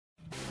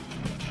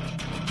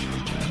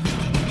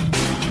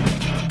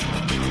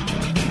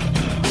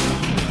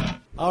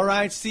All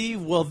right,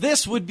 Steve. Well,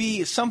 this would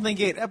be Something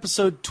Gate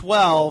episode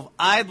 12.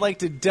 I'd like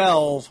to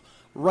delve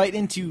right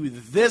into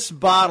this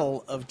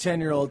bottle of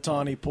 10-year-old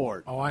Tawny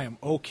Port. Oh, I am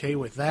okay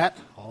with that.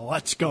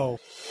 Let's go.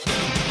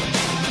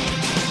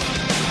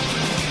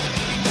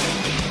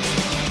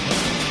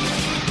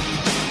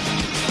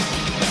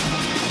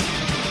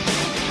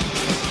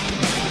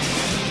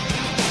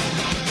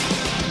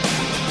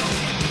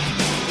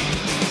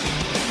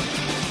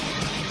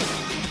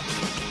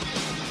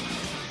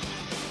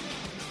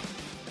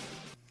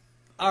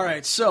 All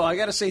right, so I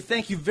got to say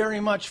thank you very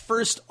much,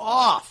 first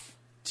off,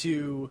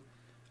 to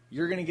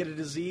You're Going to Get a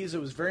Disease. It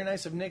was very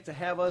nice of Nick to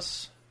have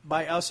us.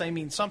 By us, I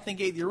mean Something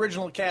Gate, the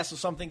original cast of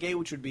Something Gate,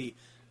 which would be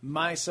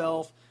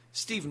myself,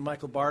 Steve and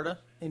Michael Barta,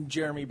 and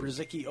Jeremy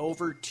Brzezicki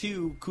over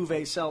to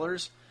Cuvée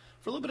Cellars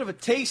for a little bit of a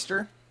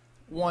taster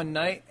one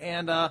night.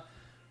 And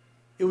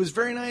it was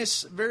very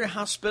nice, very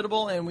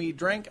hospitable, and we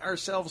drank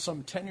ourselves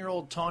some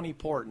 10-year-old Tawny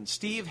Port. And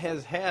Steve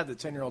has had the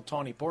 10-year-old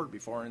Tawny Port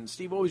before. And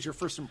Steve, what was your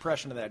first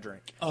impression of that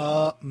drink?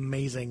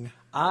 Amazing.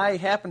 I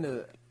happen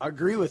to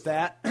agree with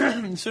that.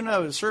 Soon I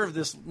was served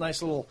this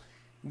nice little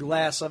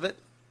glass of it.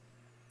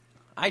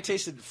 I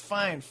tasted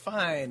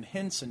fine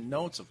hints and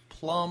notes of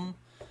plum,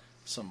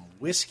 some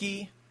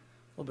whiskey,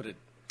 a little bit of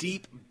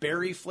deep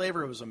berry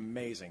flavor. It was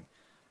amazing.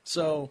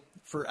 So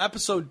for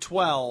episode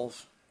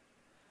 12,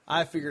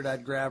 I figured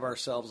I'd grab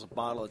ourselves a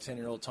bottle of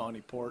 10-year-old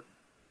Tawny Port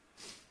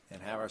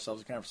and have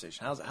ourselves a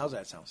conversation. How's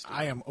that sound, Steve?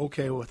 I am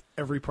okay with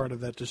every part of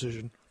that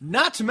decision.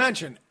 Not to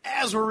mention,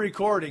 as we're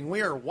recording,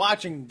 we are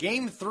watching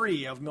Game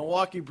 3 of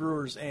Milwaukee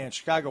Brewers and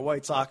Chicago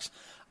White Sox.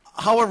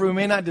 However, we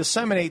may not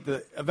disseminate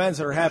the events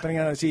that are happening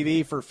on the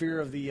TV for fear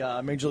of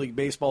the Major League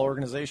Baseball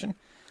organization.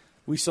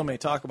 We still may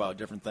talk about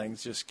different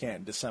things, just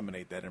can't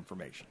disseminate that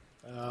information.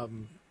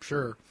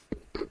 Sure.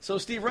 So,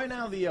 Steve, right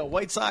now the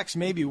White Sox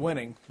may be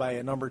winning by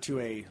a number to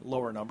a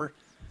lower number.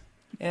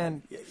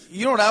 And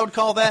you know what I would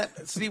call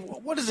that? Steve,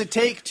 what does it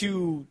take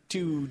to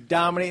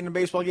dominate in a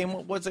baseball game?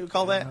 What's it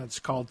call that? It's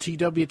called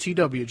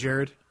TWTW,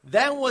 Jared.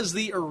 That was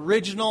the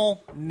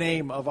original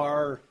name of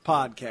our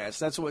podcast.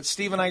 That's what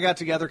Steve and I got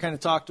together, kind of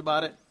talked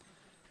about it.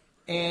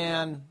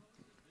 And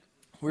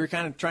we were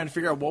kind of trying to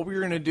figure out what we were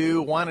going to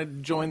do, wanted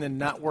to join the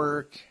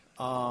network.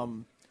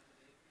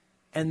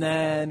 And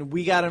then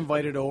we got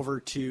invited over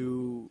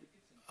to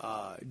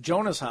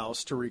Jonah's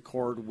house to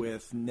record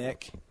with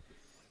Nick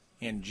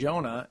and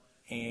Jonah.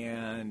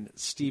 And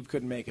Steve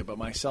couldn't make it, but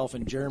myself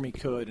and Jeremy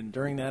could. And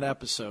during that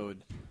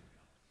episode,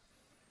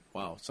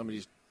 wow,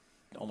 somebody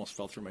almost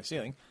fell through my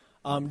ceiling.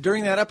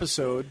 During that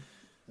episode,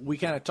 we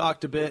kind of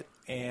talked a bit,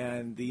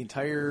 and the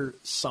entire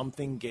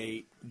Something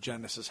Gate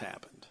genesis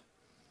happened.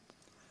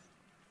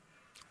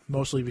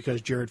 Mostly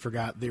because Jared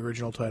forgot the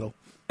original title.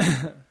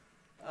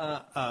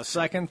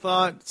 Second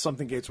thought,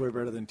 Something Gate's way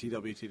better than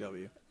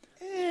TWTW.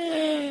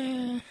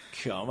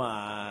 Come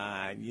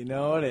on. You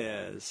know it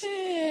is.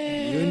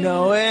 You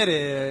know it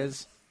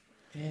is.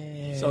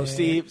 So,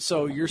 Steve,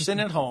 so you're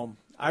sitting at home.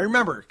 I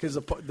remember, because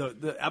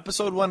the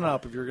episode went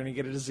up, if you're going to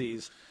get a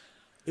disease,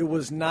 it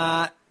was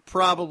not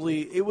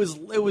probably, it was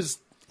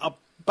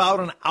about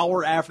an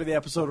hour after the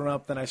episode went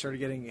up, then I started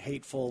getting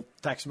hateful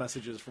text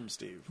messages from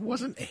Steve. It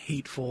wasn't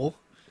hateful.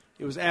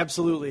 It was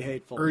absolutely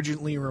hateful.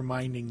 Urgently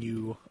reminding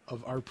you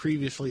of our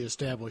previously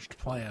established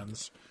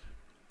plans.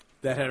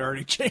 That had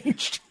already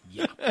changed.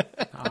 Yeah.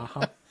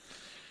 Uh-huh.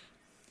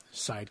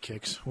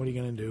 Sidekicks. What are you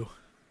going to do?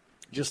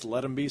 Just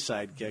let them be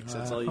sidekicks.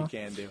 That's all you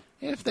can do.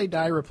 If they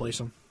die, replace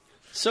them.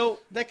 So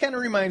that kind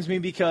of reminds me,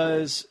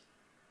 because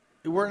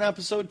we're in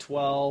episode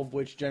 12,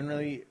 which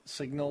generally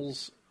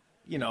signals,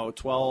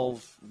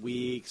 12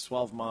 weeks,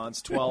 12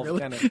 months, 12 really?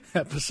 kind of.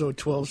 Episode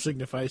 12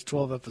 signifies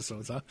 12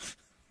 episodes, huh?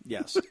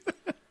 Yes.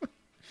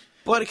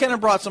 But it kind of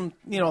brought some,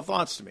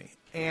 thoughts to me.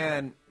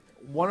 And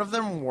one of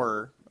them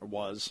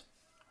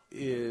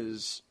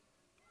is,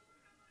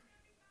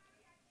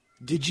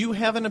 did you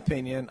have an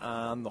opinion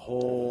on the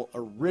whole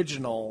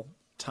original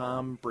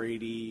Tom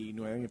Brady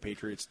New England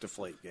Patriots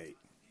Deflate Gate?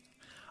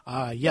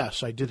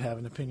 Yes, I did have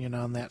an opinion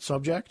on that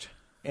subject.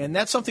 And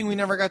that's something we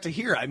never got to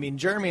hear. I mean,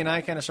 Jeremy and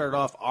I kind of started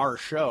off our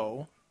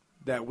show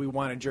that we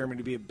wanted Jeremy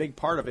to be a big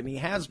part of, and he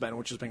has been,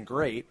 which has been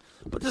great.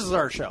 But this is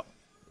our show.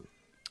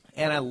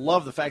 And I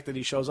love the fact that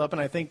he shows up, and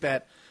I think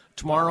that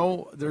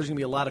tomorrow there's going to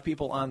be a lot of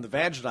people on the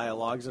Vag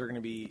Dialogues that are going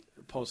to be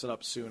posted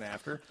up soon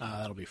after.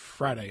 That'll be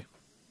Friday.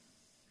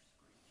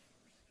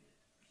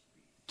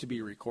 To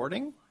be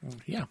recording?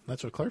 Yeah,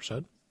 that's what Claire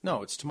said.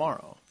 No, it's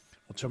tomorrow.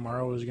 Well,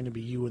 tomorrow is going to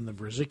be you and the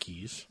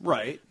Brzezickis.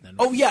 Right. Then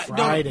yeah.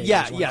 Friday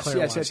Yes. yes.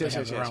 Roundtable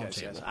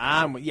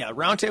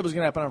is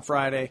going to happen on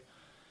Friday.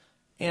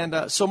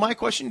 And so my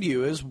question to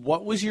you is,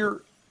 what was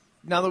your,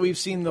 now that we've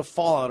seen the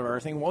fallout of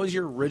everything, what was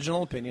your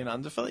original opinion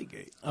on Deflate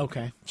Gate?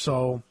 Okay,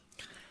 so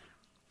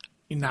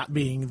not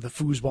being the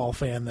foosball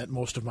fan that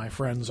most of my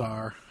friends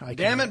are.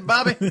 Damn it,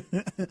 Bobby!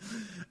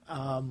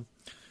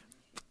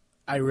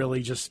 I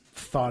really just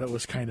thought it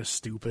was kind of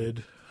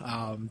stupid,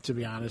 to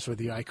be honest with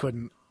you. I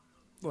couldn't,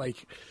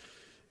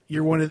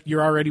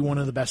 you're already one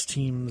of the best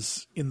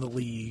teams in the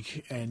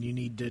league, and you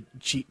need to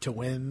cheat to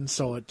win.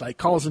 So it like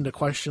calls into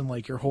question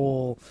like your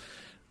whole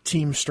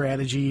team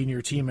strategy and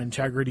your team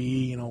integrity.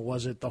 You know,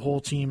 was it the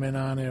whole team in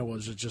on it?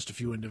 Was it just a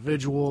few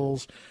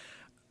individuals?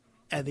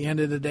 At the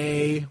end of the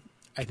day,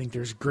 I think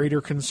there's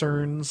greater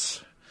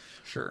concerns.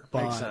 Sure,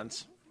 but, makes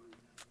sense.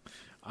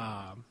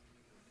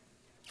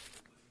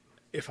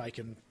 If I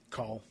can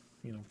call,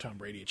 Tom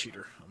Brady a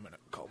cheater, I'm going to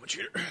call him a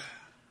cheater.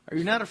 Are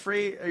you not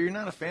afraid? Are you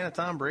not a fan of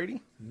Tom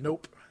Brady?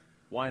 Nope.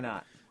 Why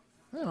not?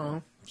 I don't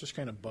know. It just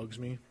kind of bugs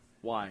me.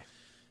 Why?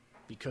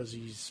 Because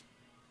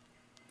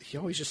he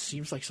always just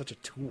seems like such a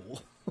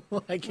tool.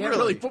 I can't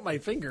really put my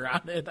finger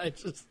on it. I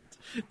just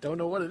don't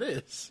know what it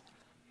is.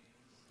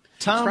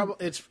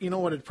 It's you know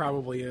what it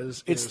probably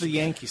is. It's the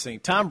Yankees thing.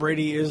 Tom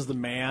Brady is the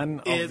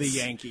man of the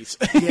Yankees.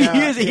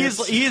 Yeah,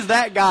 he is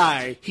that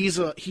guy. He's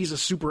a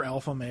super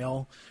alpha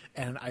male,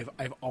 and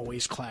I've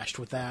always clashed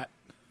with that.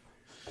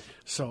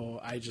 So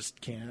I just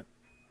can't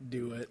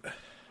do it.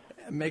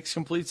 It makes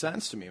complete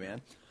sense to me,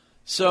 man.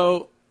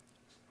 So,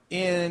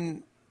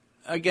 again,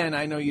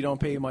 I know you don't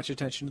pay much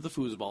attention to the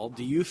foosball.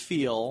 Do you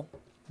feel,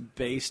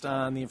 based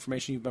on the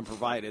information you've been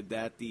provided,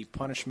 that the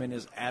punishment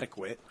is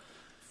adequate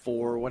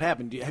for what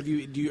happened?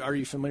 Are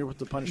you familiar with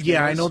the punishment?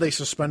 Yeah, I know they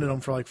suspended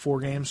him for like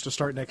 4 games to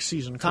start next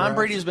season. Correct? Tom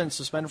Brady has been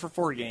suspended for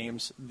 4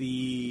 games.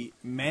 The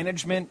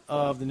management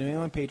of the New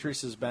England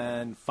Patriots has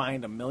been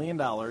fined $1 million.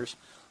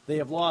 They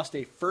have lost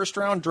a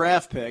first-round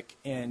draft pick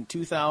in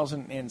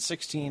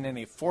 2016 and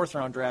a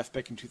fourth-round draft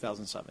pick in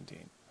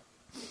 2017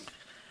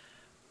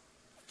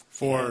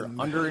 for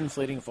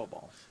underinflating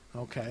football.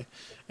 Okay.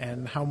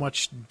 And how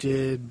much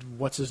did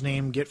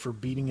what's-his-name get for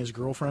beating his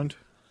girlfriend?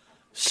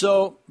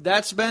 So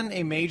that's been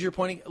a major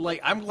point.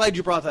 Like, I'm glad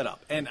you brought that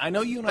up. And I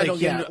know you and I don't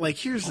get into... Like,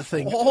 here's the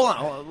thing. Hold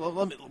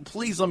on.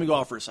 Please let me go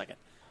off for a second.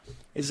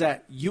 Is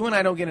that you and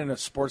I don't get into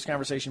sports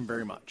conversation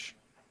very much.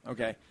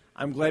 Okay?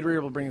 I'm glad we were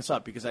able to bring this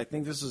up because I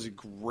think this is a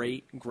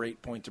great,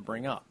 great point to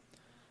bring up.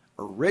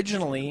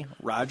 Originally,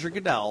 Roger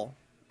Goodell,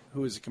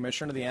 who is the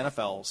commissioner of the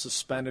NFL,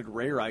 suspended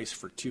Ray Rice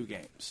for 2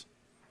 games.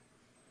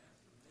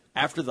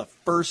 After the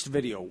first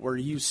video where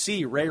you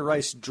see Ray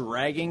Rice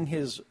dragging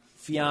his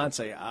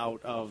fiance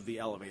out of the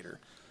elevator.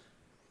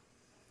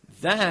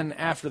 Then,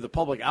 after the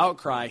public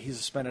outcry, he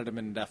suspended him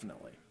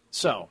indefinitely.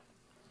 So,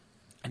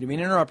 I didn't mean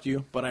to interrupt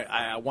you, but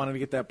I wanted to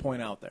get that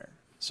point out there.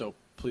 So,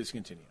 please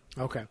continue.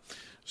 Okay.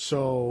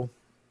 So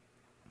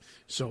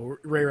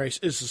Ray Rice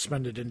is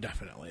suspended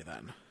indefinitely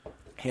then.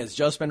 He has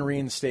just been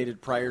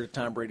reinstated prior to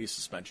Tom Brady's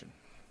suspension.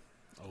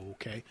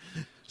 Okay.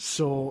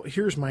 So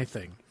here's my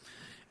thing.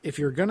 If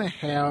you're going to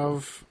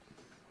have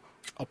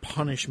a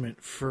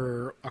punishment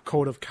for a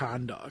code of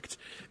conduct,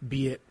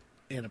 be it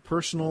in a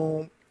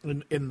personal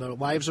in the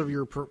lives of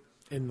your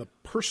in the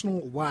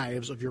personal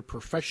lives of your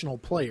professional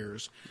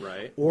players,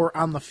 right, or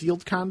on the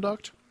field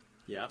conduct,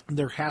 yeah,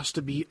 there has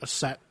to be a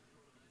set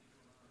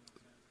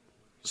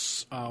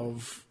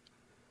of,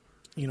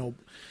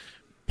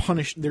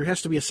 there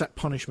has to be a set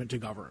punishment to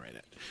govern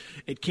it.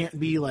 It can't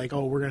be like,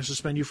 oh, we're going to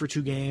suspend you for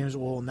 2 games.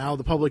 Well, now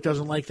the public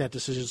doesn't like that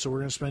decision, so we're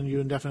going to suspend you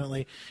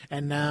indefinitely.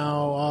 And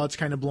now it's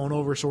kind of blown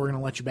over, so we're going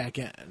to let you back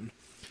in.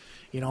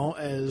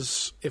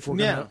 As if we're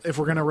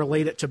going to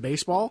relate it to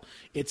baseball,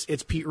 it's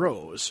Pete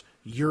Rose.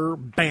 You're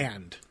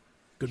banned.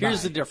 Goodbye.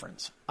 Here's the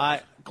difference.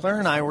 Claire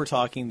and I were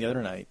talking the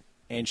other night,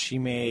 and she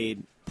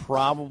made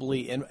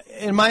probably,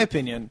 in my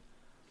opinion,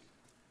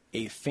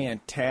 a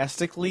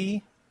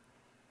fantastically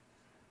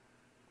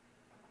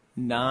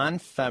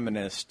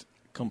non-feminist,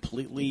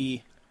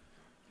 completely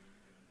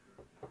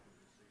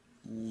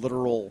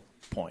literal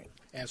point.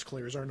 As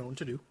Claire's are known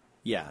to do.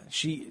 Yeah,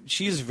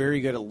 she's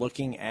very good at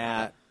looking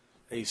at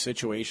a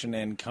situation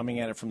and coming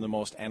at it from the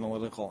most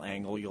analytical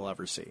angle you'll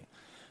ever see.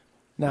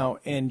 Now,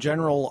 in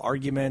general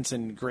arguments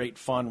and great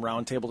fun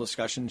roundtable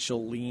discussions,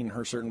 she'll lean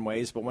her certain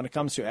ways, but when it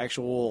comes to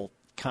actual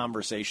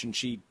conversation,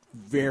 she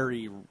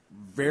very,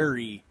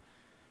 very,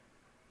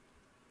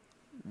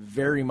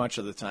 very much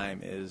of the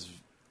time is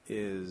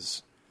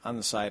on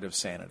the side of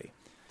sanity.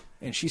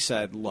 And she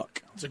said,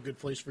 look. It's a good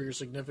place for your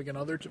significant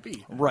other to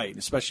be. Right,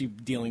 especially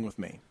dealing with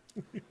me.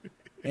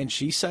 And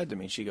she said to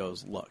me, she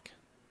goes, look,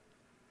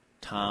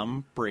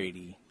 Tom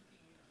Brady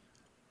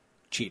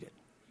cheated.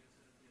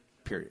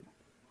 Period.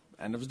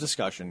 End of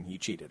discussion. He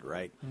cheated,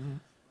 right? Mm-hmm.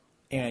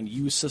 And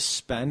you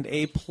suspend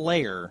a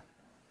player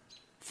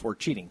for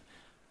cheating.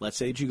 Let's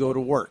say that you go to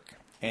work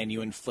and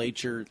you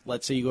inflate your,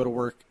 let's say you go to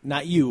work,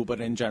 not you,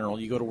 but in general,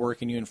 you go to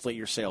work and you inflate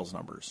your sales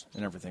numbers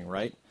and everything,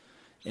 right?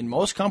 In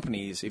most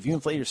companies, if you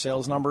inflate your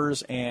sales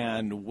numbers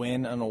and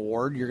win an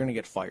award, you're going to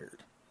get fired,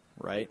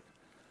 right?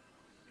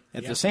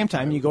 At the same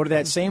time, you go to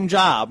that same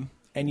job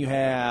and you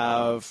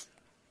have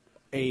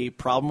a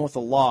problem with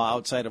the law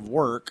outside of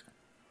work,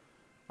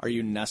 are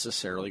you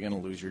necessarily going to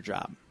lose your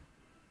job?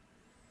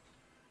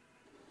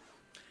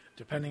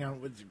 Depending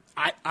on what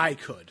I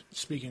could,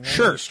 speaking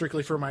sure.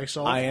 Strictly for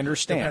myself. I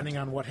understand. Depending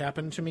on what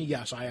happened to me,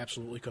 yes, I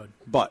absolutely could.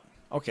 But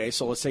okay,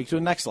 so let's take it to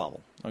the next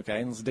level.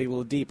 Okay, let's dig a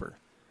little deeper.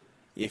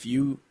 If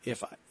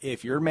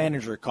your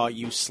manager caught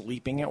you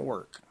sleeping at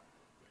work,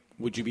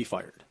 would you be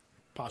fired?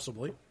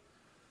 Possibly.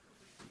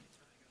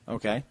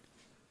 Okay.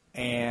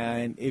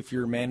 And if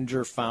your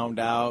manager found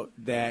out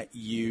that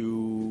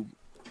you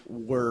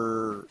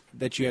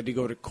had to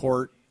go to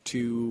court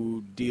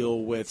to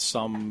deal with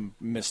some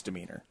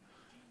misdemeanor,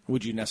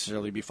 would you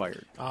necessarily be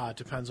fired? It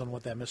depends on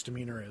what that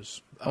misdemeanor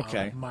is.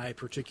 Okay. My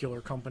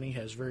particular company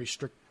has very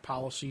strict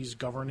policies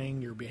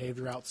governing your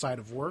behavior outside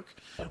of work,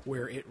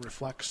 where it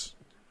reflects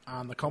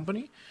on the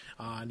company.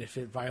 And if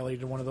it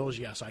violated one of those,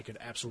 yes, I could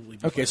absolutely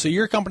be fired. So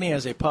your company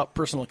has a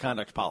personal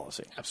conduct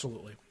policy.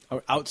 Absolutely.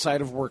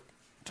 Outside of work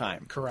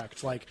time.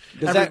 Correct. Like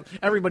Does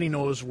everybody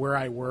knows where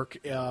I work.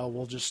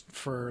 We'll just,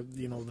 for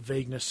the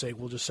vagueness sake,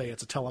 we'll just say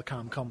it's a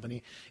telecom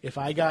company. If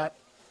I got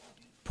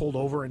pulled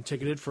over and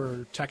ticketed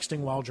for texting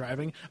while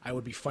driving, I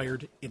would be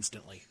fired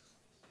instantly.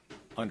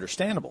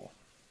 Understandable.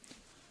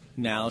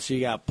 Now, so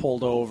you got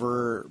pulled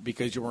over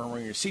because you weren't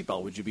wearing your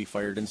seatbelt. Would you be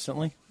fired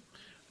instantly?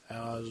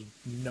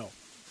 No.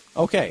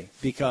 Okay,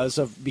 because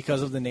of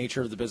the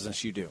nature of the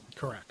business you do.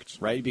 Correct.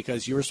 Right?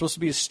 Because you were supposed to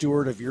be a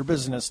steward of your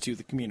business to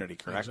the community,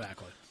 correct?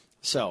 Exactly.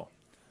 So,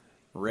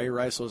 Ray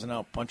Rice wasn't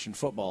out punching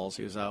footballs.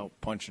 He was out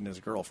punching his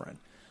girlfriend.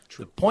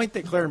 True. The point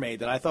that Claire made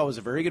that I thought was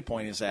a very good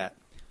point is that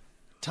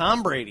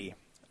Tom Brady,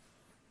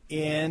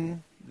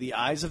 in the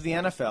eyes of the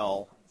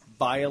NFL,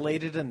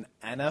 violated an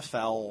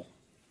NFL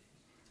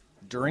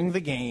during the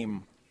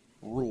game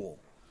rule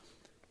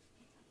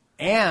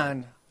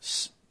and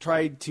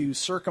tried to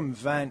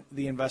circumvent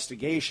the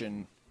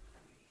investigation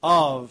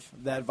of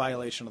that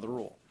violation of the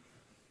rule.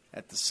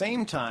 At the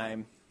same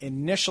time,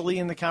 initially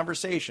in the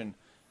conversation,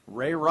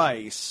 Ray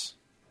Rice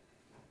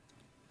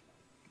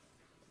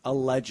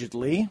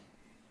allegedly,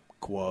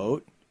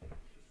 quote,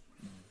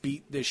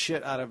 beat the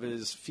shit out of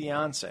his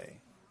fiancée.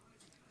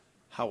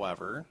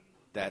 However,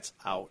 that's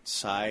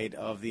outside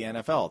of the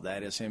NFL.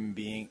 That is him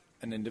being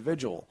an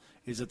individual.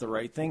 Is it the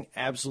right thing?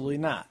 Absolutely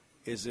not.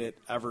 Is it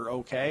ever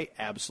okay?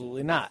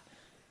 Absolutely not.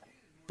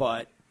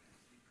 But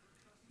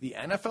the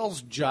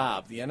NFL's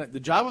job, the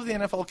job of the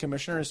NFL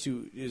commissioner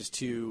is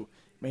to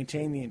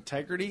maintain the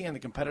integrity and the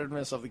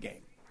competitiveness of the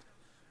game.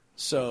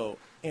 So,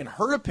 in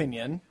her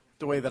opinion,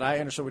 the way that I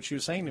understood what she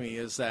was saying to me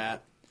is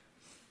that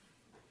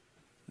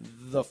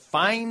the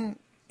fine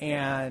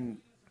and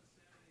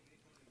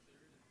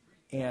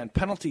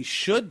penalty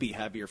should be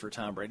heavier for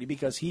Tom Brady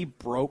because he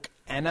broke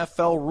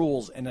NFL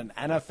rules in an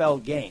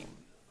NFL game.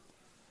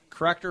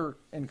 Correct or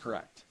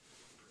incorrect?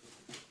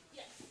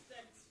 Yes,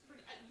 that's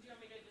pretty. Do you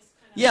want me to just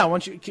kind of... Yeah, why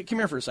don't you come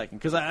here for a second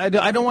because I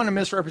don't want to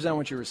misrepresent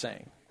what you were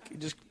saying.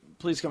 Just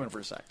please come in for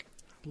a sec.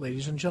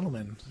 Ladies and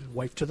gentlemen,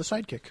 wife to the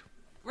sidekick.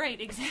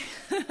 Right,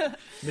 exactly.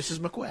 Mrs.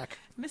 McQuack.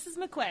 Mrs.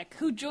 McQuack,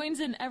 who joins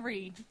in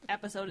every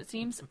episode, it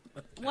seems.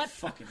 I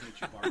fucking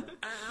hate you, Barbara.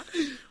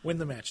 Win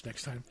the match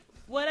next time.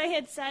 What I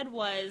had said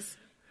was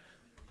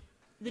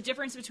the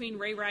difference between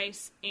Ray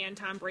Rice and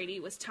Tom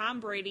Brady was Tom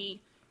Brady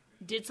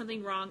did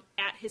something wrong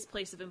at his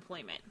place of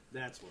employment.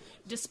 That's what it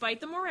was. Despite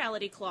the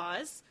morality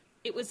clause,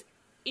 it was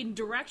in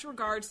direct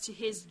regards to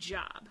his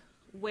job,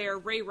 where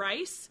Ray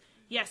Rice,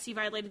 yes, he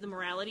violated the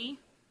morality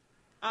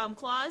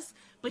clause,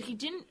 but he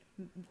didn't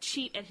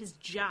cheat at his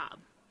job.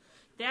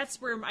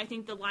 That's where I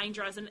think the line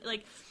draws. And, we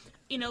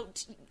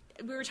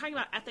were talking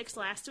about ethics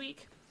last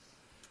week.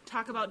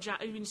 Talk about job.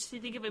 I mean, just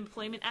think of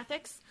employment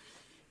ethics.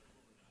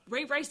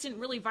 Ray Rice didn't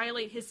really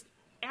violate his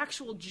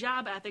actual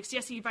job ethics.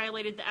 Yes, he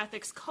violated the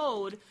ethics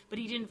code, but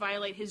he didn't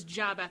violate his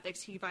job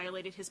ethics. He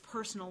violated his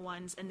personal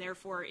ones, and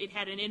therefore it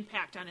had an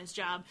impact on his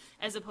job,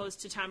 as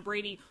opposed to Tom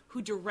Brady,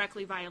 who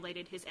directly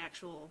violated his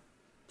actual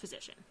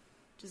position.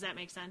 Does that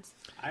make sense?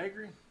 I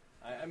agree.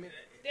 I mean,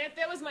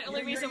 that was my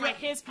only reason why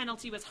his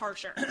penalty was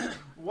harsher.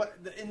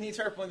 In the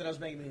entire point that I was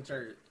making in the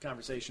entire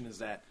conversation is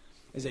that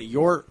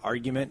your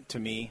argument to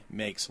me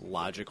makes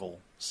logical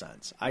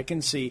sense. I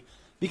can see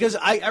because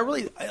I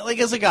really like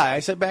as a guy.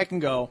 I sit back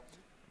and go,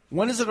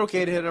 when is it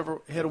okay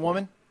to hit a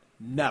woman?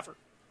 Never.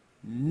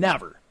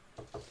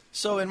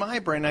 So in my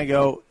brain, I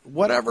go,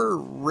 whatever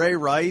Ray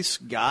Rice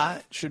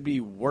got should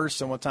be worse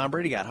than what Tom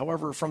Brady got.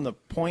 However, from the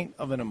point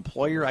of an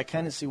employer, I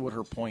kind of see what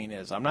her point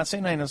is. I'm not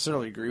saying I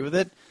necessarily agree with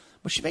it,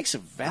 but she makes a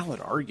valid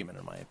argument,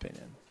 in my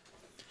opinion.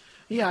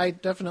 Yeah, I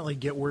definitely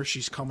get where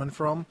she's coming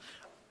from.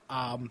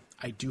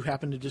 I do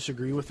happen to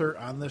disagree with her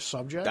on this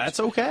subject. That's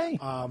okay.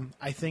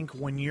 I think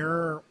when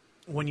you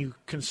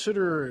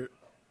consider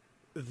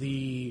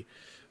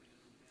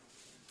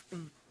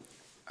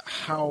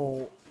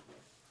how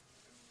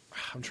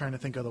I'm trying to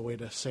think of the way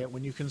to say it.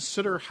 When you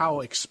consider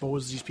how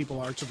exposed these people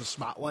are to the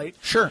spotlight,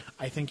 sure,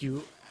 I think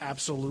you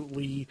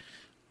absolutely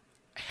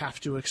have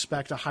to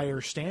expect a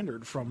higher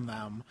standard from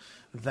them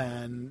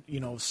than,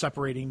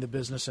 separating the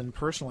business and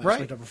personal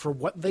aspect of it. For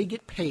what they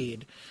get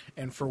paid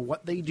and for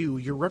what they do,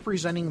 you're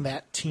representing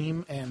that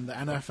team and the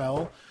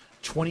NFL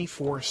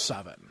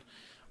 24/7.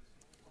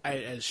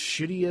 As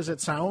shitty as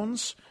it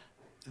sounds,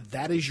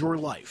 that is your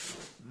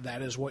life.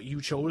 That is what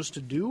you chose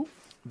to do.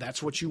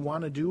 That's what you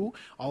want to do.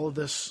 All of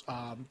this,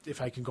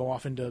 if I can go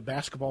off into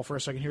basketball for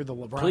a second here, the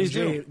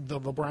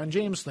LeBron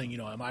James thing,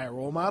 am I a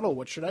role model?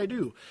 What should I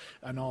do?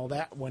 And all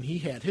that when he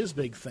had his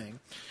big thing.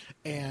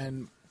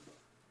 And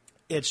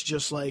It's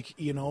just like,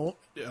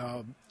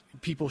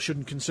 people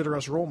shouldn't consider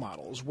us role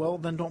models. Well,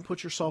 then don't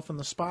put yourself in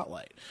the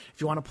spotlight. If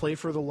you want to play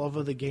for the love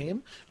of the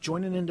game,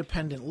 join an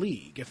independent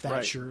league if that's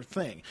Right. your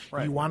thing.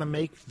 Right. You want to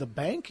make the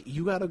bank,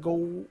 you got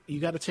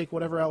to take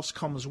whatever else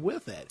comes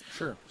with it.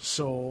 Sure.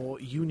 So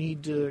you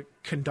need to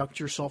conduct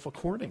yourself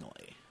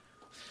accordingly.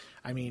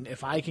 I mean,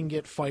 if I can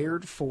get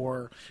fired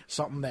for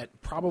something that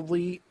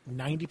probably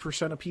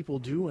 90% of people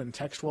do in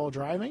text while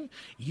driving,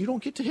 you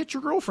don't get to hit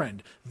your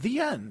girlfriend. The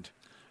end.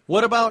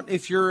 What about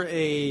if you're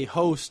a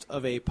host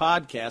of a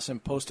podcast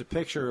and post a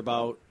picture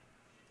about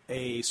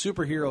a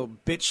superhero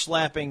bitch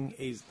slapping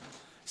a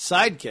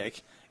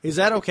sidekick? Is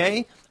that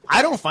okay?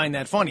 I don't find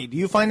that funny. Do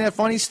you find that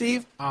funny,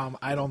 Steve?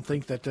 I don't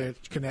think that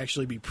it can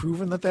actually be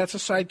proven that that's a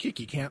sidekick.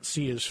 You can't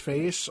see his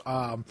face.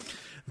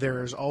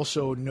 There's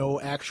also no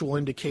actual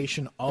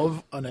indication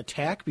of an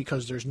attack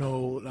because there's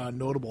no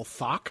notable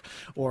thock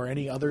or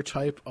any other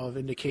type of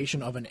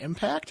indication of an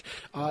impact.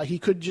 He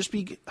could just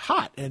be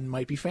hot and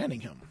might be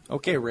fanning him.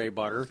 Okay, Ray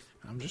Butter.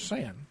 I'm just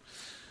saying.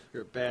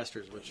 You're a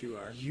bastard is what you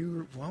are.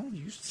 You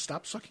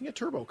stop sucking at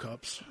turbo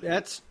cups.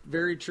 That's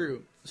very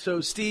true. So,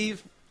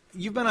 Steve,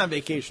 you've been on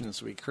vacation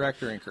this week,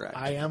 correct or incorrect?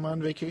 I am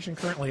on vacation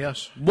currently,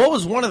 yes. What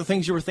was one of the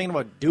things you were thinking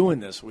about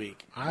doing this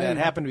week that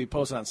happened to be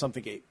posted on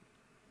Something-Gate?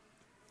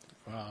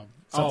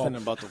 Something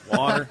about the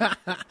water.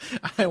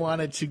 I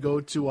wanted to go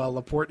to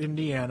LaPorte,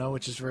 Indiana,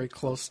 which is very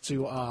close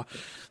to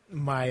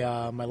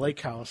my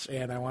lake house,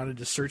 and I wanted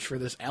to search for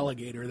this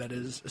alligator that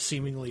has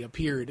seemingly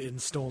appeared in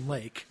Stone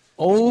Lake.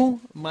 Oh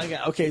my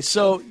God! Okay,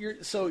 so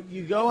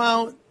you go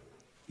out.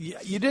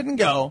 You didn't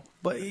go,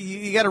 but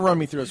you got to run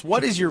me through this.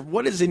 What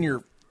is in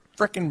your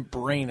frickin'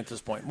 brain at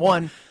this point?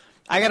 One,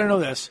 I got to know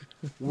this.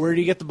 Where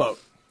do you get the boat?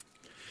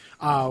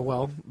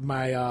 Well,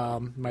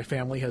 my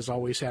family has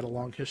always had a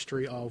long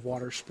history of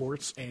water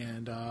sports,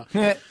 and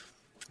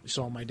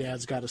so my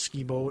dad's got a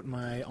ski boat.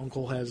 My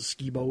uncle has a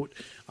ski boat.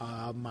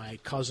 My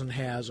cousin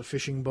has a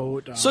fishing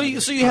boat. So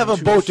you have a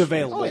boat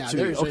available oh, yeah, to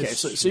you. Okay,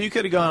 so you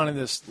could have gone in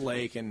this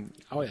lake and.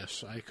 Oh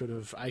yes, I could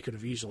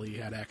have easily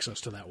had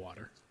access to that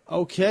water.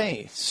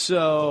 Okay,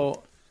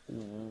 so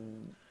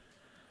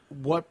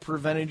what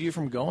prevented you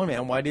from going,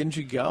 man? Why didn't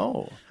you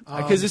go?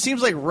 Because it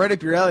seems like right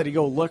up your alley to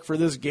go look for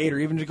this gator,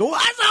 even to go,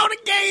 I saw the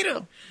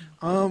gator.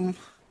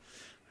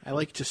 I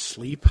like to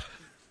sleep,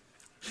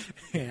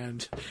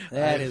 and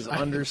that is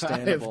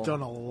understandable. I've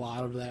done a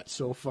lot of that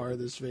so far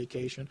this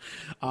vacation.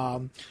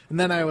 And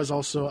then I was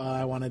also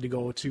I wanted to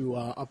go to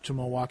up to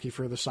Milwaukee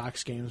for the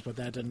Sox games, but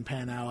that didn't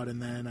pan out.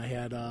 And then I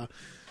had a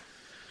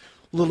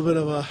little bit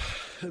of a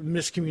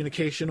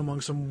miscommunication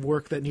among some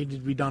work that needed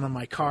to be done on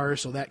my car,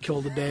 so that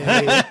killed the day.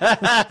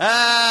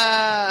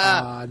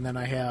 And then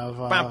I have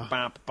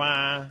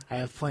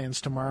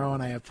plans tomorrow,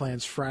 and I have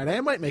plans Friday.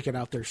 I might make it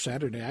out there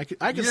Saturday. I could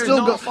There's still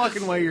no go.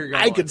 fucking way you're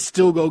going. I could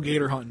still go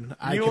gator hunting.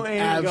 I You could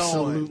ain't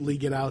absolutely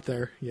get out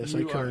there. Yes, I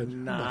You could. are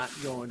not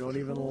going. Don't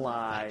even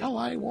lie. Hell,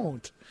 I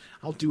won't.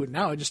 I'll do it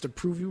now just to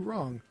prove you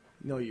wrong.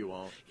 No, you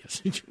won't.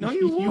 Yes, No,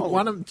 you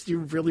won't. You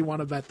really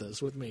want to bet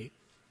this with me?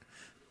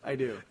 I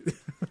do.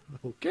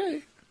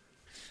 Okay.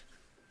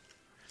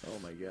 Oh,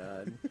 my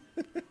God.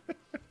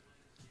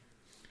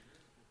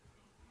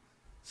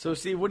 So,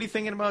 Steve, what are you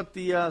thinking about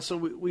the... so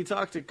we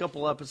talked a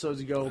couple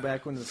episodes ago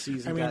back when the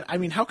season I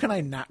mean, how can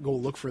I not go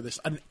look for this?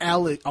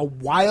 A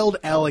wild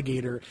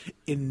alligator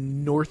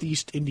in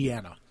northeast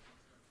Indiana.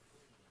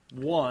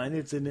 One,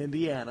 it's in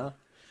Indiana.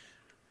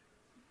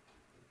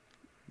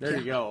 There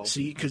you go.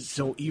 See,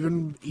 so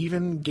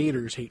even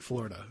gators hate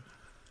Florida.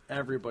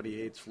 Everybody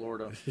hates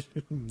Florida.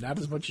 Not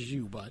as much as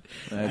you, but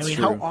That's I mean,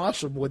 true. how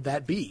awesome would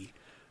that be?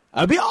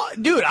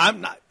 Dude,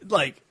 I'm not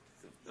like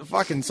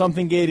fucking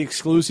Something Gate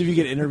exclusive. You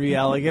get interview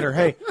alligator.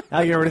 Hey,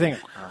 alligator, what do you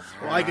think?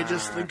 Well, I could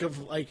just think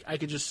of I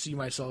could just see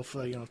myself,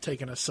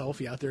 taking a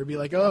selfie out there and be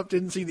like, oh,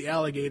 didn't see the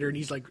alligator, and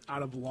he's like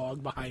on a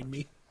log behind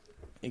me.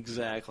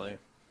 Exactly.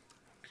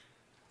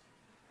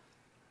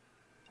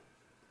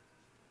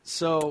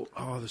 So,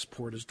 this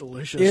port is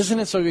delicious. isn't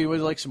it so good? Would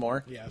you like some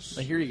more? Yes.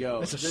 Here you go.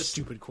 That's a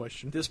stupid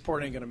question. This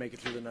port ain't gonna make it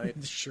through the night.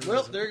 Sure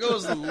Well, isn't. there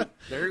goes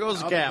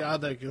the Oh, cap.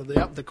 God,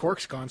 the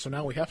cork's gone, so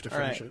now we have to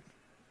finish right. it.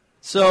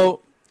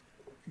 So,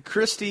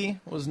 Christy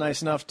was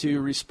nice enough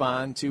to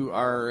respond to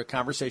our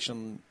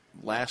conversation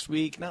not last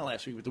week,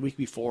 but the week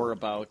before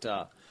about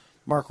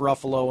Mark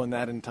Ruffalo and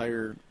that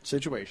entire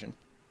situation.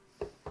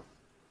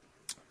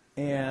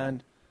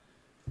 And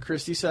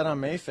Christy said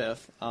on May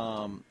 5th,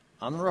 on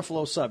the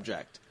Ruffalo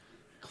subject,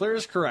 Claire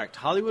is correct.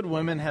 Hollywood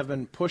women have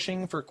been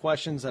pushing for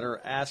questions that are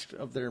asked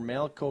of their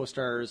male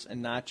co-stars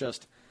and not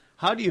just,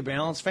 how do you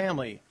balance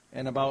family,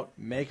 and about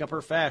makeup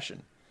or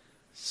fashion.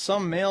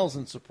 Some males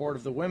in support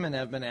of the women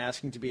have been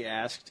asking to be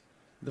asked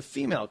the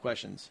female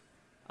questions.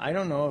 I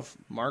don't know if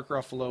Mark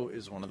Ruffalo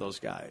is one of those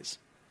guys.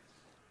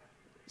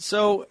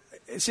 So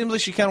it seems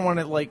like she kind of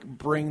wanted to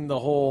bring the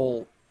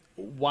whole,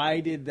 why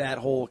did that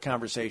whole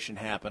conversation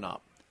happen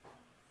up?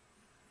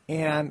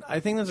 And I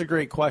think that's a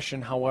great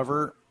question.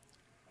 However,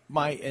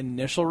 my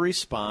initial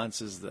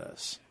response is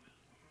this.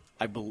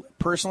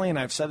 Personally, and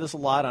I've said this a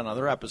lot on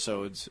other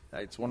episodes,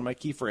 it's one of my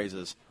key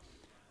phrases,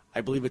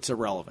 I believe it's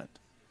irrelevant.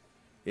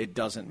 It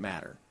doesn't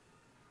matter.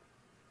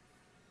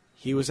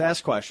 He was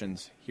asked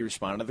questions. He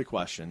responded to the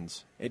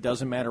questions. It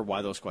doesn't matter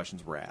why those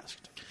questions were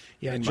asked,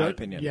 in my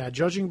opinion. Yeah,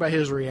 judging by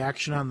his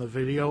reaction on the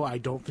video, I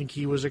don't think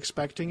he was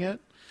expecting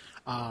it.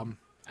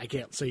 I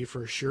can't say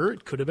for sure.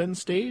 It could have been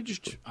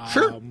staged.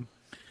 Sure.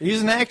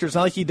 He's an actor. It's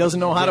not like he doesn't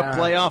know how to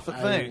play off a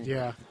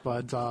thing.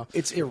 But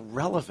it's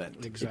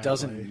irrelevant. Exactly. It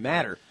doesn't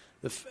matter.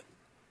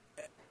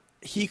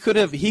 He could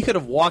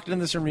have walked in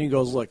this interview and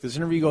goes, look, this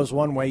interview goes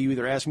one way. You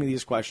either ask me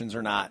these questions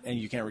or not, and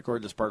you can't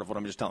record this part of what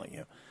I'm just telling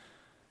you.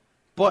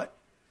 But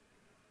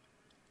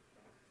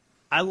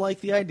I like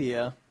the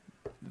idea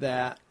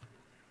that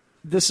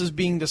this is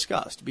being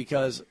discussed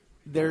because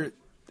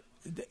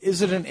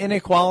is it an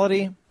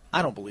inequality?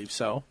 I don't believe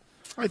so.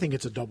 I think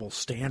it's a double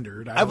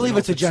standard. I believe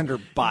it's a gender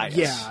bias.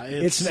 Yeah,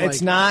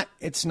 it's not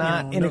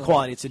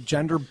inequality. It's a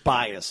gender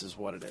bias, is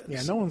what it is.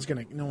 Yeah, no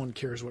one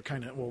cares what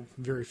kind of. Well,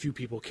 very few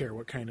people care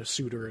what kind of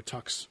suit or a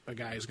tux a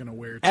guy is going to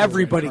wear.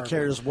 Everybody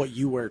cares what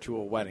you wear to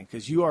a wedding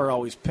because you are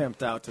always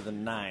pimped out to the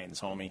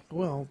nines, homie.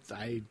 Well,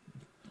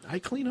 I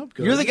clean up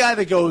good. You're the guy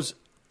that goes,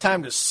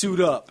 time to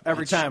suit up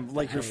every time,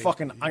 like you're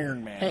fucking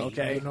Iron Man,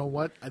 okay? You know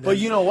what? But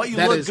you know what? You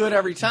look good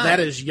every time. That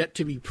is yet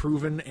to be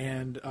proven,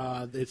 and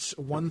it's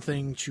one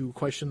thing to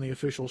question the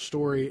official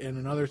story and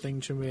another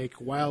thing to make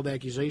wild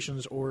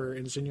accusations or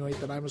insinuate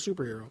that I'm a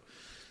superhero.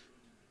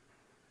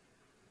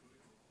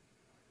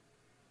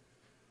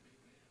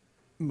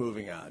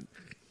 Moving on.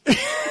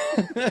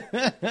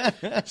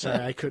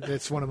 Sorry,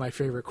 it's one of my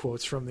favorite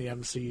quotes from the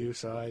MCU,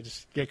 so I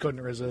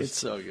couldn't resist. It's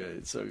so good.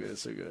 It's so good.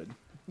 It's so good.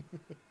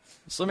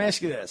 So let me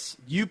ask you this.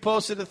 You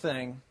posted a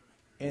thing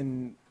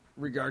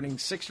regarding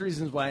 6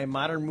 reasons why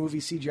modern movie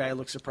CGI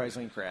looks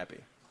surprisingly crappy.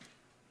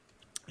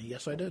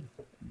 Yes, I did.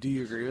 Do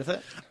you agree with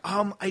it?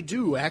 I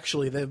do,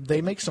 actually.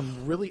 They make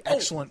some really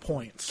excellent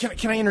points.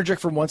 Can I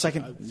interject for 1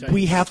 second?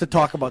 We have to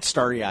talk about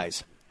Starry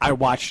Eyes. I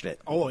watched it.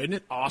 Oh, isn't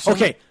it awesome?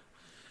 Okay.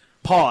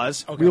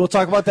 Pause. Okay. We will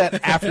talk about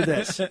that after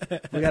this.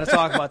 We got to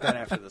talk about that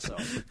after this,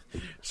 though.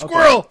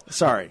 Squirrel! Okay.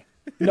 Sorry.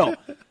 No.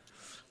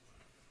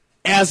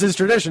 As is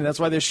tradition. That's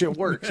why this shit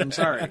works. I'm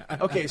sorry.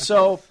 Okay,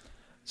 so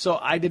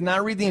I did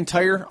not read the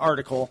entire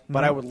article,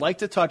 but I would like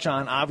to touch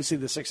on, obviously,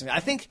 the 6 things. I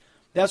think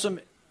that's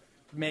what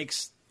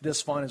makes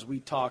this fun as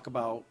we talk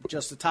about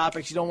just the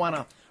topics. You don't want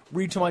to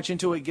read too much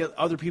into it, get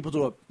other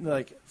people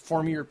to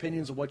form your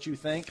opinions of what you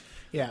think.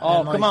 Yeah.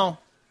 Oh,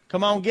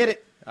 come on, get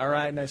it. All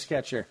right, nice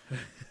catch here.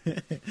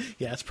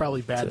 Yeah, it's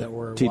probably bad that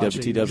we're TW.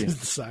 watching the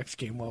Sox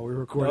game while we're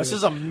recording. No, this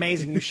is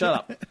amazing. You shut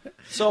up.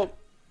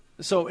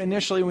 So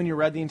initially, when you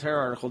read the entire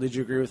article, did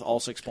you agree with all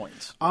 6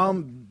 points?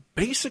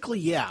 Basically,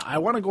 yeah. I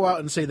want to go out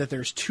and say that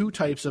there's 2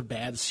 types of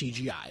bad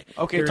CGI.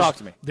 Okay, talk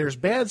to me. There's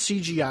bad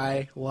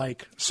CGI,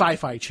 like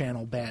Sci-Fi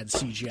Channel bad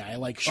CGI,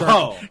 like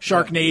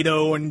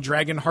Sharknado and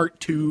Dragonheart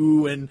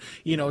 2, and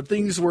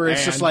things where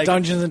it's just like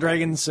Dungeons and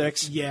Dragons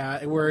 6.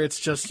 Yeah, where it's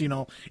just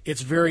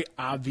it's very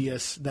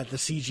obvious that the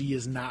CG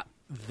is not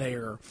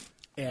there,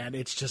 and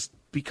it's just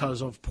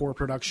because of poor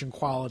production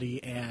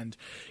quality and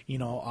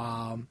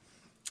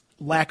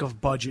lack of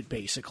budget,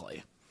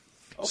 basically.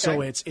 Okay. So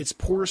it's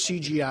poor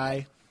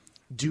CGI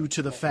due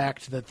to the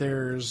fact that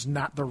there's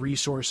not the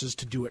resources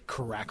to do it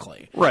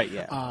correctly. Right,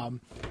 yeah.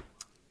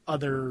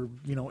 Other,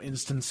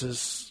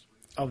 instances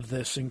of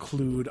this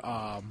include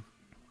the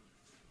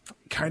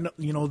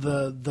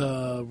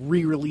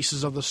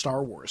re-releases of the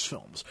Star Wars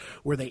films,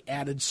 where they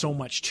added so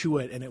much to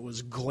it and it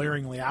was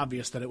glaringly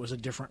obvious that it was a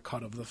different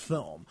cut of the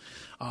film.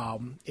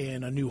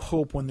 In A New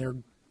Hope, when they're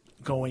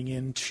going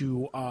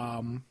into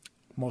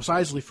Mos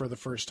Eisley for the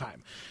first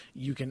time,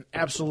 you can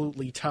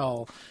absolutely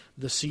tell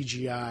the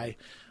CGI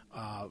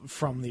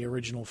from the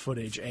original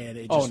footage, and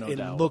it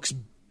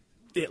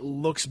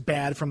looks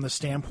bad from the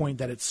standpoint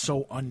that it's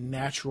so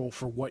unnatural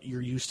for what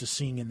you're used to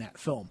seeing in that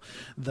film.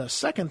 The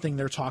second thing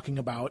they're talking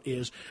about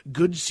is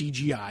good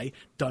CGI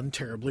done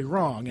terribly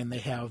wrong, and they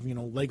have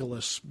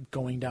Legolas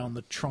going down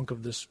the trunk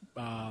of this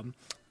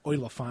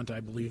Oliphant,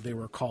 I believe they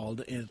were called,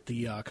 at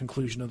the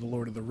conclusion of the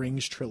Lord of the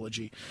Rings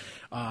trilogy,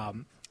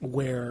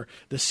 where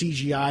the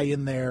CGI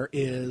in there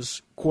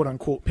is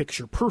quote-unquote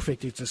picture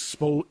perfect.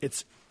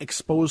 It's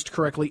exposed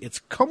correctly, it's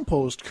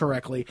composed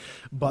correctly,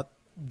 but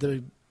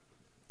the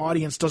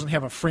audience doesn't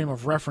have a frame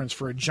of reference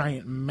for a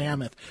giant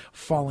mammoth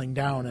falling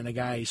down and a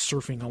guy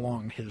surfing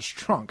along his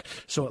trunk.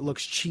 So it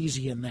looks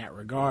cheesy in that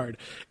regard,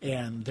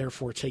 and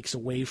therefore takes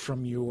away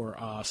from your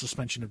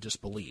suspension of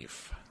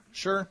disbelief.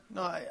 Sure.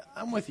 No,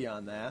 I'm with you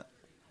on that.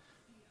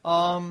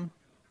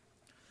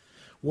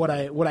 What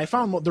I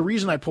found, the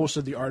reason I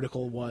posted the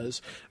article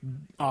was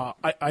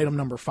item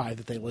number 5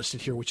 that they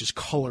listed here, which is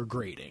color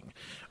grading,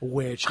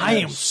 which I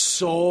am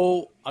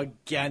so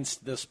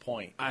against this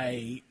point.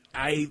 I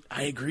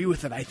agree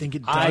with it. I think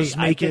it does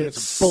make it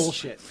it's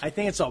bullshit. I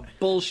think it's a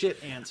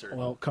bullshit answer.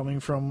 Well, coming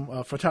from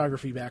a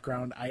photography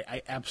background,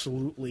 I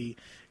absolutely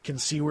can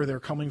see where they're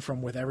coming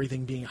from with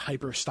everything being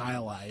hyper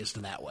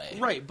stylized that way.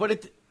 Right,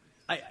 but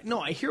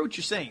I hear what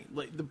you're saying.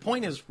 Like, the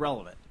point is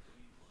relevant.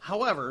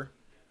 However,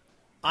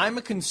 I'm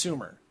a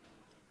consumer.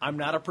 I'm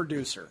not a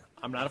producer.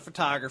 I'm not a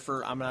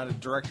photographer. I'm not a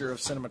director of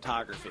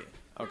cinematography.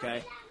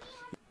 Okay?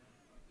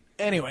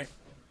 Anyway,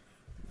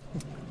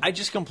 I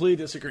just completely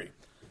disagree.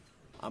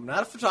 I'm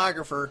not a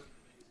photographer.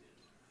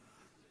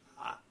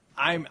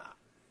 I'm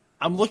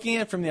looking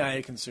at it from the eye of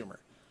the consumer.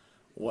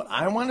 What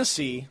I want to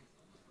see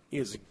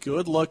is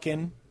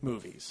good-looking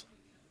movies.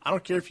 I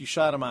don't care if you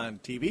shot them on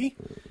TV.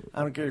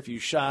 I don't care if you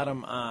shot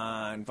them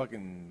on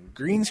fucking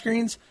green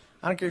screens.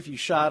 I don't care if you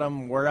shot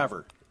them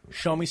wherever.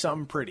 Show me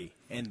something pretty,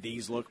 and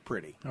these look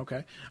pretty.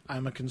 Okay.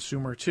 I'm a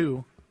consumer,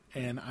 too,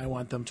 and I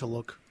want them to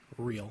look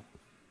real.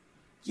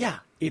 Yeah,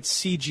 it's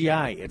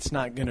CGI. It's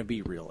not going to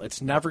be real.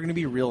 It's never going to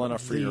be real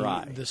enough for your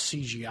eye. The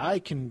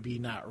CGI can be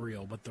not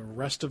real, but the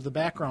rest of the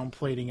background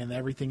plating and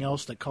everything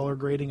else that color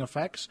grading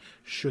affects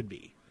should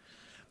be.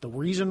 The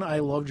reason I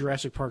love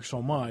Jurassic Park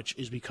so much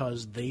is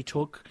because they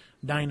took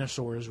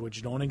dinosaurs,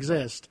 which don't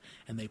exist,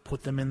 and they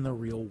put them in the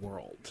real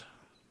world.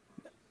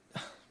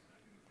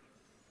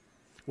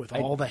 With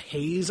all the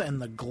haze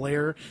and the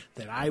glare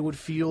that I would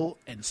feel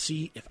and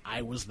see if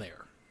I was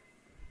there.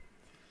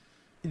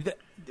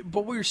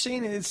 But what you're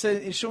saying is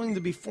it's showing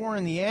the before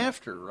and the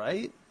after,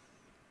 right?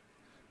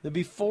 The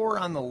before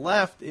on the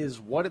left is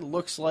what it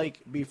looks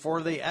like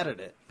before they edit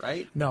it,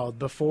 right? No,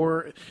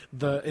 before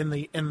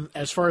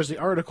as far as the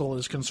article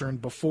is concerned,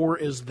 before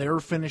is their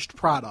finished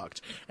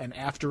product, and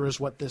after is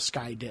what this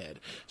guy did.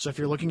 So if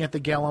you're looking at the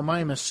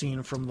Gallimimus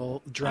scene from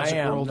the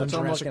Jurassic World and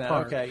Jurassic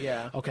Park, okay,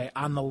 yeah, okay,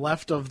 on the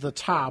left of the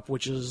top,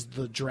 which is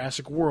the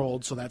Jurassic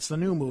World, so that's the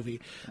new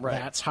movie. Right.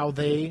 That's how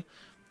they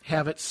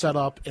have it set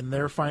up in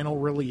their final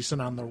release,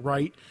 and on the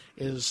right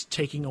is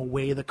taking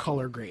away the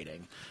color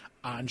grading.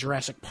 On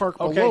Jurassic Park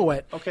below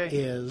it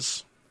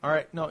is... All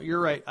right, no,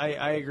 you're right.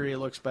 I agree. It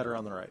looks better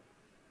on the right.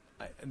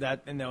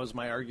 That was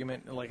my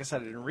argument. Like I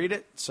said, I didn't read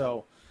it,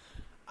 so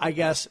I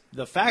guess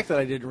the fact that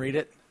I didn't read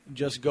it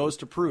just goes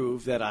to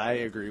prove that I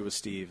agree with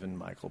Steve and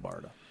Michael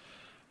Barta.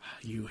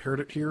 You heard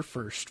it here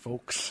first,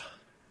 folks.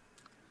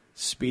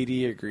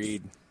 Speedy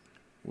agreed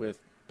with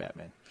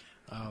Batman.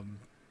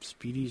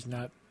 Speedy's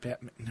not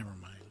Batman. Never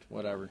mind.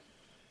 Whatever.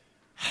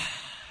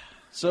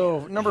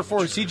 So, number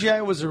 4,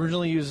 CGI was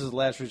originally used as a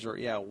last resort.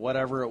 Yeah,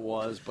 whatever it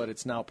was, but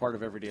it's now part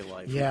of everyday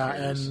life. Yeah,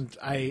 and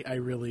I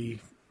really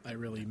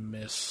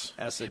miss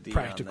S&D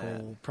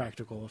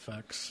practical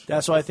effects.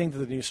 That's why I think that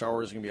the new Star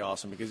Wars is going to be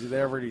awesome, because they've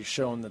already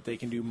shown that they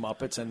can do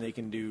Muppets and they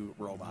can do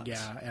robots.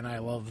 Yeah, and I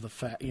love the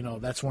fact,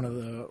 that's one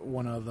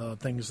of the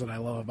things that I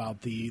love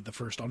about the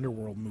first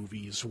Underworld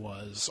movies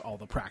was all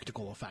the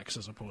practical effects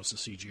as opposed to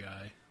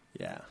CGI.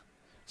 Yeah.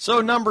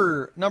 So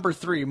number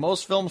 3,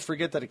 most films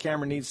forget that a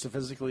camera needs to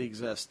physically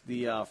exist.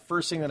 The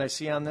first thing that I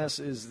see on this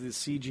is the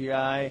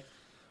CGI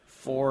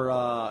for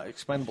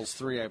Expendables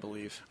 3, I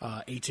believe.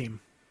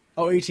 A-Team.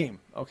 Oh, A-Team.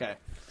 Okay.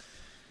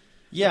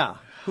 Yeah,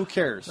 who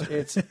cares?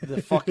 It's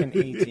the fucking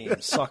A-Team.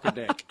 Suck a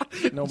dick.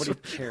 Nobody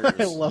cares.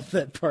 I love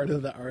that part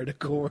of the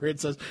article where it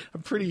says,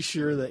 I'm pretty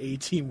sure the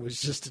A-Team was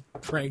just a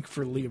prank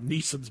for Liam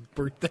Neeson's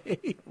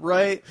birthday.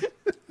 Right.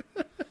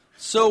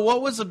 So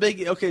what was the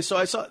big... Okay, so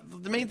I saw...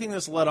 The main thing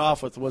this led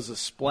off with was a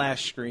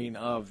splash screen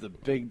of the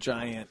big,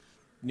 giant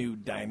new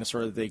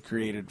dinosaur that they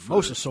created for...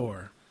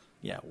 Mosasaur.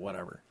 Yeah,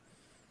 whatever.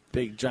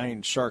 Big,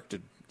 giant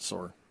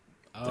shark-saur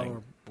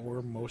thing.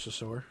 Or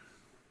Mosasaur.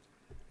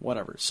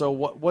 Whatever. So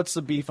what's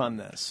the beef on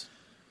this?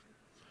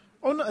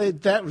 Oh, no,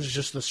 that was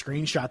just the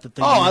screenshot that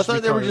they used. I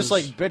thought they were just,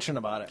 like, bitching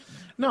about it.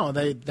 No,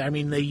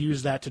 they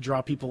use that to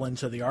draw people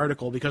into the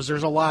article because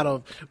there's a lot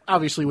of,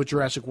 obviously with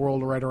Jurassic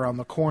World right around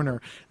the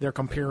corner, they're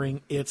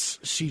comparing its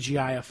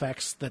CGI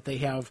effects that they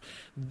have.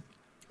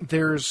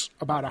 There's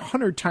about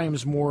 100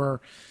 times more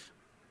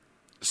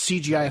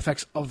CGI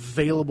effects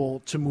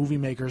available to movie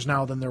makers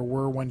now than there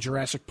were when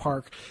Jurassic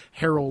Park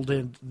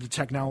heralded the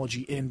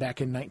technology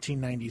back in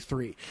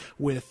 1993,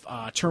 with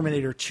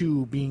Terminator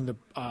 2 being the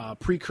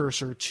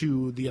precursor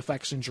to the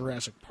effects in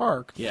Jurassic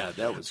Park. Yeah,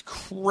 that was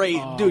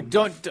crazy. Dude,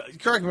 don't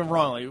correct me if I'm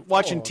wrong. Like,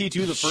 watching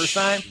T2 the first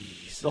time,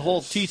 the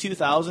whole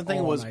T2000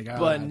 thing was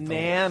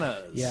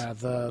bananas.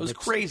 It was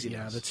crazy.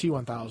 Yeah, the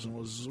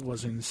T1000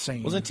 was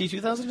insane. Wasn't it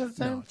T2000 at the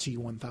time? No,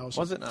 T1000.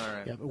 Was it? All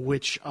right. Yeah,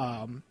 which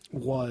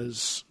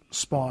was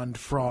spawned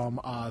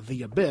from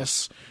the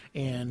Abyss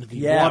and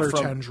the water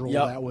tendril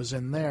that was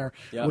in there,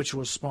 which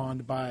was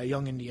spawned by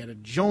Young Indiana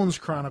Jones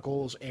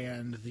Chronicles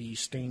and the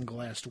stained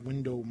glass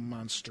window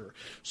monster.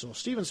 So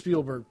Steven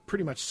Spielberg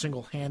pretty much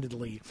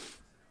single-handedly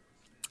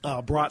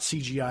brought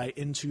CGI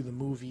into the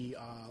movie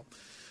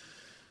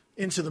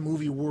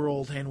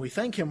world, and we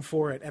thank him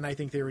for it. And I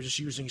think they were just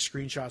using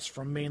screenshots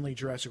from mainly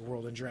Jurassic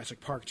World and Jurassic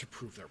Park to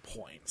prove their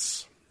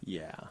points.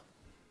 Yeah.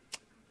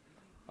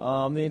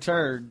 The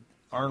entire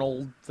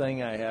Arnold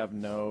thing, I have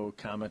no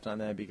comment on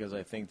that because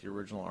I think the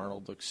original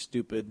Arnold looks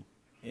stupid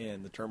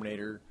in the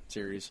Terminator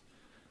series.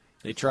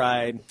 They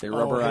tried. They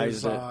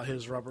rubberized it.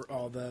 His rubber.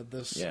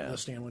 The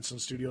Stan Winston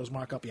Studios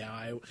mock-up. Yeah,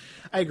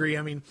 I agree.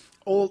 I mean,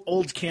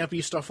 old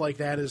campy stuff like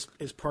that is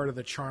part of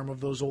the charm of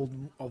those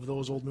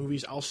old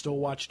movies. I'll still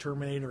watch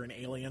Terminator and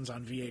Aliens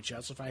on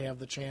VHS if I have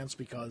the chance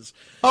because.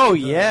 Oh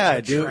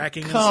yeah, dude!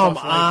 Come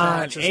on,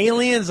 like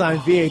Aliens on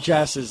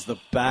VHS is the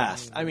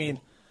best. I mean.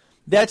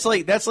 That's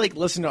like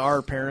listening to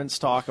our parents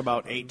talk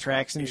about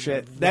 8-tracks and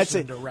shit. That's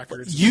it.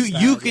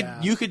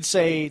 You could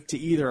say to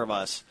either of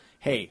us,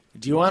 "Hey,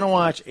 do you want to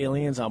watch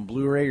Aliens on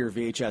Blu-ray or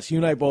VHS?" You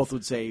and I both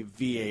would say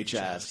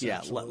VHS.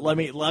 Yeah,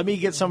 let me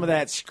get some of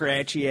that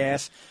scratchy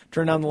ass.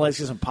 Turn down the lights,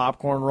 get some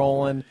popcorn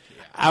rolling.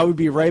 Yeah. I would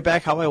be right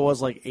back how I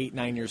was like 8,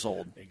 9 years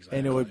old,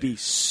 and it would be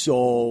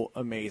so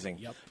amazing.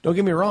 Yep. Don't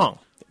get me wrong,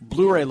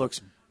 Blu-ray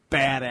looks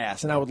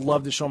badass, and I would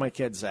love to show my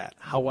kids that.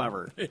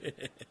 However,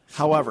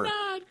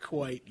 not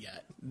quite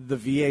yet. The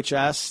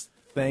VHS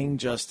thing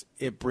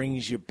it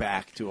brings you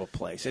back to a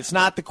place. It's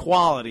not the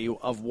quality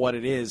of what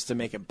it is to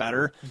make it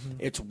better. Mm-hmm.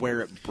 It's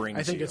where it brings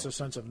you. I think it's a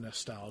sense of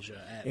nostalgia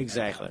at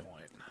that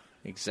point.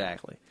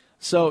 Exactly.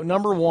 So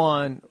number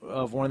one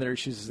of their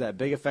issues is that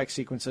big effect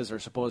sequences are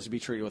supposed to be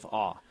treated with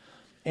awe.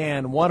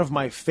 And one of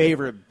my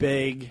favorite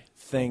big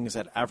things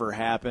that ever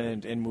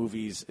happened in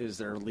movies is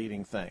their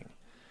leading thing.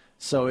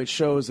 So it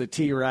shows a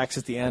T-Rex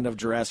at the end of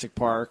Jurassic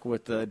Park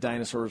with the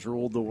dinosaurs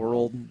ruled the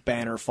world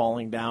banner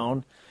falling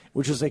down,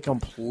 which is a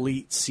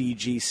complete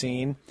CG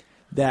scene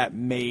that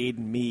made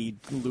me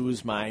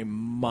lose my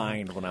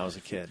mind when I was a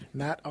kid.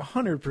 Not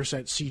 100%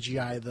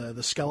 CGI.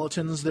 The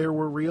skeletons there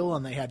were real,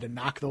 and they had to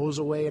knock those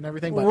away and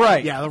everything. But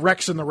right. Yeah, the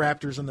Rex and the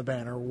Raptors and the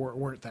banner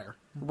weren't there.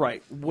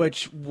 Right,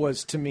 which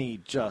was, to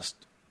me, just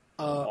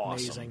awesome.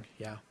 Amazing,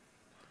 yeah.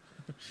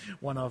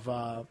 One of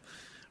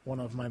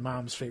my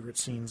mom's favorite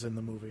scenes in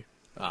the movie.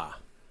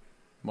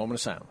 Moment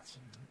of silence.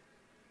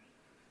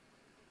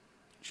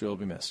 She will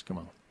be missed. Come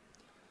on.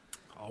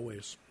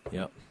 Always.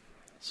 Yep.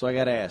 So I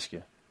got to ask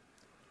you,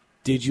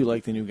 did you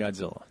like the new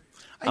Godzilla?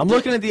 I'm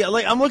looking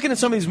at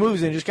some of these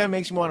movies, and it just kind of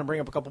makes me want to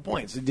bring up a couple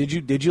points. Did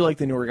you like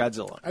the newer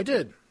Godzilla? I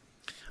did.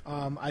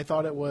 I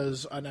thought it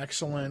was an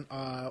excellent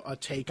a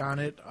take on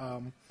it.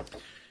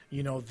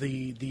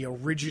 The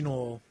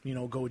original,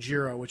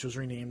 Gojira, which was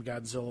renamed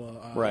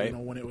Godzilla, right.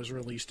 When it was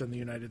released in the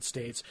United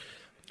States,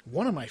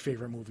 one of my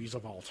favorite movies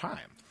of all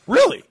time.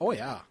 Really? Oh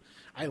yeah,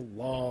 I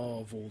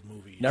love old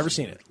movies. Never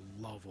seen it.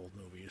 Love old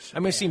movies. I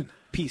mean, I've seen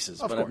pieces,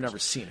 but course. I've never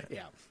seen it.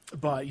 Yeah,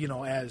 but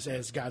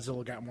as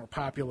Godzilla got more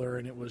popular,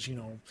 and it was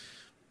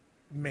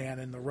man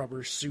in the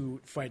rubber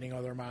suit fighting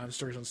other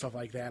monsters and stuff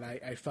like that,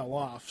 I fell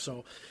off.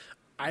 So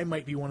I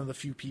might be one of the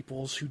few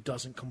people who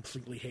doesn't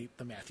completely hate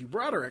the Matthew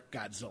Broderick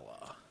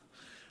Godzilla.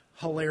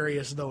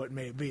 Hilarious though it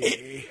may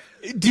be.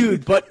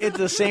 Dude, but at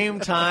the same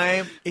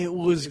time, it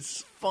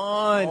was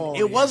fun.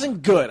 It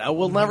wasn't good. I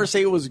will never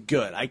say it was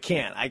good. I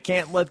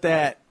can't let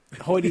that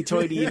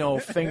hoity-toity,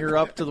 finger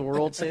up to the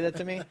world say that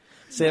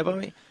about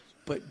me.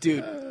 But,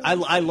 dude,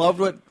 I loved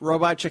what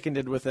Robot Chicken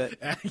did with it.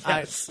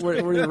 Yes. Where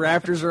the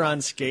Raptors are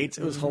on skates.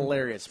 It was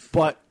hilarious.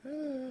 But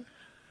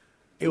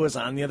it was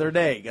on the other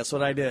day. Guess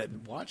what I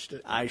did? Watched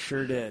it. I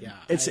sure did. Yeah,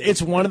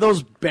 it's one of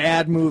those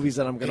bad movies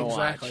that I'm going to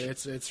watch.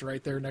 Exactly. It's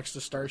right there next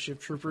to Starship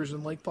Troopers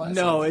and Lake Placid.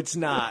 No, it's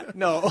not.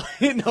 No,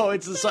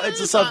 it's a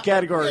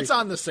subcategory. It's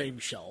on the same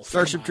shelf.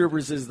 Starship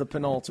Troopers is the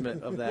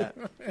penultimate of that.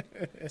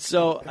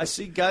 So I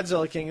see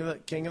Godzilla,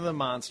 King of the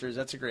Monsters.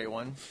 That's a great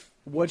one.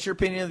 What's your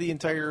opinion of the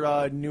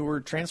entire newer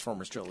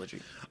Transformers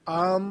trilogy?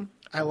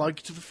 I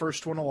liked the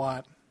first one a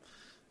lot.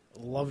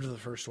 Loved the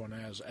first one,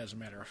 as a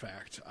matter of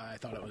fact. I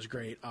thought it was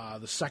great.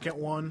 The second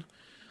one,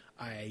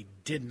 I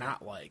did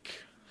not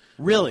like.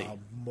 Really?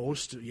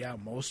 Most of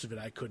it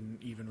I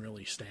couldn't even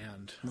really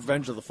stand.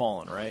 Revenge of the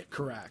Fallen, right?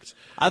 Correct.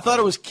 I thought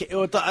it was.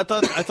 I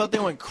thought they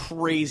went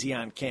crazy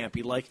on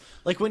campy, like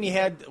when you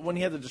had the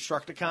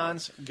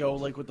Destructicons go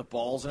like with the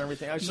balls and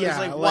everything. I was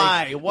just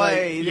why?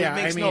 It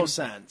makes no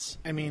sense.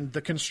 I mean,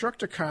 the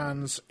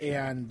Constructicons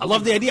and I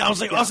love the idea. I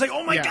was like,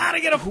 oh my god, I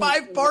get a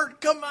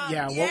 5-part. Come on.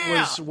 Yeah.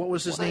 What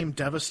was his name?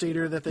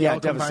 Devastator that they all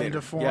combined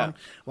to form. Yeah.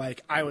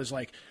 Like I was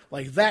like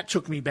that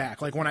took me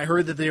back. Like when I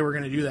heard that they were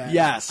going to do that.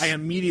 Yes. I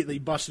immediately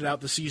busted out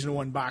the season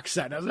 1 box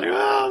set. And I was like,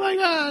 oh my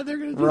god, they're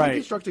going to do the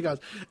Destructicons.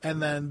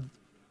 And then,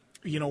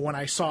 when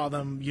I saw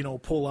them,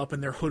 pull up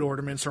and their hood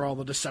ornaments are all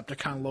the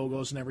Decepticon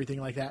logos and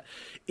everything like that,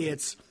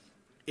 it's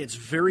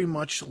very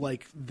much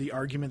like the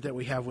argument that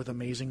we have with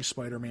Amazing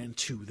Spider-Man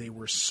 2. They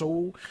were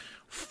so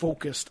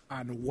focused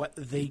on what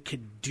they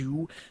could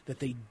do that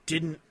they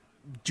didn't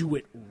do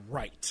it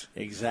right.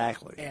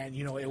 Exactly. And,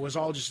 it was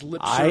all just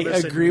lip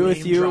service I agree and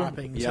with you.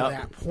 dropping to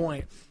that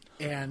point.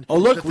 And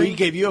we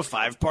gave you a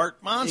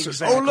 5-part monster.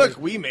 Exactly. Oh, look,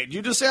 we made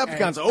you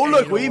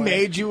Decepticons. We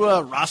made you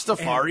a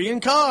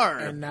Rastafarian car.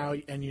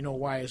 And you know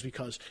why is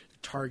because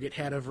Target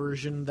had a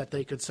version that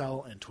they could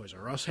sell, and Toys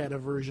R Us had a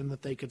version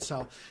that they could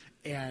sell.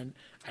 And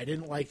I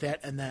didn't like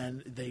that, and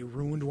then they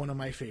ruined one of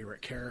my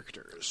favorite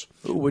characters.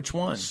 Ooh, which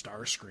one?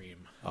 Starscream.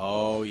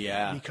 Oh,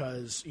 yeah.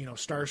 Because,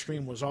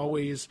 Starscream was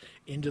always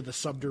into the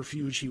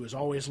subterfuge. He was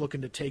always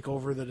looking to take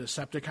over the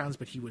Decepticons,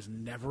 but he was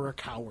never a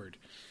coward.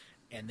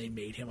 and they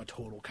made him a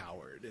total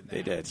coward. In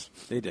that.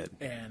 They did.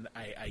 And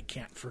I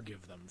can't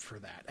forgive them for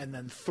that. And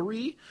then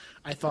 3,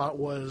 I thought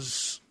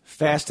was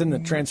Fast and the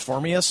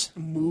Transformious.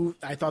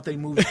 I thought they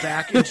moved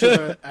back into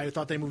the. I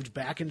thought they moved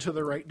back into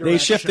the right direction. They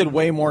shifted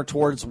way more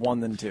towards 1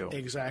 than 2.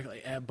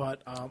 Exactly,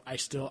 but I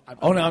still.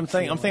 I'm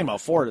thinking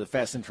about 4. The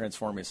Fast and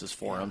Transformious is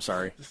 4. I'm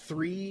sorry.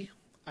 3,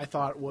 I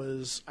thought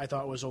was okay.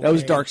 That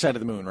was Dark Side of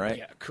the Moon, right?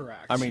 Yeah,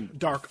 correct. I mean,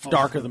 Dark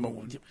of the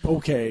Moon.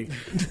 Okay,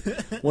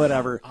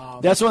 whatever.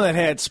 That's one that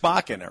had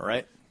Spock in it,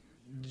 right?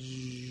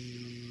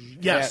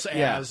 Yes,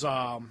 yeah.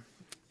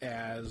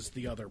 As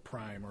the other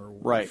Prime or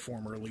right.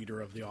 former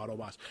leader of the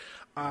Autobots.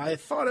 I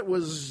thought it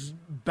was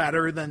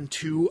better than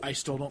 2. I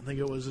still don't think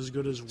it was as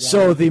good as 1.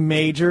 So the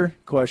major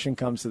question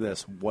comes to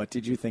this: what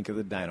did you think of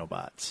the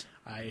Dinobots?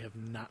 I have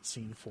not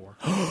seen 4.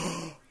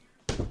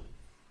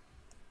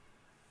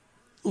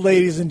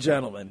 Ladies and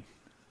gentlemen,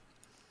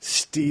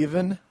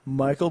 Stephen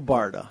Michael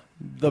Barta,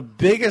 the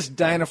biggest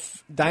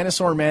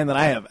dinosaur man that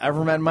I have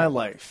ever met in my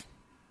life.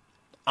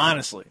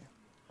 Honestly.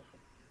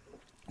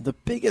 The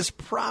biggest,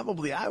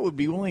 probably, I would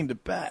be willing to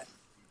bet,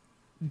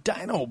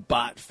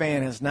 Dinobot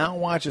fan has not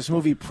watched this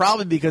movie,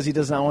 probably because he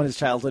does not want his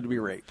childhood to be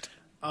raped.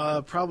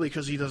 Probably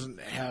because he doesn't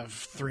have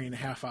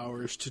 3.5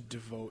 hours to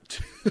devote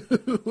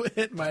to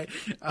it.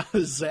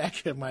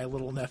 Zach and my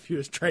little nephew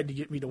has tried to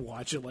get me to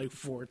watch it like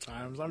 4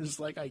 times. I'm just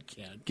like, I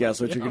can't.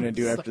 Guess what you're going to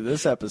do after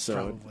this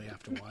episode? Probably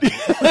have to watch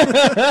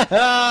it.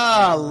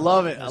 I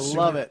love it. I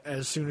love it.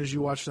 As soon as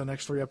you watch the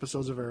next 3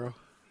 episodes of Arrow.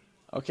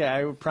 Okay,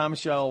 I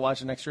promise you I'll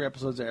watch the next 3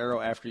 episodes of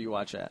Arrow after you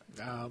watch that.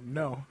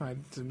 No,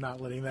 I'm not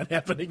letting that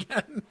happen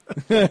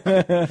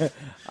again.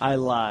 I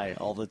lie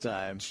all the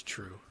time. It's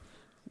true.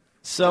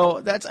 So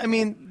that's a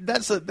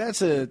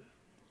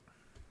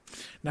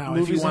now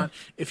if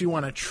you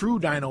want a true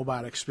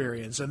Dinobot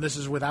experience, and this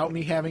is without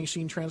me having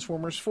seen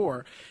Transformers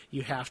 4,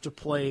 you have to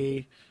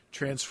play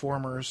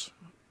Transformers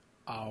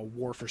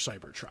War for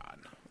Cybertron.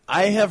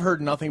 I have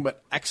heard nothing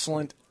but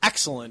excellent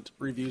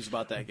reviews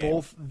about that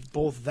game.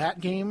 Both that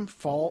game,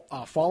 Fall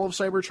of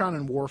Cybertron,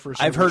 and War for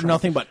Cybertron. I've heard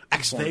nothing but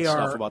excellent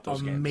stuff about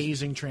those games. They are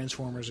amazing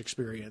Transformers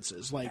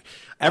experiences. Like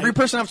every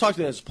person I've talked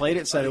to that has played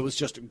it said it was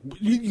just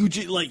you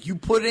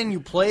put it in, you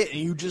play it, and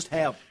you just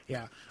have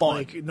fun.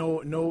 Like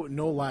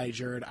no lie,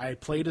 Jared. I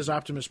played as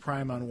Optimus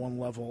Prime on 1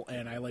 level,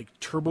 and I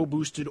turbo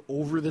boosted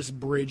over this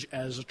bridge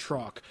as a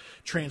truck,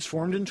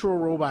 transformed into a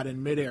robot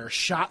in midair,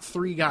 shot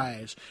 3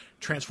 guys,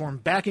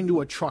 transformed back into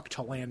a truck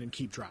to land and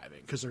keep driving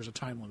because there's a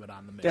time limit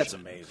on the mission. That's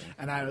amazing.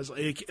 And I was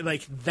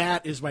like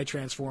that is my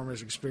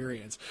Transformers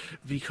experience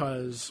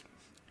because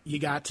you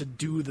got to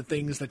do the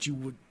things that you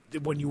would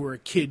when you were a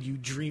kid you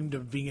dreamed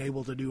of being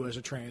able to do as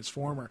a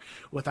Transformer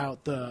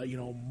without the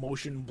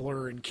motion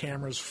blur and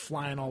cameras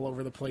flying all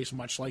over the place,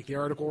 much like the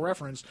article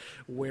reference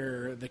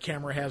where the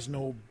camera has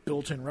no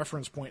built-in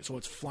reference point, so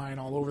it's flying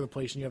all over the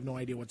place and you have no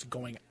idea what's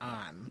going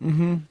on.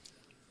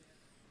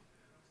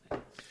 Mm-hmm.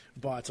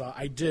 But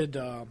I did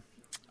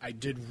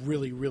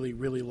really, really,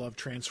 really love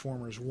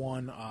Transformers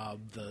 1.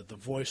 The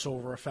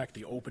voiceover effect,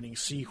 the opening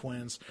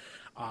sequence,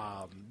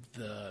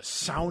 the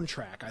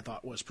soundtrack I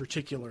thought was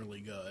particularly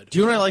good. Do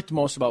you know what I liked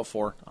most about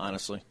 4,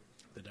 honestly?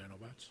 The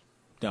Dinobots?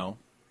 No.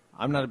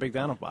 I'm not a big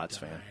Dinobots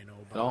fan.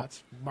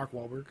 Dinobots? Mark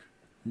Wahlberg?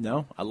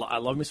 No. I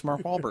love me some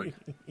Mark Wahlberg.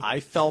 I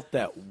felt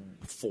that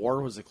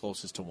 4 was the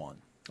closest to 1.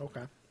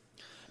 Okay.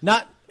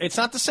 It's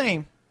not the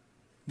same.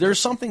 There's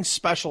something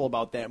special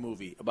about that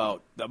movie,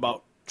 about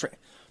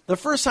the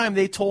first time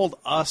they told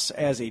us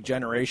as a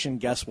generation,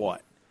 guess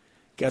what?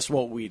 Guess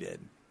what we did?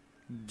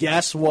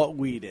 Guess what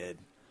we did?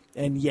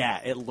 And yeah,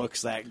 it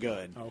looks that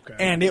good. Okay.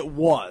 And it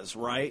was,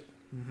 right?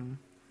 Mm-hmm.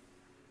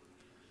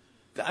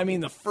 I mean,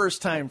 the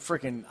first time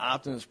freaking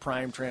Optimus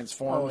Prime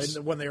transforms. Oh,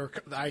 and when they were,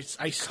 I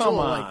still come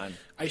on.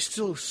 I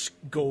still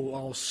go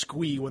all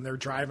squee when they're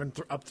driving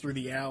up through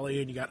the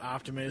alley, and you got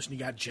Optimus and you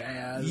got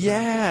Jazz.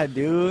 Yeah,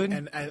 dude.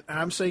 And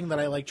I'm saying that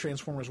I like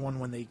Transformers 1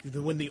 when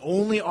the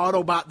only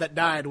Autobot that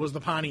died was the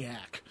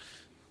Pontiac.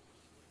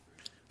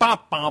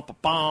 Bop,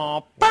 bop,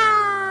 bop,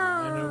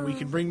 bop. And then we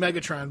can bring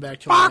Megatron back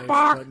to life,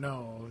 but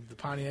no, the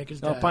Pontiac is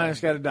dead. No,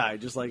 Pontiac's got to die,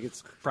 just like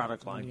its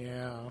product line.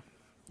 Yeah.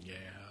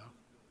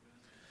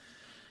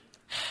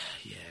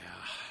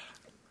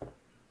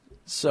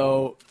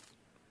 So,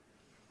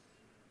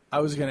 I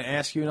was going to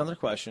ask you another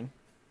question,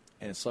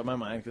 and it slipped my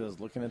mind because I was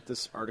looking at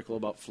this article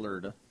about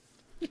Florida.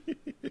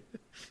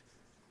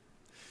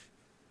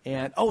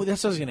 And, that's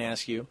what I was going to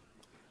ask you.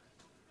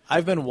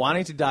 I've been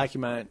wanting to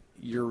document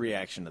your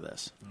reaction to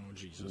this. Oh,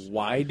 Jesus.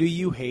 Why do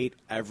you hate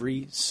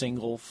every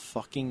single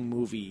fucking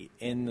movie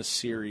in the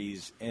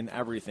series and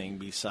everything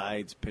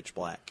besides Pitch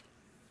Black?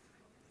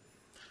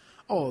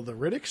 Oh, the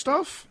Riddick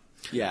stuff?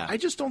 Yeah. I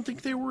just don't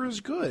think they were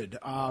as good.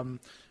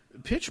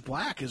 Pitch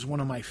Black is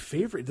one of my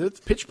favorite.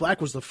 Pitch Black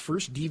was the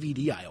first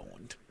DVD I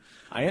owned.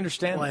 I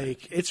understand.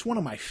 Like, it's one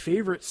of my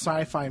favorite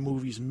sci-fi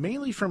movies,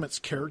 mainly from its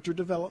character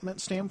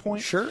development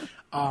standpoint. Sure.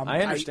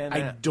 I understand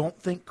that. I don't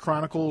think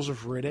Chronicles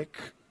of Riddick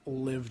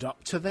lived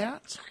up to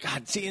that.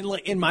 God, see,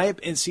 in my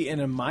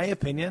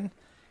opinion,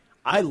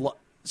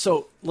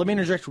 so let me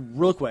interject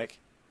real quick.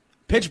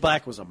 Pitch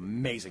Black was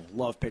amazing.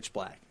 Loved Pitch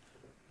Black.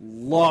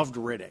 Loved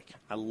Riddick.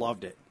 I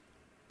loved it.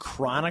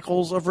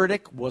 Chronicles of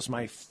Riddick was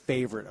my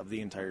favorite of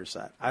the entire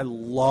set. I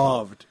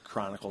loved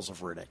Chronicles of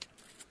Riddick.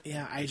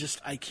 Yeah,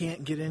 I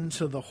can't get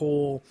into the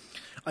whole.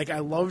 Like, I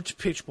loved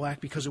Pitch Black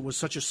because it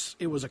was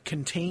it was a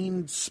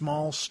contained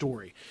small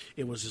story.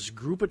 It was this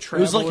group of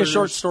travelers. It was like a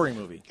short story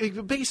movie.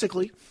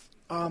 Basically,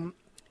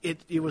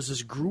 it was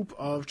this group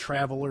of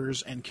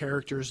travelers and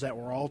characters that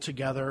were all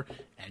together,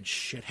 and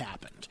shit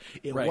happened.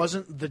 It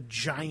wasn't the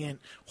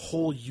giant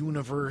whole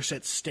universe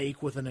at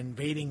stake with an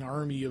invading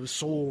army of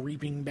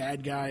soul-reaping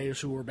bad guys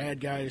who were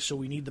bad guys, so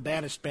we need the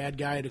baddest bad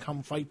guy to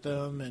come fight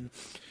them, and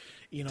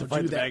to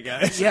fight the bad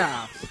guys.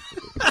 Yeah.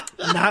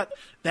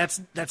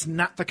 That's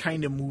not the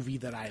kind of movie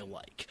that I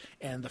like.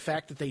 And the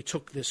fact that they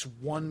took this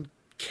one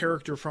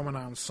character from an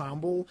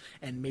ensemble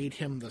and made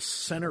him the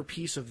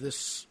centerpiece of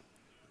this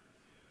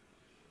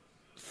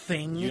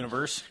thing.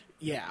 Universe?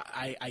 Yeah,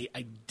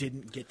 I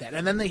didn't get that.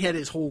 And then they had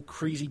his whole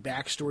crazy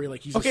backstory,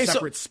 like he's a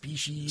separate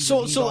species.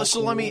 So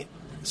let me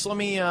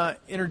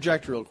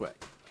interject real quick.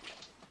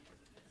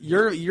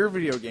 You're a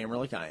video gamer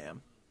like I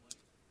am.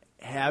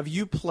 Have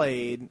you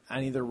played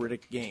any of the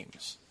Riddick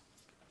games?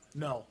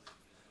 No.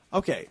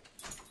 Okay.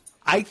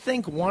 I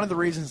think one of the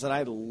reasons that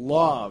I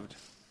loved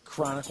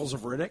Chronicles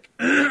of Riddick,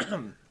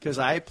 because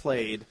I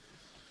played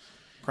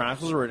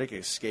Chronicles of Riddick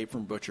Escape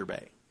from Butcher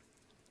Bay.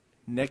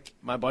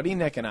 My buddy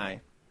Nick and I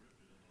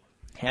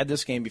had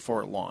this game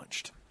before it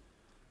launched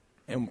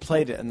and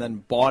played it and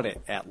then bought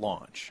it at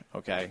launch,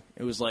 okay?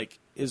 It was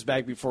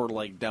back before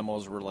like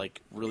demos were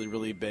like really,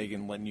 really big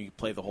and letting you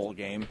play the whole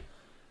game.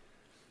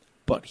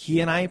 But he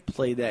and I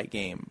played that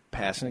game,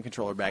 passing the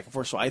controller back and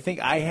forth. So I think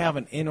I have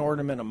an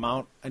inordinate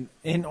amount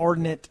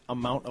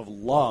of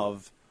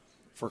love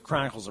for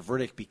Chronicles of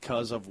Riddick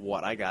because of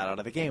what I got out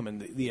of the game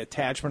and the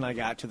attachment I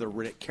got to the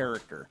Riddick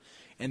character.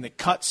 And the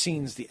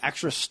cutscenes, the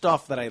extra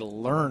stuff that I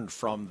learned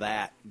from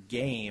that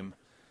game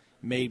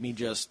made me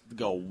just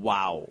go,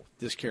 wow,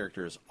 this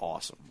character is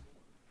awesome.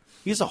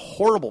 He's a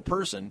horrible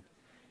person.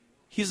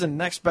 He's the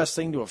next best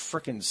thing to a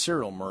frickin'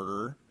 serial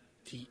murderer.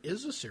 He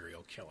is a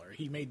serial killer.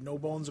 He made no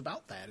bones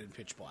about that in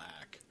Pitch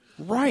Black.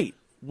 Right,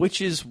 which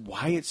is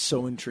why it's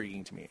so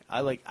intriguing to me.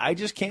 I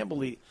just can't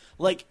believe,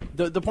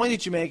 the point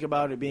that you make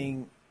about it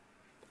being,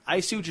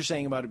 I see what you're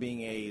saying about it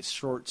being a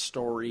short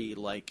story,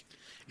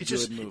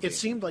 movie. It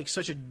seemed like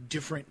such a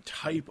different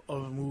type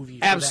of movie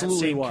for Absolutely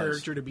that same was.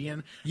 character to be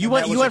in. You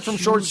went from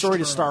short story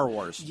to Star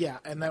Wars. Yeah,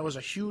 and that was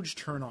a huge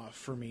turnoff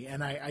for me.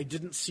 And I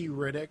didn't see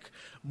Riddick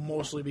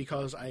mostly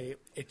because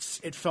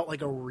it felt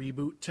like a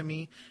reboot to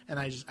me, and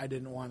I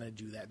didn't want to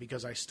do that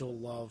because I still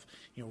love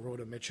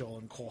Rhoda Mitchell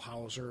and Cole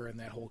Hauser and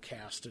that whole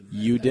cast.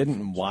 You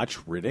didn't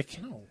watch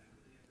Riddick? No.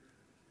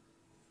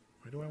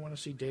 Why do I want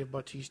to see Dave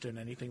Bautista in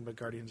anything but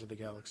Guardians of the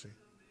Galaxy?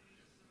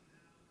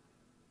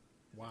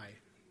 Why?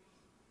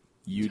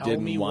 You Tell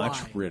didn't me watch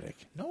why. Riddick.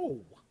 No.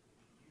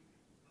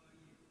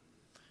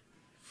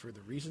 For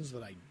the reasons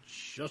that I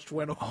just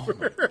went over. Oh,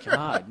 my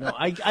God. No,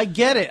 I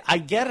get it.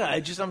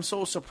 I'm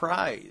so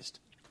surprised.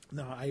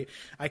 No,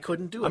 I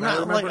couldn't do it.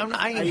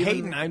 I ain't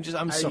hating.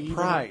 I'm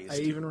surprised. I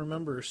even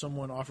remember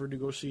someone offered to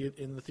go see it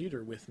in the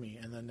theater with me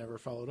and then never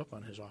followed up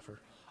on his offer.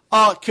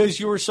 Because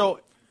you were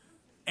so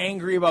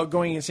angry about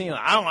going and seeing it.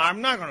 I'm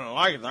not going to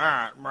like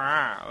that.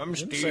 I'm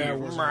Steve.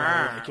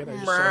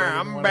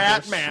 I'm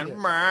Batman.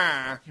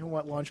 You know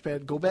what,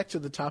 Launchpad? Go back to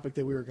the topic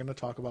that we were going to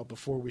talk about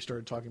before we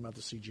started talking about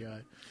the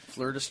CGI.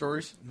 Florida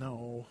stories?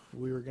 No,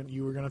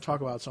 you were going to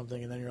talk about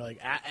something, and then you're like,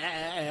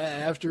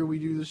 after we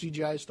do the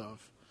CGI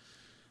stuff.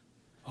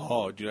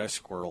 Oh, dude, I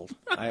squirreled.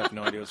 I have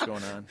no idea what's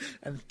going on.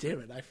 And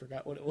damn it, I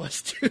forgot what it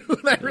was, too,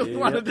 and I really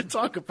wanted to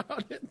talk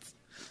about it.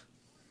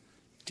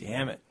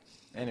 Damn it.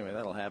 Anyway,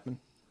 that'll happen.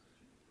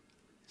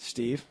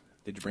 Steve,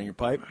 did you bring your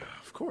pipe?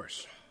 Of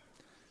course.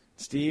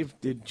 Steve,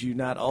 did you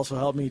not also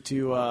help me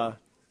to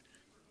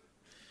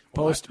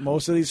post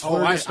most of these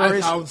Florida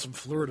stories? I found some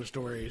Florida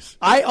stories.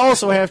 I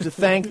also have to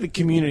thank the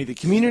community. The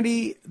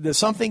community, the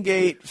Something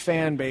Gate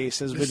fan base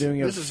has been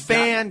doing a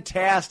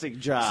fantastic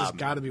job. This has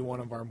got to be one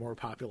of our more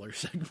popular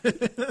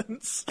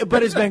segments.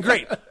 But it's been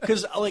great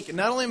because,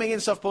 not only am I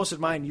getting stuff posted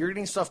to mine, you're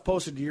getting stuff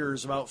posted to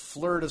yours about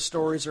Florida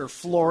stories or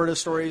Florida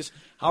stories,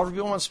 however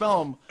people want to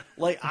spell them.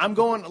 I'm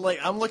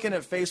looking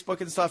at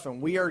Facebook and stuff,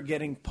 and we are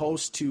getting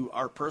posts to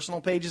our personal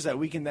pages that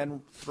we can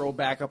then throw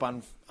back up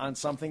on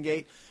Something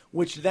Gate,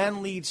 which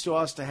then leads to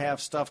us to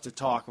have stuff to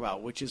talk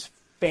about, which is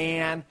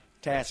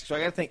fantastic. So I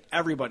got to thank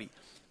everybody.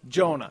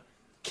 Jonah,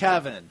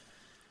 Kevin,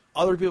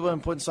 other people have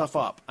been putting stuff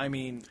up. I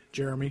mean,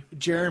 Jeremy,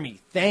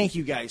 thank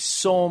you guys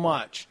so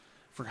much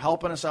for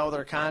helping us out with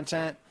our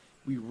content.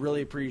 We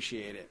really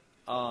appreciate it.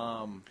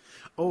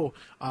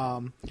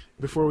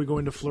 Before we go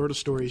into Florida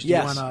stories, do you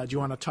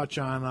want to touch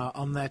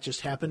on That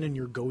Just Happened and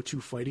your go-to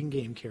fighting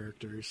game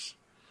characters?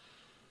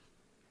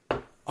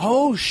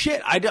 Oh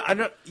shit! I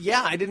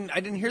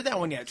didn't hear that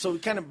one yet. So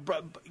kind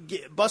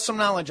of bust some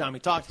knowledge on me.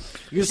 Talk,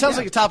 because it sounds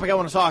like a topic I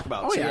want to talk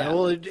about. Oh, so, yeah.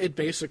 Well, it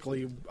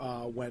basically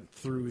went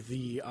through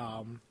the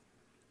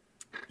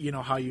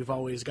how you've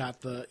always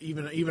got the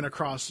even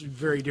across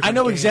very different. I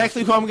know games.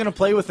 exactly who I'm going to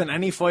play with in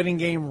any fighting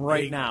game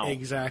right now.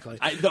 Exactly.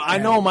 I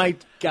know my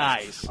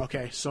guys.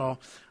 Okay, so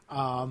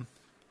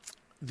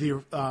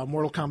the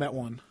Mortal Kombat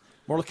 1.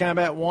 Mortal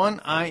Kombat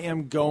 1, I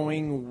am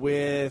going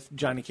with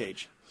Johnny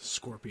Cage.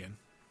 Scorpion.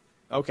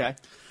 Okay.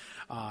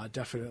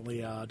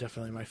 Definitely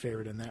my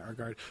favorite in that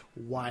regard.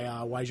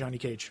 Why Johnny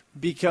Cage?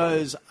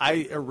 Because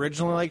I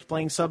originally liked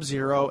playing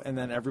Sub-Zero, and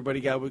then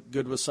everybody got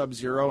good with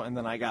Sub-Zero, and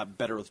then I got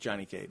better with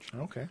Johnny Cage.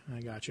 Okay,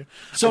 I got you.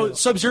 So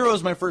Sub-Zero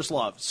is my first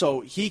love.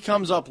 So he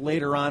comes up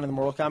later on in the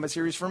Mortal Kombat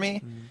series for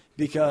me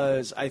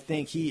because I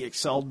think he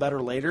excelled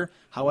better later.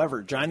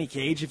 However, Johnny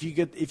Cage, if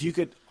you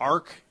could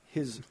arc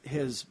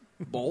his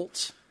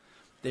bolts,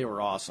 they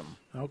were awesome.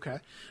 Okay.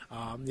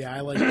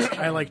 I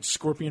liked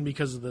Scorpion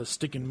because of the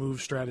stick and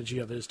move strategy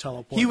of his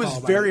teleport. He was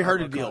very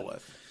hard to deal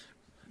with.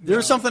 There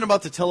was something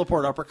about the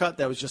teleport uppercut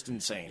that was just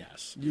insane.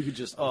 Yes. You could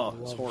just,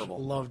 it's horrible.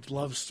 Loved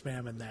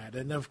spamming that.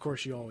 And, of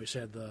course, you always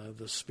had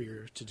the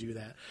spear to do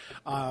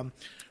that.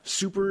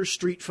 Super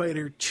Street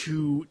Fighter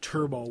 2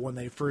 Turbo, when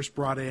they first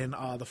brought in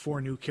the 4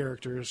 new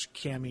characters,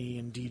 Cammy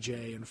and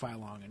DJ and Fai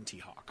Long and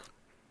T-Hawk.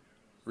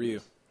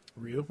 Ryu,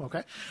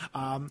 okay.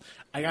 I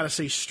gotta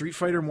say, Street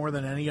Fighter, more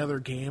than any other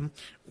game,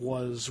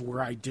 was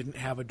where I didn't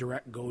have a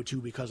direct go-to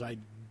because I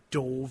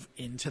dove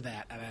into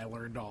that and I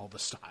learned all the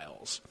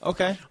styles.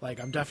 Okay.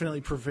 Like, I'm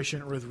definitely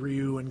proficient with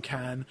Ryu and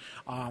Ken.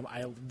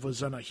 I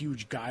was on a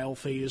huge Guile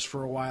phase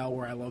for a while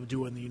where I loved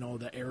doing,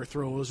 the air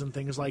throws and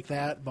things like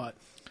that, but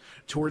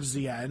towards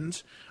the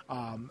end,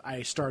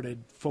 I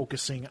started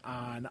focusing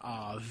on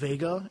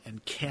Vega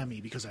and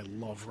Cammy because I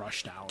love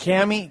Rushdown.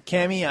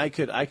 Cammy, I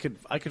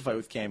could fight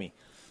with Cammy.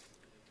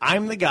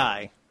 I'm the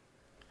guy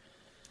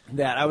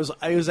that I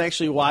was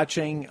actually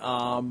watching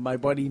my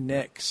buddy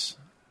Nick's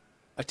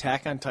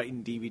Attack on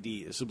Titan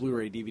DVD. It's a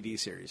Blu-ray DVD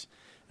series.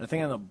 And I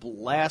think on the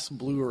last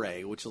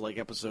Blu-ray, which is like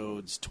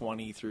episodes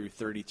 20 through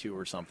 32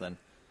 or something,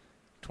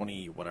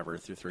 20 whatever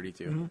through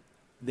 32,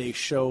 they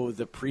show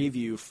the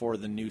preview for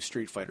the new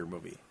Street Fighter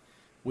movie,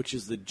 which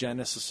is the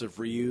genesis of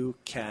Ryu,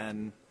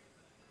 Ken,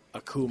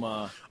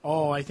 Akuma.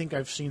 Oh, I think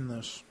I've seen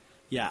this.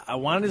 Yeah, I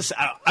want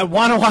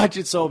to watch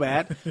it so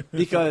bad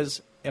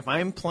because if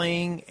I'm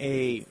playing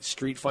a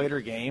Street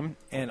Fighter game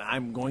and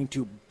I'm going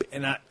to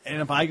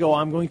if I go,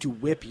 I'm going to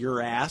whip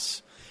your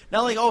ass.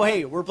 Not like, oh,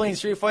 hey, we're playing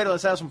Street Fighter,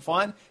 let's have some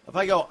fun. If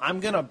I go, I'm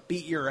going to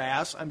beat your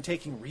ass, I'm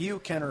taking Ryu,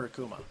 Ken, or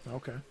Akuma.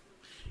 Okay.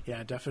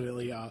 Yeah,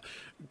 definitely.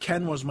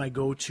 Ken was my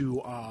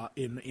go-to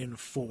in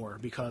 4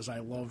 because I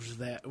loved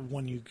that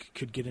when you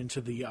could get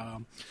into the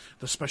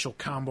special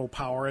combo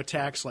power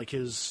attacks, like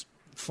his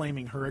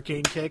flaming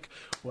hurricane kick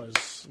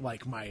was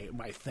like my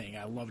thing.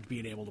 I loved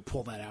being able to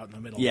pull that out in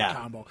the middle of the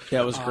combo.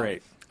 That was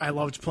great. I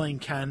loved playing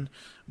Ken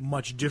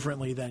much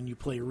differently than you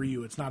play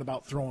Ryu. It's not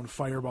about throwing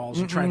fireballs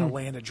and trying to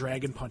land a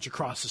dragon punch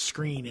across the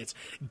screen. It's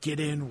get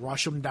in,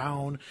 rush them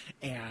down,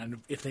 and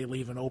if they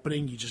leave an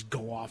opening, you just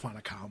go off on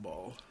a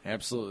combo.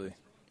 Absolutely.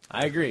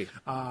 I agree.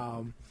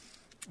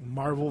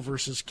 Marvel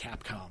versus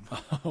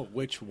Capcom.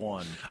 Which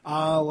one?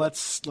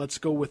 Let's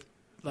go with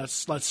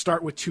let's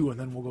start with 2 and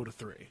then we'll go to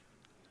 3.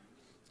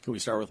 Can we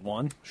start with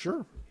 1?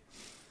 Sure.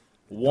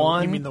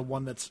 1. You mean the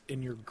one that's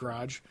in your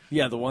garage?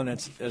 Yeah, the one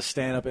that's a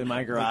stand up in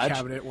my garage. The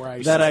cabinet where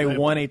I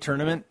won a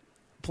tournament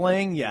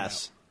playing.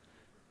 Yes.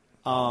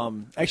 Yeah.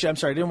 Actually, I'm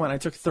sorry, I didn't win. I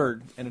took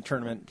 3rd in a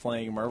tournament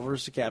playing Marvel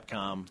vs.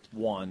 Capcom.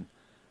 Won.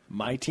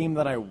 My team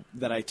that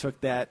I took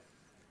that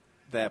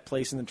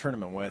place in the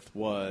tournament with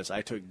was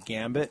I took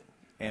Gambit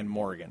and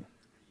Morgan.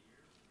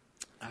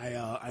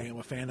 I am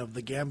a fan of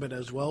the Gambit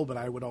as well, but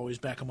I would always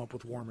back him up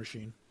with War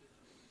Machine.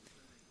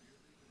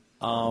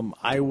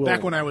 I will.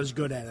 Back when I was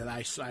good at it,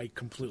 I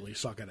completely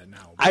suck at it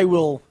now. I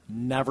will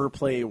never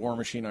play a War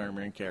Machine Iron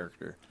Man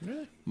character.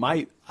 Really?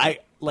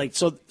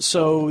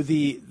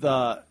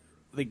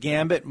 The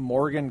Gambit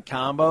Morgan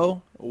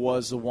combo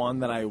was the one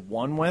that I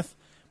won with.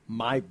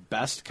 My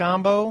best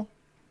combo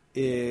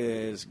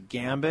is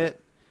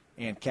Gambit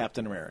and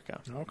Captain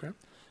America. Okay.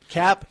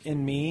 Cap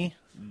and me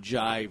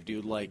jive,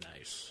 dude. Like,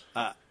 nice.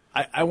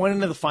 I went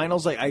into the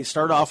finals. Like, I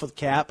started off with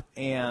Cap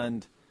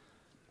and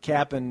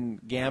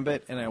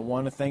Gambit, and I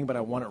won a thing, but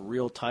I won it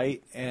real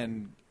tight.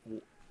 And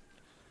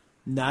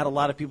not a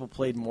lot of people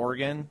played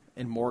Morgan,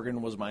 and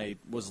Morgan was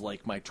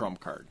like my trump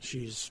card.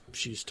 She's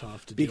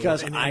tough to deal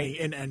with.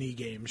 In any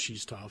game.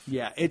 She's tough.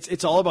 Yeah,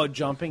 it's all about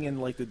jumping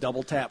and like the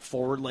double tap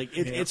forward. Like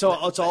it's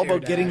all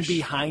about getting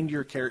behind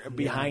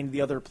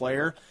the other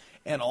player.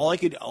 And all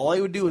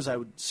I would do is I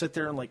would sit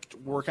there and like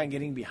work on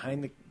getting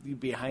behind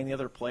the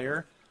other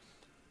player,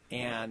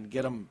 and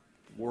get them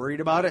worried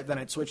about it. Then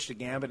I'd switch to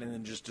Gambit and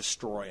then just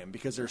destroy them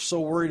because they're so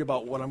worried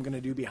about what I'm going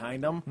to do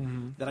behind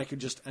them that I could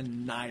just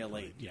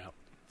annihilate. Yeah,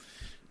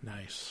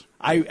 nice.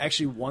 I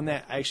actually won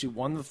that. I actually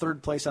won the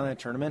 3rd place on that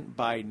tournament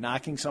by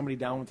knocking somebody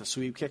down with a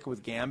sweep kick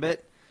with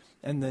Gambit,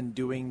 and then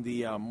doing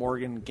the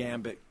Morgan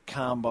Gambit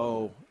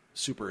combo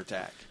super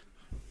attack.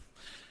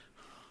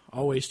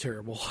 Always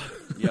terrible.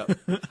 Yep.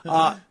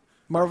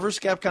 Marvel vs.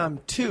 Capcom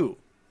 2.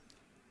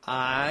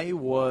 I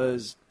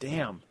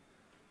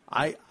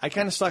I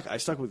kind of stuck. I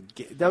stuck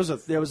with that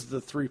was the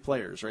 3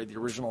 players, right? The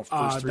original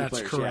first 3 that's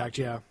players. That's correct.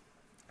 Yeah.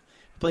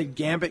 Played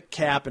Gambit,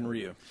 Cap, and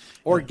Ryu.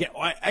 Or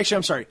actually,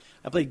 I'm sorry.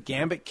 I played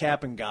Gambit,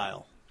 Cap, and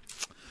Guile.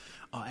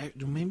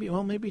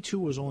 Maybe 2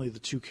 was only the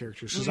 2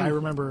 characters because I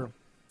remember.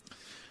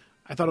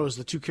 I thought it was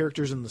the 2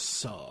 characters in the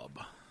sub.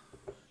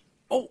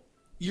 Oh,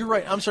 you're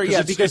right. I'm sorry.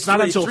 Yeah, because it's not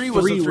until 3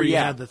 was the 3. where you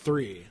Yeah, had the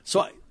 3.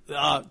 So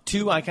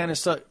 2, I kind of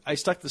stuck. I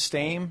stuck the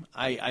same.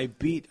 I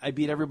beat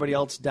everybody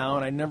else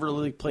down. I never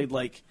really played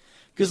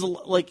because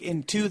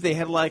in 2 they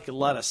had a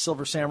lot of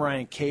Silver Samurai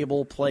and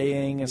Cable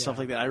playing and stuff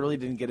like that. I really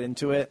didn't get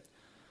into it.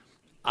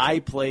 I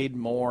played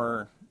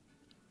more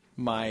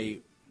my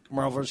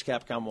Marvel vs.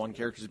 Capcom 1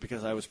 characters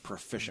because I was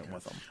proficient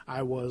with them.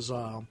 I was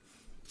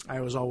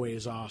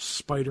always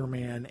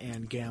Spider-Man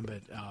and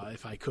Gambit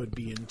if I could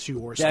be in 2,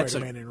 or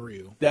Spider-Man and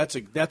Ryu. That's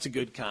a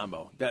good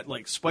combo. That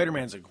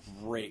Spider-Man's a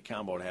great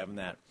combo to have in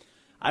that.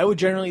 I would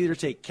generally either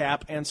take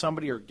Cap and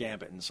somebody or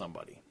Gambit and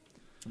somebody.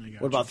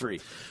 What about 3?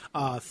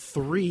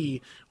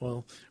 3,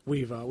 well,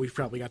 we've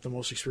probably got the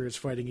most experience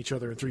fighting each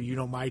other in 3. You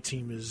know, my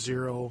team is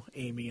Zero,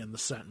 Amy, and the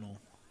Sentinel.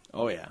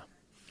 Oh yeah.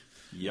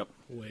 Yep.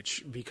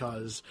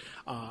 Because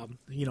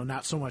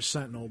not so much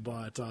Sentinel,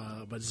 but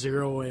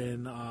Zero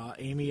and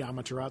Amy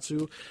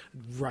Amaterasu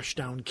rush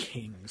down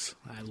kings.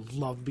 I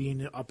love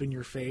being up in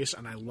your face,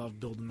 and I love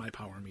building my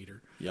power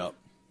meter. Yep.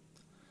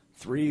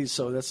 3.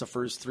 So that's the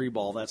first 3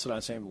 ball. That's what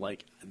I'm saying.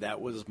 That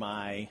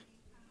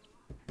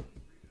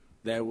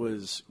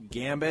was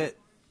Gambit,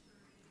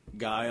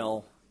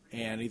 Guile,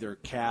 and either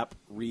Cap,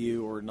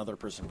 Ryu, or another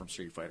person from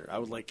Street Fighter.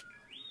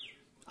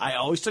 I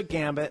always took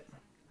Gambit.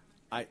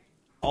 I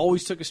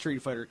always took a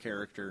Street Fighter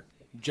character,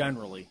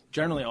 generally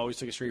always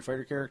took a Street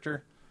Fighter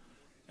character,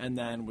 and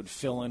then would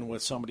fill in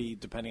with somebody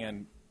depending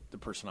on the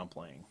person I'm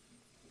playing.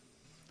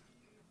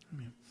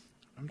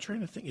 I'm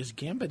trying to think. Is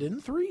Gambit in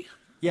 3?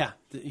 Yeah,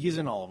 he's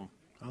in all of them.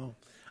 Oh,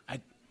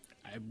 I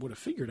would have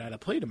figured I'd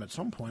have played him at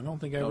some point. I don't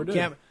think I ever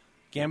did.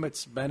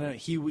 Gambit's been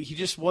he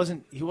just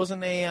wasn't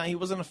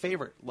a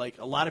favorite. Like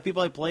a lot of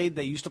people I played,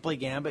 they used to play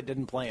Gambit,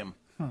 didn't play him.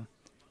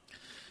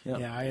 Yep.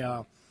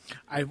 Yeah,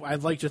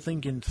 I'd like to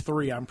think in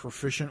 3 I'm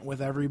proficient with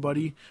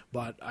everybody,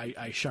 but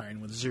I shine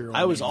with Zero.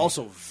 I was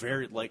also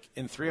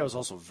in 3. I was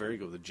also very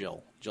good with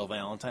Jill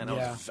Valentine.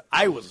 Yeah.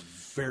 I was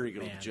very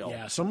good with Jill.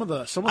 Yeah, some of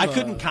the I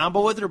couldn't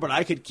combo with her, but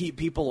I could keep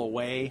people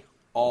away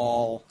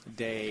all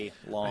day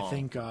long.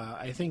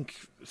 I think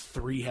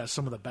 3 has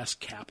some of the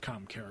best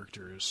Capcom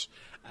characters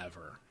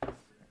ever.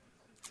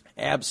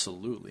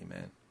 Absolutely,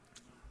 man.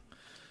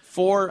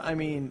 4, I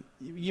mean,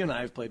 you and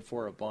I have played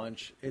 4 a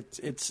bunch.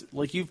 It's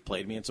like you've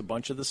played me. It's a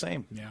bunch of the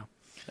same. Yeah.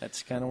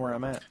 That's kind of where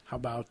I'm at. How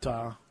about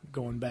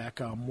going back,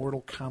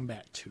 Mortal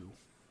Kombat 2?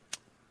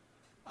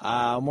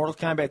 Mortal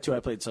Kombat 2, I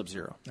played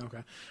Sub-Zero.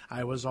 Okay.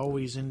 I was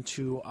always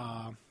into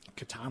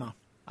Katana.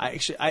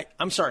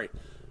 I'm sorry.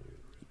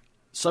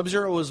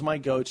 Sub-Zero was my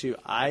go-to.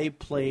 I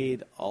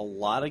played a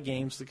lot of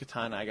games with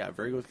Katana. I got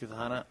very good with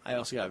Katana. I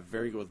also got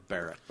very good with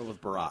Barak.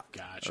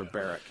 Gotcha. Or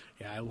Barak.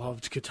 Yeah, I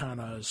loved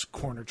Katana's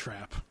corner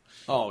trap.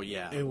 Oh,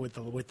 yeah. With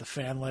the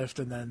fan lift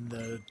and then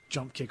the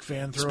jump kick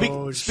fan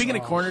throws. Speaking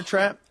of corner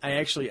trap, I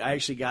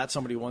actually got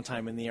somebody one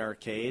time in the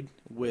arcade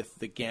with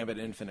the Gambit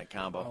Infinite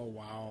combo. Oh,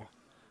 wow.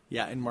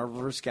 Yeah, in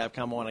Marvel vs.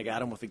 Capcom 1, I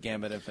got him with the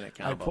Gambit Infinite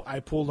combo. I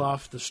pulled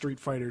off the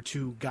Street Fighter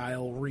 2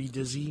 Guile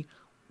Re-Dizzy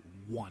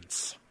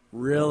once.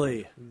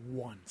 Really?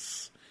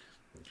 Once.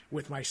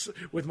 With my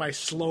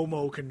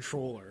slow-mo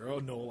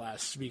controller, no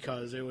less,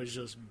 because it was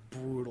just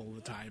brutal,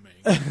 the timing.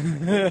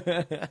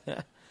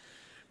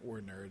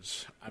 We're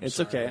nerds. It's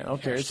sorry. okay.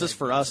 Okay, it's just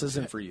for us,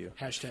 isn't for you.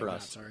 Hashtag for not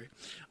us. Sorry.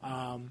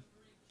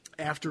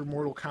 After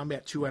Mortal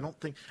Kombat 2,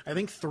 I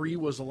think 3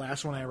 was the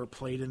last one I ever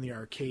played in the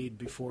arcade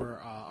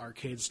before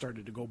arcades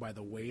started to go by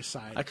the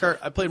wayside. I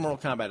played Mortal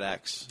Kombat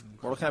X.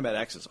 Mortal Kombat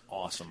X is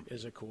awesome.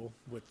 Is it cool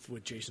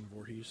with Jason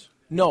Voorhees?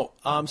 No,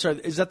 I'm sorry.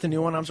 Is that the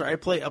new one? I'm sorry. I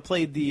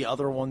played the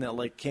other one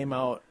that came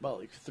out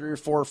about 3 or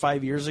 4 or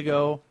 5 years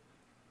ago.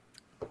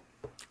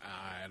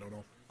 I don't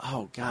know.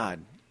 Oh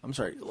God, I'm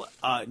sorry.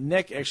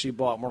 Nick actually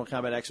bought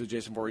Mortal Kombat X with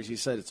Jason Voorhees. He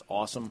said it's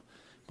awesome.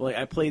 But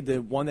I played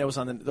the one that was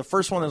on the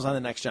first one that was on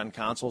the next gen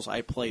consoles.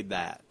 I played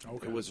that.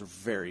 Okay. It was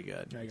very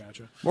good. I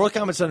gotcha.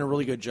 Mortal Kombat's done a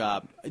really good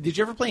job. Did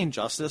you ever play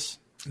Injustice?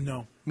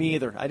 No. Me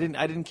either. I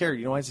didn't care.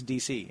 You know why? It's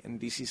DC, and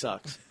DC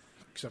sucks.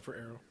 Except for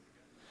Arrow.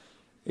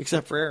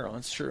 Except for Arrow.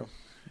 It's true.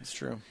 It's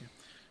true.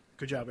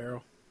 Good job,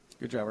 Arrow.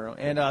 Good job, Arrow.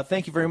 And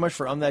thank you very much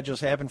for That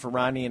Just Happened for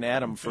Ronnie and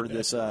Adam for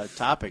this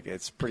topic.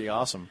 It's pretty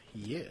awesome.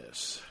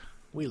 Yes.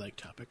 We like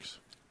topics.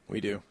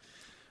 We do.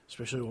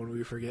 Especially when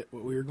we forget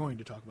what we were going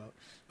to talk about.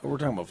 Oh, we're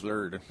talking about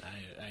Flird.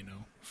 I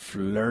know.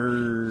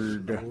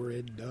 Flird.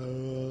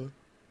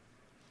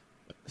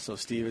 So,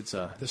 Steve, it's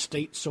the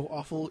state's so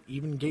awful,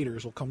 even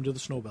gators will come to the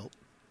snow belt.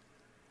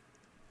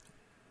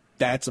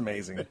 That's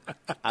amazing.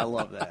 I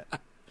love that.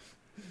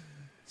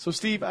 So,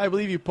 Steve, I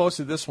believe you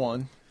posted this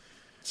one.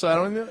 So I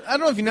don't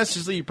know if you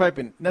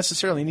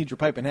necessarily need your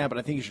piping hat, but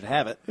I think you should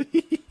have it.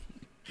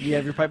 You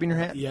have your pipe in your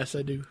hat? Yes,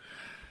 I do.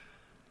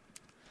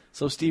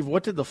 So, Steve,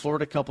 what did the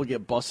Florida couple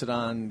get busted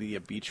on the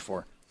beach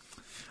for?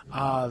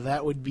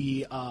 That would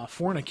be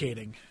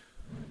fornicating.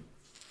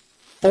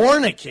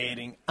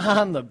 Fornicating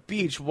on the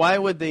beach? Why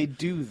would they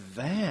do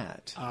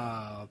that?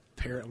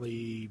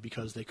 Apparently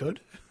because they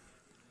could.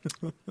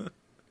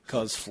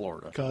 Because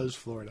Florida. Because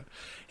Florida.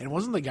 And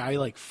wasn't the guy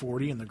like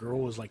 40 and the girl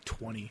was like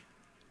 20?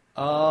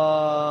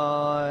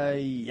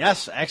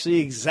 Yes,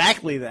 actually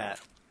exactly that.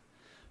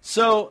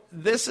 So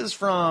this is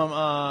from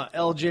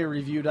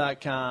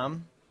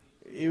ljreview.com.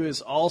 It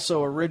was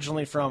also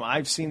originally from,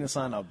 I've seen this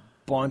on a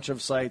bunch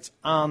of sites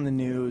on the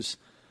news.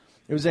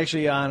 It was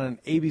actually on an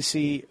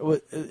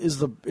ABC. Is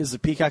the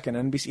Peacock an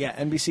NBC? Yeah,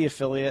 NBC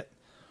affiliate.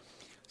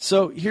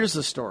 So here's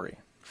the story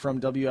from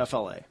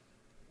WFLA.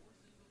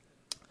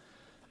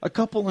 A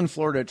couple in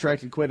Florida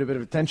attracted quite a bit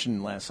of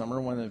attention last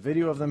summer when a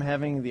video of them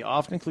having the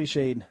often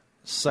cliched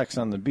sex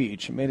on the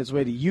beach made its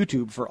way to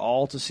YouTube for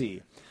all to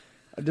see.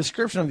 A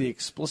description of the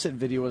explicit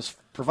video was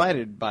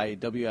provided by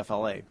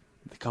WFLA.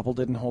 The couple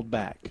didn't hold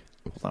back.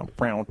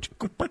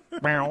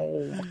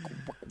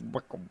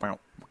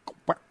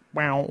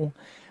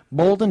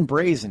 Bold and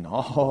brazen.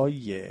 Oh,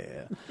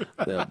 yeah.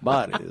 Their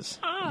bodies.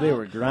 They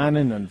were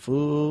grinding in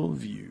full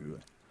view.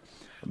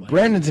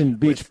 Bradenton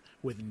Beach.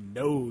 With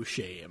no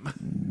shame.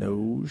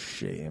 No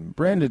shame.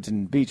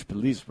 Bradenton Beach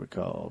police were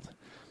called,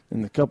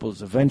 and the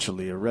couples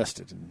eventually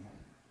arrested and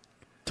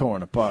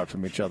torn apart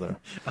from each other.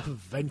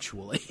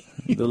 Eventually.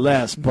 The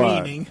last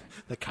part. Meaning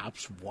the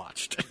cops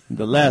watched.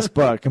 The last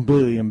part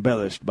completely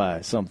embellished by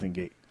something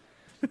gay.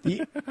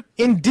 The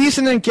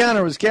indecent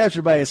encounter was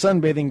captured by a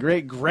sunbathing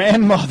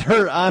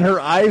great-grandmother on her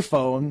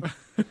iPhone.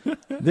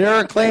 There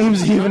are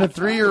claims even a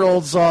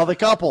 3-year-old saw the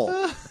couple.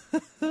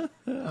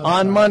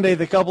 On Monday,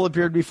 the couple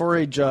appeared before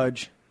a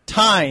judge.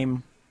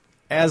 Time,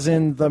 as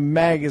in the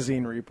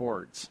magazine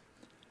reports.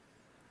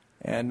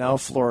 And now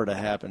Florida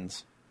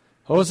happens.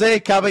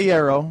 Jose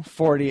Caballero,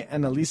 40,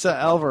 and Elisa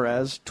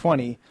Alvarez,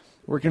 20,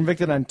 were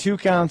convicted on 2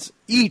 counts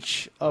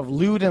each of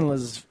lewd and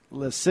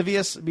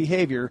lascivious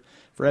behavior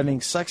for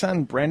having sex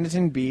on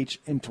Bradenton Beach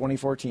in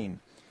 2014.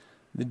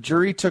 The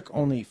jury took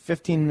only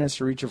 15 minutes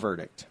to reach a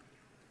verdict.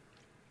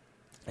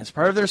 As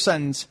part of their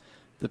sentence,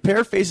 the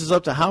pair faces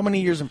up to how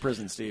many years in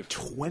prison, Steve?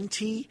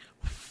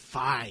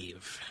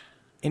 25.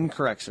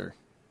 Incorrect, sir.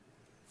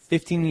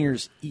 15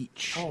 years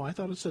each. Oh, I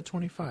thought it said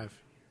 25.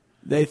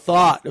 They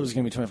thought it was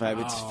going to be 25.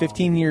 It's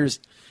 15 years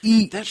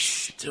each. That's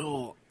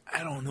still,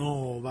 I don't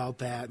know about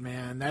that,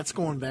 man. That's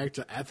going back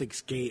to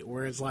Ethics Gate,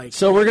 where it's like...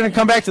 So we're going to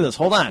come back to this.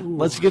 Hold on.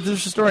 Let's get through the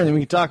story, and then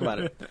we can talk about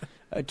it.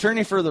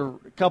 Attorney for the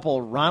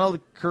couple, Ronald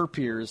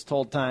Kerpiers,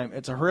 told Time,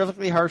 it's a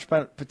horrifically harsh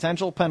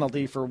potential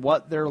penalty for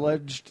what they're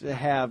alleged to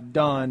have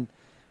done,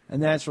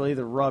 and that's really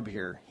the rub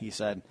here, he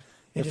said.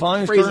 If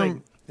following his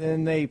term,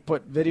 then they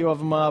put video of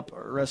him up,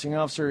 arresting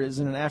officer is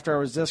in an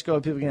after-hours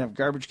disco, people can have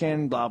garbage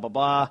can, blah, blah,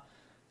 blah.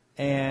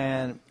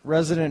 And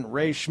resident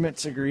Ray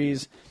Schmitz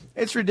agrees,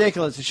 it's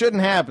ridiculous. It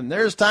shouldn't happen.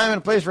 There's time and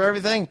a place for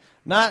everything,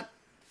 not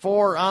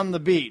for on the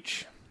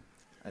beach.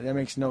 That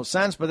makes no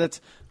sense, but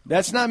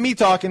that's not me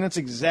talking. That's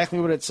exactly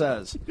what it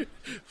says.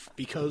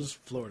 Because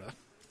Florida.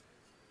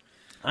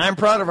 I'm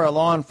proud of our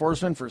law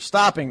enforcement for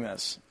stopping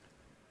this.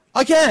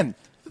 Again,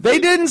 they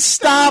didn't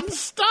stop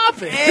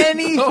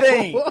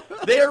anything.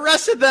 They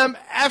arrested them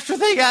after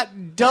they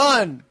got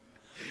done.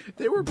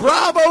 They were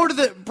bravo to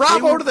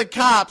the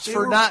cops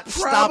for not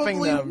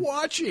stopping them.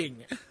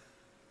 Watching.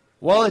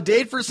 While a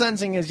date for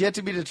sentencing is yet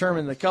to be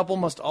determined, the couple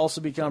must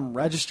also become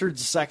registered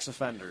sex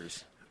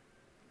offenders.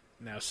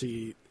 Now,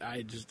 see,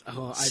 I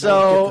don't get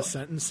the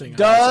sentencing.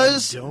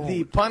 Does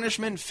the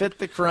punishment fit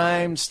the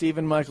crime,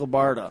 Stephen Michael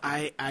Barta?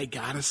 I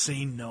gotta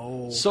say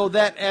no. So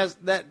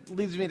that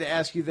leads me to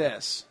ask you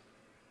this: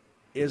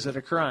 is it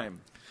a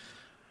crime?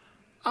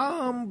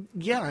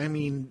 Yeah, I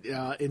mean,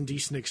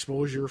 indecent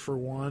exposure for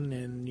one,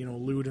 and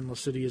lewd and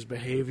lascivious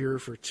behavior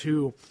for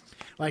two.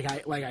 I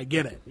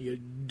get it. You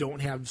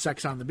don't have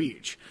sex on the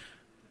beach,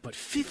 but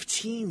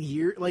 15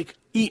 years,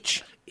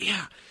 each.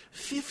 Yeah,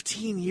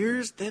 15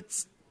 years.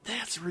 That's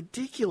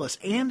ridiculous.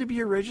 And to be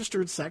a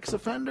registered sex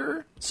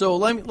offender. So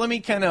let me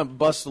kind of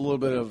bust a little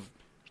bit of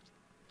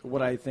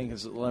what I think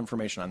is a little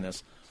information on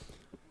this.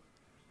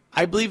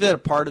 I believe that a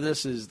part of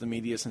this is the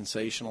media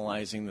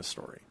sensationalizing the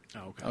story.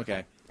 Oh,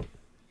 Okay.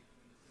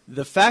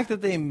 The fact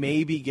that they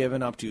may be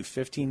given up to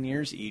 15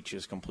 years each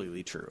is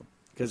completely true,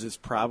 because it's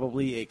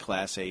probably a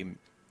Class A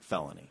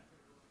felony,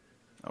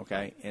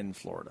 okay, in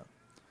Florida.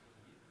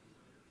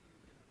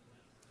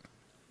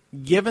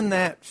 Given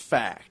that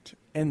fact,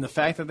 and the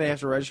fact that they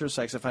have to register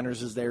sex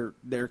offenders, is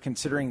they're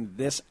considering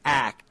this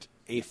act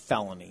a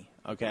felony,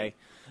 okay?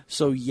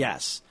 So,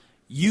 yes,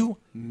 you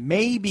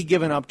may be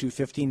given up to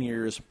 15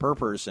 years per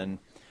person,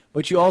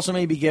 but you also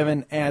may be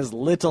given as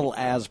little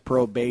as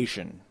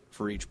probation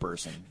for each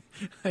person.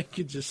 I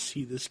could just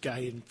see this guy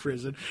in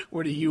prison.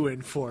 What are you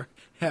in for?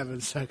 Having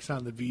sex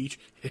on the beach?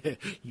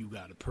 You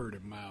got a purty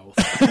mouth.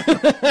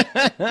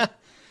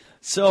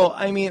 So,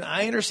 I mean,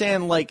 I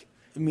understand,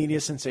 media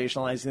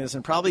sensationalizing this,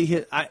 and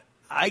probably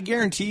I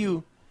guarantee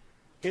you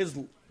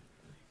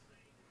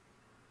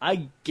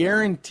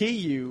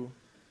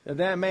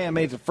That man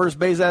made the first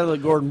base out of the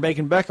Gordon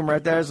Bacon Beckham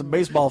right there. It's a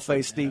baseball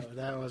face, Steve.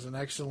 That was an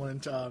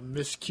excellent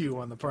miscue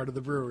on the part of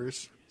the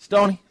Brewers.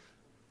 Stoney,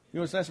 you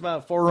know what's nice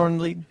about a 4-run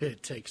lead?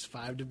 It takes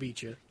 5 to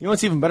beat you. You know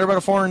what's even better about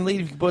a 4-run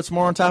lead if you can put some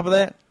more on top of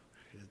that?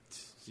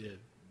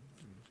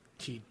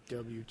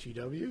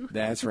 TWTW?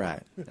 That's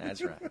right.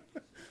 That's right.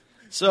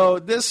 So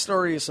this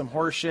story is some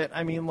horse shit.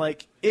 I mean,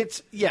 like,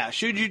 it's, yeah,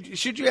 should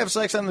you have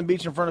sex on the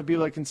beach in front of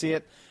people that can see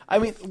it? I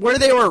mean, where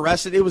they were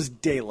arrested, it was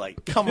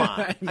daylight. Come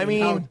on. I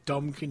mean how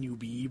dumb can you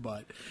be?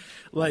 But,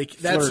 like,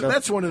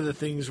 that's one of the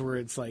things where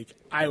it's like,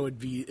 I would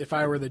be, if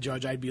I were the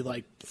judge, I'd be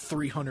like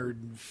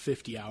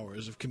 350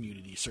 hours of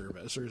community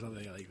service or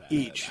something like that.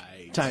 Each,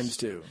 times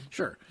 2.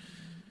 Sure.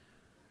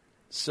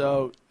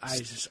 So I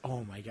just,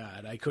 oh my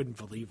God, I couldn't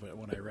believe it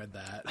when I read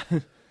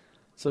that.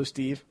 So,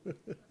 Steve,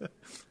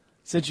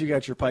 since you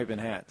got your pipe and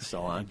hat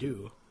still on. I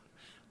do.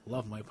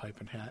 Love my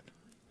pipe and hat.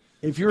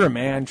 If you're a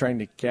man trying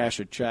to cash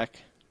a check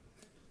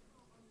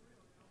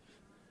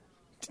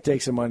to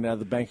take some money out of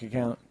the bank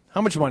account,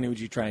 how much money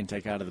would you try and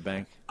take out of the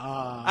bank?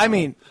 I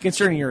mean,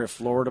 considering you're a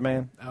Florida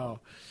man.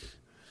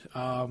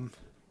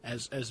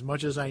 As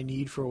much as I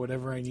need for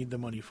whatever I need the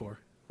money for.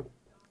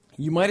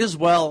 You might as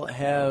well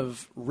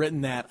have written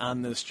that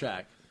on this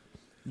check.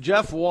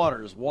 Jeff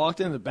Waters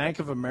walked into Bank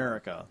of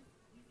America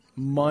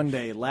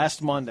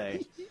last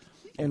Monday,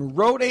 and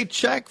wrote a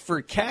check for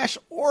cash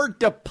or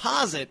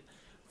deposit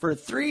for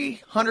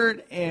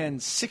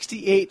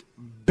 $368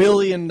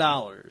 billion.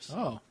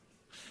 Oh.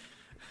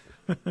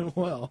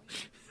 Well,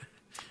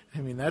 I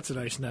mean, that's a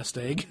nice nest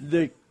egg.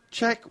 The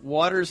check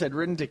Waters had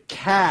written to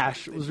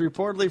cash was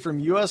reportedly from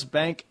U.S.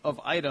 Bank of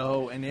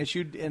Idaho and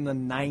issued in the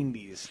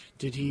 90s.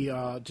 Did he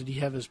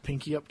have his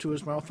pinky up to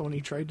his mouth when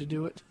he tried to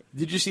do it?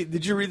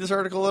 Did you read this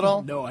article at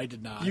all? No, I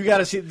did not. You got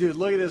to see, dude,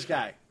 look at this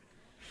guy.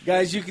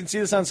 Guys, you can see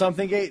this on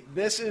Something8.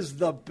 This is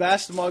the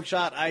best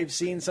mugshot I've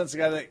seen since the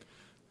guy that,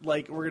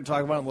 like, we're going to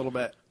talk about in a little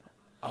bit.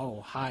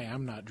 Oh, hi,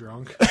 I'm not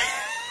drunk.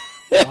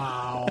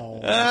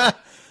 Wow.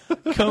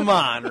 Come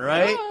on,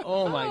 right?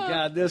 Oh, my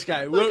God, this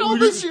guy. Look, all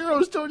the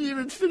zeros don't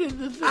even fit in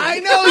the thing. I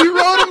know, you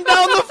wrote him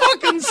down the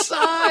fucking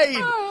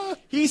side.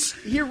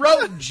 He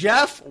wrote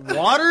Jeff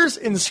Waters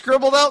and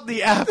scribbled out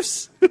the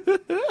F's.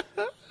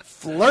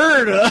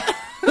 Florida.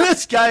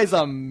 This guy's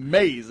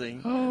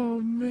amazing. Oh,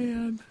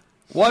 man.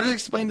 Waters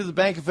explained to the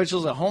bank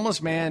officials a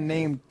homeless man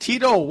named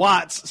Tito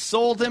Watts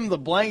sold him the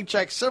blank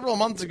check several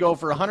months ago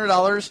for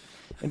 $100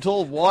 and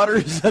told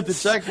Waters that the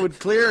check would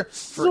clear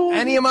for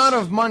any amount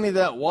of money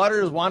that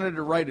Waters wanted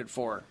to write it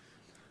for.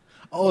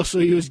 Oh, so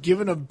he was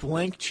given a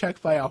blank check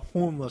by a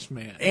homeless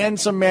man. And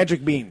some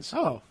magic beans.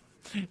 Oh,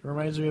 it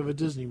reminds me of a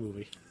Disney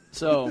movie.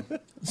 So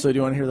do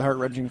you want to hear the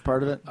heart-wrenching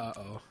part of it?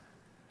 Uh-oh.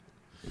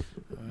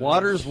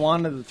 Waters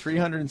wanted the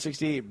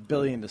 $368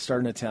 billion to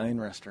start an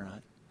Italian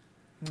restaurant.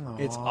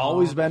 Aww. It's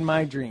always been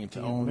my dream to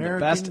own the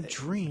best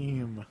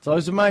dream. It's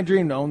always been my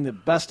dream to own the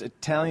best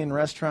Italian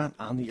restaurant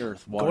on the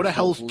earth. Go to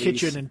Hell's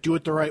Kitchen and do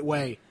it the right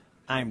way.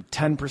 I'm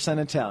 10%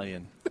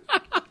 Italian.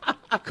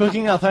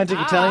 Cooking authentic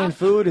Italian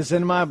food is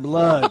in my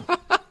blood.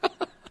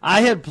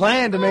 I had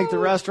planned to make the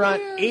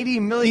restaurant 80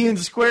 million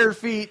square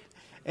feet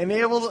and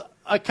able to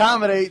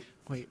accommodate.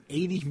 Wait,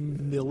 80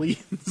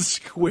 million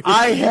square feet?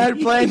 I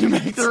had planned to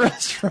make the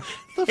restaurant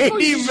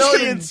 80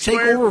 million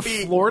square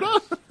feet. Take over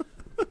Florida?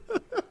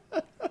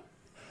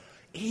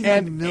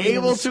 And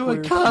able to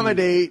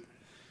accommodate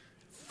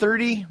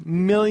 30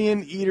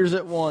 million eaters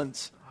at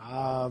once.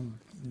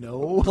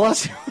 No.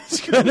 Plus, it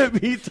was going to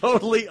be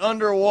totally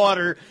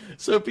underwater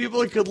so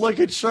people could look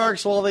at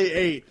sharks while they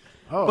ate.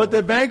 Oh. But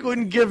the bank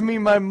wouldn't give me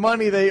my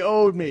money they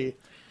owed me.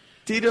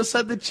 Tito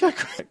said the check.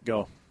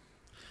 Go.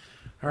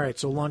 All right,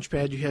 so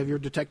Launchpad, you have your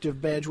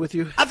detective badge with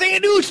you? I think I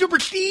do, Super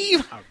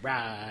Steve. All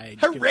right.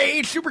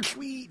 Hooray, super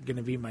sweet. Going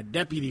to be my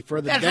deputy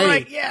for the day. That's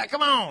right, yeah,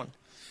 come on.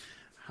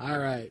 All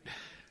right.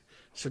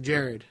 So,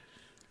 Jared.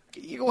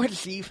 You go ahead,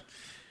 Steve.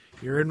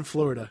 You're in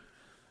Florida.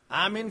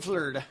 I'm in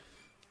Florida.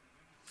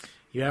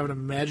 You have an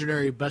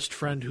imaginary best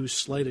friend who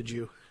slighted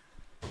you.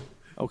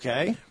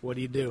 Okay. What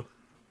do?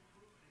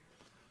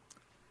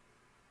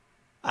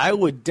 I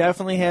would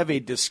definitely have a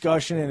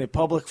discussion in a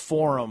public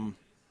forum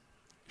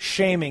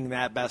shaming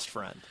that best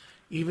friend.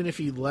 Even if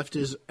he left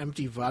his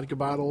empty vodka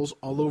bottles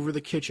all over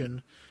the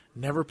kitchen,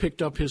 never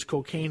picked up his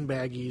cocaine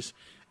baggies,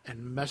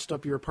 and messed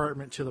up your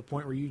apartment to the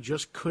point where you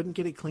just couldn't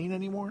get it clean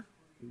anymore?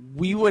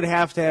 We would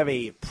have to have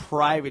a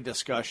private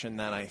discussion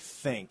then, I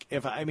think.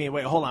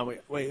 Wait, hold on.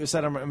 Wait, you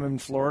said I'm in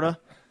Florida?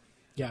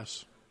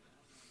 Yes.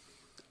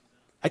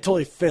 I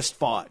totally fist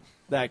fought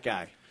that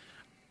guy.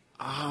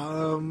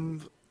 Are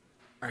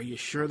you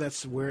sure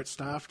that's where it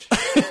stopped?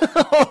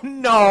 Oh,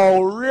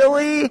 no,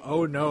 really?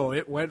 Oh, no,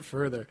 it went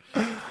further.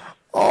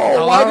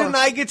 Oh, why didn't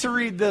I get to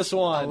read this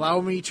one?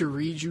 Allow me to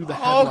read you the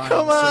headline, Oh,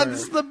 come on. sir.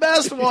 This is the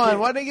best one.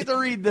 Why didn't I get to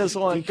read this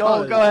one?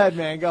 Because- Go ahead,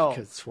 man. Go.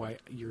 Because that's why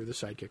you're the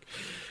sidekick.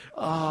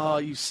 Oh,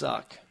 you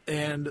suck.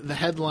 And the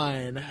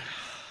headline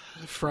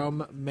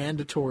from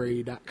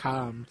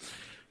mandatory.com: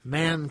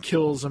 Man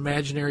kills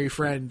imaginary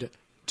friend,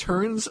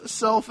 turns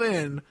self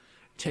in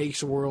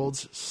takes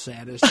world's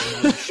saddest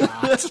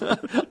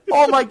mugshot.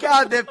 Oh my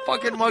God, that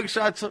fucking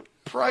mugshot's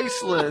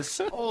priceless.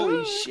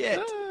 Holy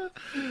shit.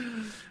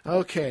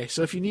 Okay,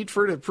 so if you need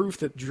further proof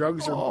that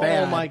drugs are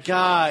bad... Oh my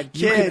God,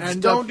 you can kids,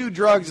 end don't up- do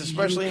drugs,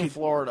 especially you in could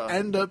Florida.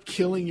 End up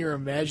killing your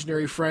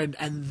imaginary friend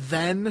and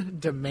then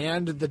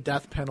demand the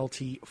death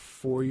penalty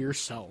for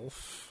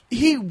yourself.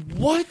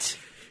 What?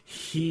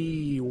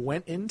 He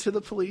went into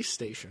the police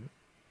station,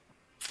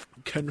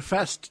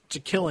 confessed to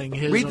killing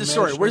his Read the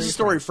story. Where's the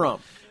story imaginary from?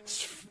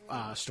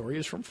 friend. Story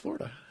is from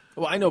Florida.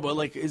 Well, I know, but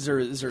like, is there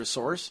a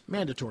source?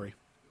 Mandatory.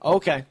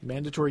 Okay.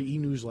 Mandatory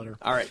e-newsletter.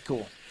 All right,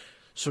 cool.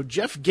 So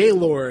Jeff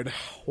Gaylord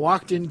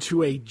walked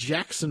into a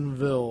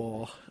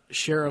Jacksonville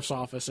sheriff's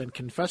office and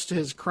confessed to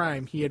his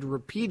crime. He had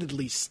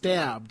repeatedly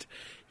stabbed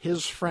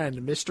his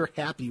friend, Mr.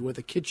 Happy, with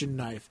a kitchen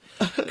knife,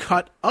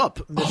 cut up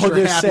Mr.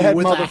 this Happy sad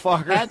with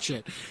motherfucker. a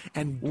hatchet,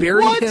 and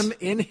buried What? him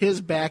in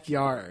his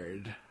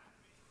backyard.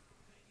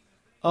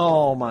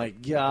 Oh my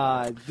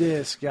God,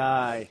 this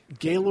guy.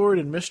 Gaylord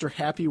and Mr.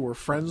 Happy were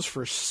friends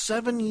for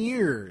 7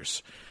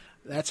 years.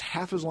 That's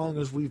half as long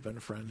as we've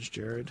been friends,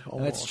 Jared.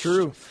 Almost. That's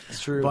true.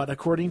 That's true. But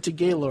according to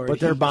Gaylord, But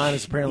their he- bond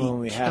is apparently he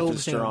only half killed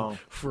as him strong.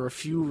 for a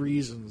few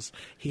reasons.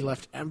 He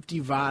left empty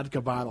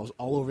vodka bottles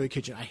all over the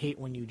kitchen. I hate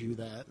when you do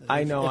that.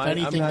 I know. If I'm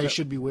anything, not they a-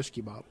 should be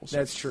whiskey bottles.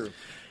 That's true.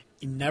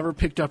 He never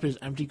picked up his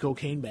empty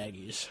cocaine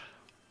baggies.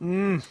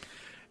 And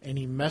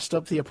he messed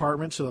up the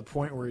apartment to the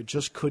point where it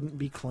just couldn't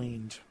be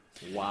cleaned.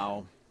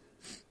 Wow.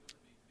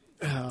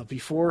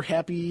 Before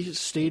Happy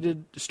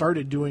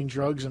started doing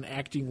drugs and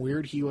acting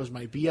weird, he was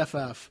my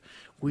BFF.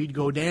 We'd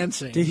go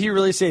dancing. Did he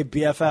really say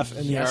BFF in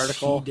the Yes,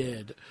 article? he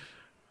did.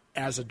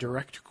 As a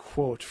direct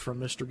quote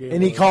from Mr. Gaylord.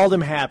 And he called him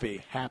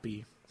Happy.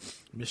 Happy.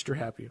 Mr.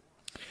 Happy.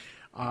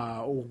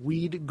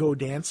 We'd go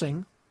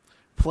dancing.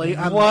 Play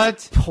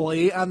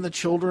on the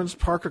children's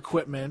park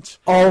equipment.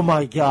 Oh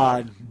my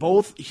God.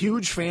 Both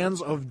huge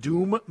fans of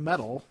doom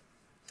metal.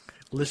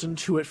 Listen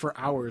to it for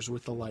hours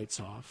with the lights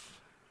off.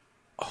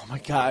 Oh my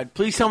God.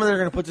 Please tell me they're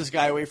going to put this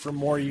guy away for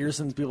more years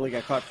than the people that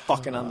got caught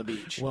fucking on the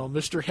beach. Well,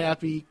 Mr.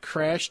 Happy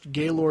crashed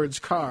Gaylord's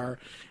car,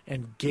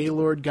 and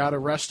Gaylord got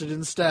arrested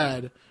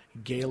instead.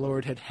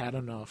 Gaylord had had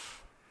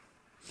enough.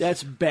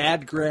 That's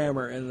bad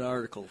grammar in an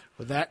article.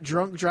 With that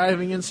drunk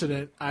driving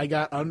incident I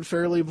got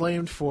unfairly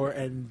blamed for,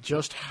 and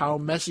just how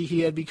messy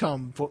he had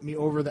become put me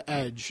over the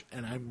edge,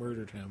 and I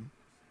murdered him.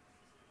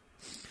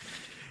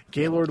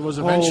 Gaylord was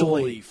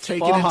eventually Holy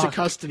taken fuck. into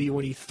custody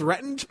when he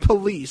threatened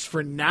police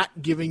for not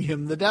giving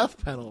him the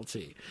death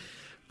penalty.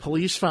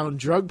 Police found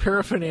drug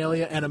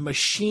paraphernalia and a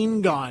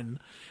machine gun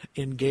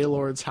in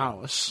Gaylord's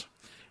house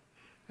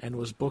and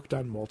was booked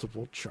on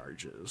multiple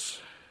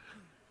charges.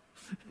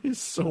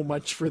 So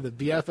much for the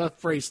BFF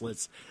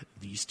bracelets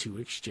these two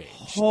exchanged.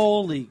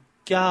 Holy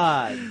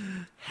God.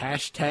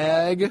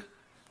 Hashtag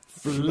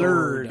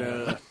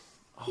Florida.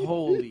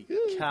 Holy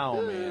cow,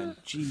 man.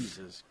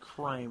 Jesus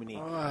criminy.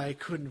 Oh, I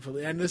couldn't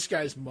believe. And this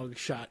guy's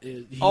mugshot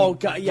is. Oh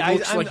God, yeah,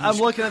 I'm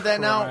looking at that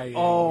now. crying.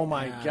 Oh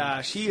my Yeah.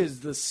 gosh, he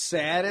is the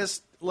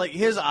saddest. Like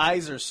his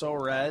eyes are so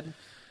red.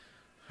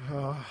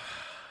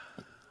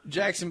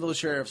 Jacksonville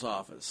Sheriff's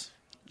Office.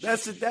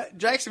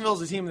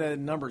 Jacksonville's the team that had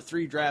number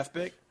 3 draft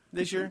pick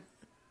this year.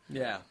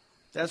 Yeah,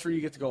 that's where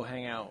you get to go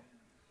hang out.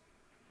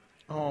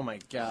 Oh my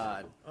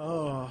God.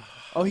 Oh,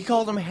 he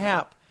called him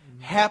Hap.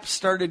 Hap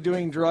started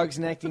doing drugs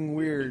and acting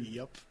weird.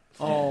 Yep.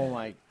 Oh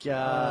my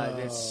God,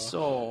 it's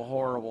so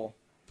horrible.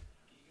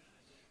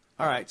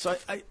 All right, so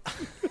I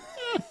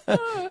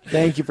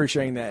thank you for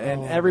sharing that,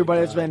 and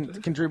everybody that's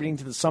been contributing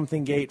to the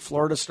Something Gate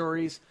Florida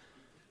stories.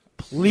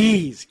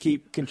 Please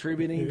keep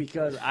contributing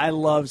because I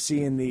love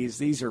seeing these.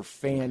 These are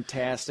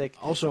fantastic.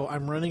 Also,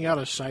 I'm running out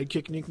of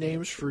sidekick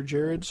nicknames for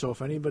Jared, so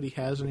if anybody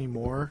has any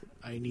more,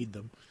 I need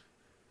them.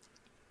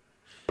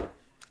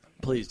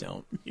 Please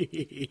don't.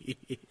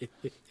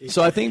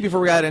 So I think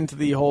before we got into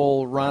the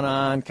whole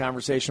run-on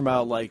conversation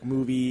about like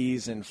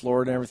movies and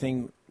Florida and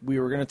everything, we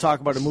were going to talk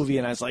about a movie,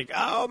 and I was like,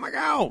 oh my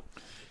God.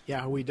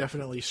 Yeah, we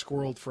definitely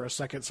squirreled for a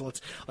second, so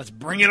let's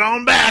bring it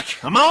on back.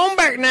 Come on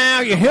back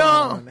now, you hear?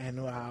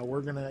 And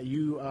we're gonna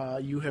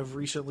you have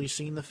recently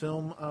seen the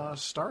film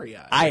Starry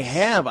Eyes. I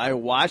have. I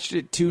watched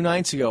it 2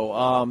 nights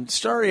ago.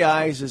 Starry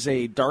Eyes is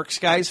a Dark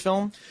Skies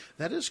film.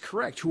 That is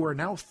correct. Who are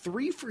now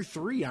 3 for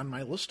 3 on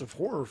my list of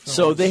horror films.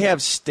 So they have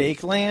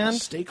Stakeland.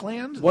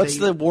 Stakeland. What's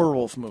the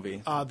werewolf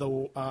movie? Well,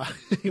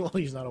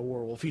 he's not a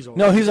werewolf. He's a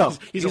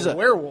He's a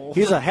werewolf.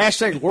 He's a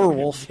hashtag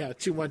werewolf. Yeah,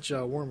 too much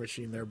War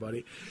Machine there,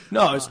 buddy.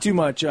 No, it's too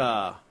much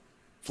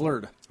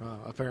flirt.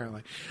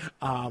 Apparently,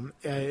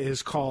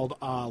 is called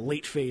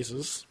Late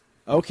Phases.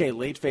 Okay,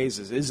 Late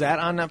Phases. Is that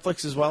on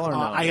Netflix as well or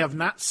not? I have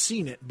not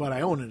seen it, but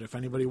I own it. If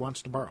anybody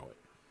wants to borrow it,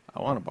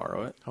 I want to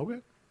borrow it. okay.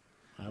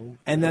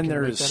 And then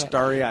there is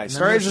Starry Eyes.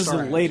 Starry Eyes is the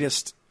latest.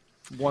 latest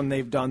one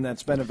they've done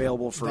that's been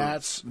available for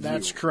That's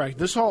view. correct.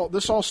 This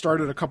all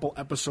started a couple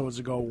episodes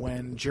ago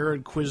when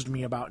Jared quizzed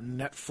me about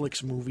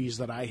Netflix movies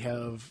that I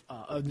have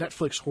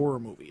Netflix horror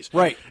movies.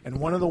 Right. And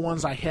one of the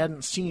ones I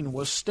hadn't seen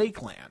was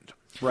Stakeland.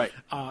 Right.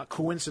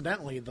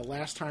 Coincidentally, the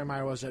last time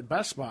I was at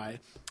Best Buy,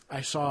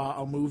 I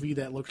saw a movie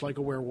that looked like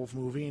a werewolf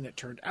movie, and it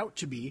turned out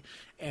to be,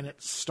 and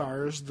it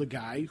stars the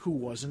guy who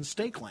was in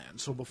Stakeland.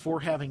 So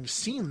before having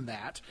seen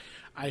that,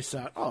 I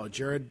thought, oh,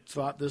 Jared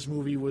thought this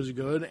movie was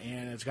good,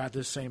 and it's got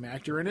this same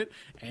actor in it,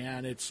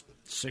 and it's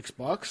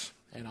 $6,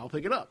 and I'll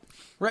pick it up.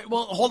 Right.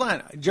 Well, hold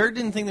on. Jared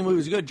didn't think the movie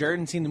was good. Jared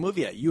hadn't seen the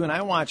movie yet. You and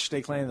I watched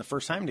Stakeland the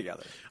first time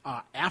together.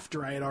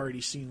 After I had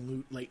already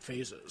seen Late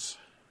Phases.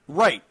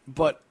 Right,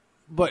 but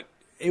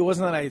it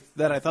wasn't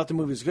that I thought the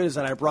movie was good. Is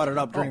that I brought it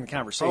up during the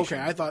conversation. Okay,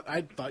 I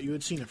thought you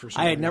had seen it for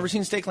some I had reason. never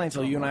seen Stakeland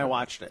until you and I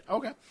watched it.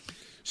 Okay,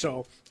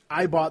 so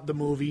I bought the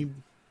movie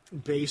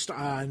based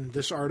on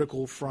this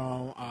article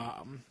from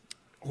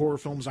Horror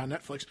Films on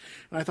Netflix,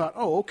 and I thought,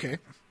 oh, okay.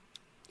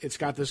 It's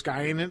got this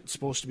guy in it. It's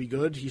supposed to be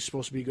good. He's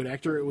supposed to be a good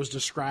actor. It was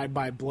described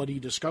by Bloody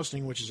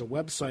Disgusting, which is a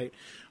website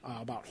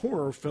about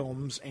horror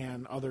films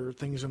and other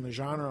things in the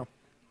genre,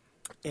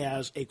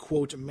 as a,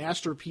 quote,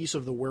 masterpiece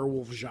of the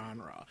werewolf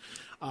genre.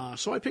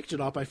 So I picked it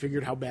up. I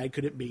figured, how bad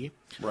could it be?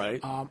 Right.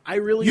 I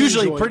really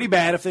usually enjoyed pretty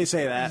bad if they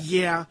say that.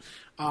 Yeah.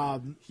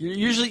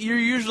 You're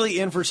usually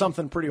in for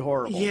something pretty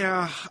horrible.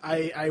 Yeah.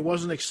 I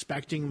wasn't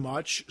expecting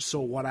much, so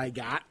what I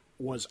got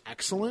was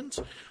excellent.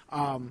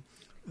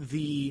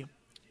 The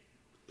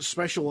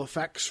special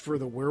effects for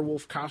the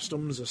werewolf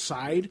costumes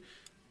aside,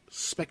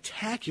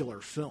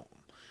 spectacular film.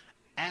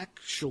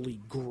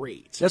 Actually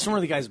great. That's one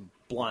of the guys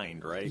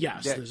blind, right?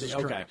 Yes, this is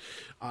correct.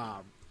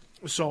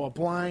 So a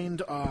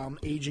blind,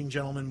 aging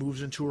gentleman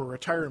moves into a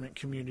retirement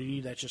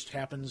community that just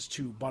happens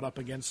to butt up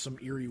against some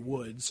eerie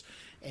woods,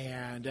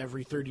 and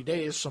every 30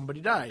 days somebody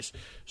dies.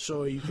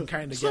 So you can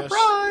kind of guess.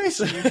 Surprise!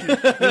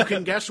 You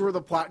can guess where the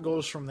plot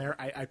goes from there.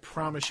 I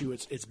promise you,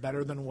 it's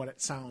better than what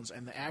it sounds,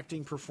 and the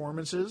acting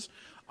performances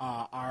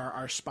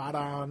are spot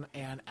on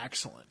and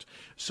excellent.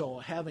 So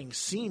having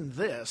seen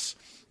this,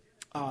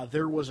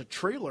 there was a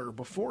trailer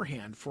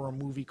beforehand for a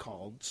movie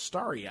called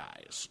Starry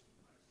Eyes,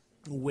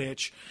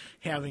 which,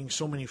 having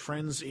so many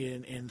friends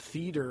in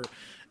theater,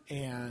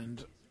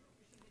 and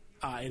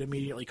it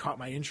immediately caught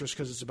my interest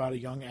because it's about a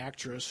young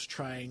actress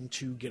trying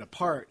to get a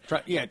part.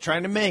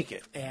 Trying to make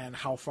it. And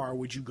how far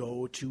would you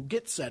go to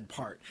get said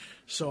part?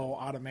 So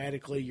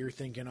automatically you're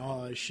thinking,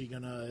 oh, is she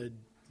going to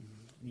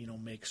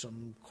make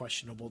some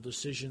questionable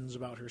decisions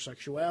about her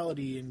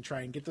sexuality and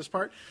try and get this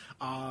part?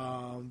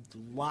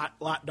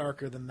 Lot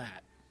darker than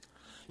that.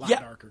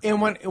 Darker.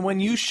 And when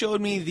you showed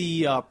me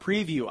the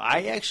preview,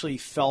 I actually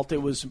felt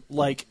it was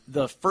like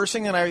the first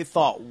thing that I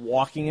thought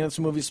walking into this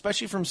movie,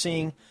 especially from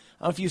seeing,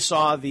 I don't know if you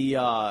saw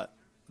the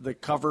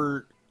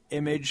cover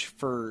image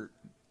for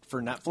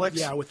Netflix.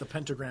 Yeah, with the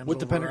pentagrams. With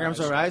the pentagrams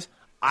over eyes.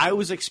 I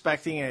was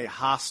expecting a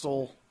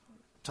Hostel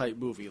type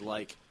movie,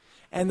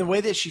 and the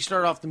way that she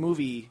started off the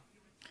movie.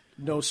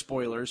 No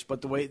spoilers,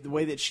 but the way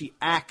that she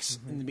acts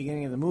in the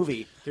beginning of the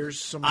movie, there's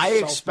some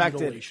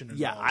self-mutilation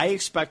involved. I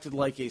expected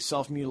like a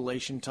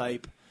self-mutilation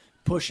type,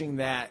 pushing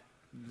that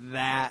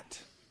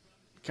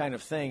kind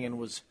of thing, and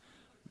was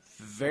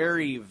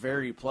very,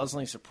 very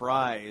pleasantly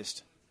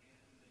surprised,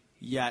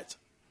 yet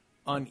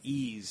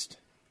uneased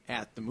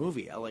at the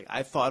movie.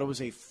 I thought it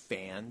was a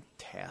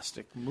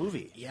fantastic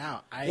movie. Yeah,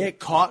 it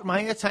caught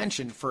my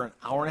attention for an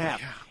hour and a half.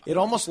 Yeah. It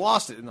almost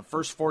lost it in the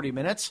first 40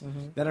 minutes.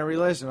 Then I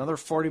realized another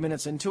 40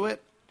 minutes into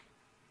it,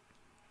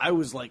 I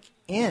was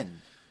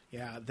in.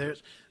 Yeah,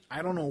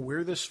 I don't know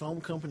where this film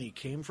company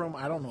came from.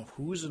 I don't know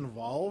who's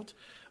involved,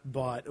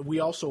 but we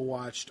also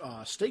watched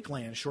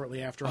Stakeland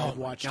shortly after I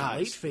watched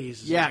Late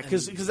Phases. Yeah,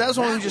 because that was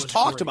one we just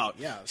talked great. about.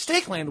 Yeah.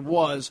 Stakeland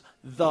was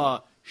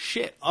the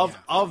shit of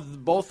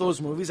both those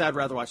movies. I'd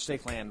rather watch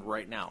Stakeland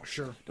right now.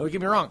 Sure. Don't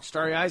get me wrong.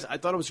 Starry Eyes, I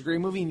thought it was a great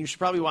movie, and you should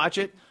probably watch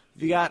it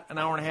if you got an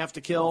hour and a half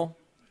to kill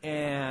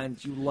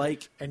and you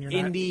like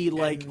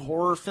indie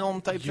horror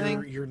film type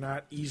thing. You're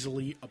not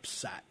easily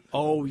upset.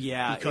 Oh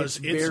yeah, because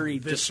it's very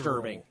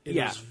visceral. disturbing. It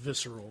is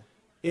visceral.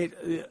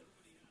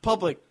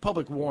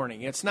 Public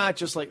warning. It's not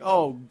just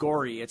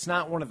gory. It's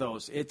not one of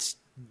those. It's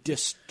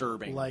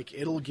disturbing.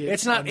 It'll get.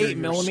 It's not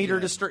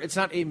 8mm It's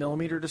not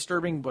 8mm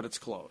disturbing, but it's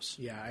close.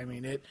 Yeah, I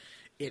mean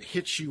it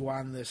hits you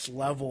on this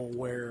level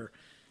where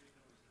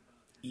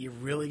you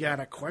really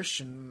gotta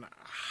question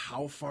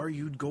how far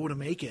you'd go to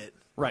make it.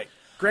 Right.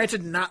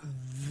 Granted, not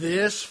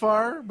this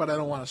far, but I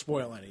don't want to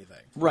spoil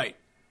anything. Right.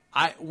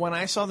 When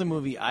I saw the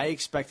movie, I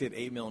expected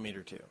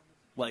 8mm too.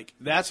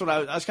 That's what I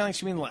was kind of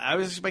expecting. I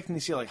was expecting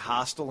to see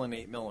Hostel and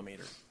 8mm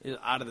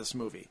out of this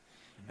movie,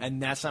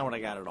 and that's not what I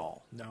got at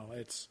all. No,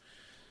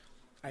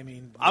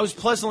 I was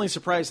pleasantly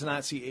surprised to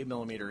not see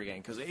 8mm again,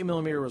 because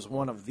 8mm was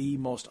one of the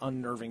most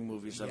unnerving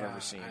movies I've ever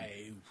seen.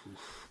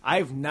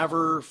 I've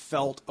never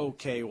felt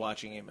okay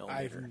watching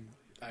 8mm.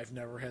 I've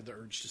never had the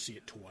urge to see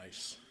it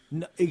twice.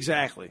 No,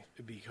 exactly.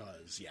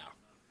 Because,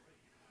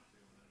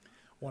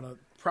 one of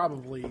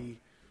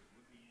probably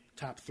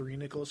top 3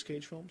 Nicolas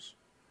Cage films.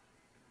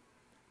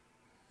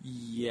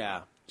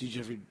 Yeah. Did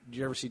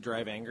you ever see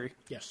Drive Angry?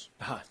 Yes.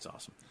 It's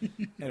awesome.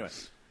 Anyway,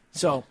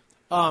 so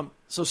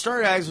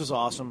Starry Eyes was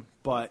awesome,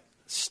 but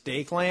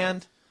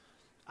Stakeland,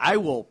 I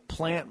will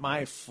plant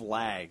my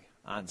flag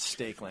on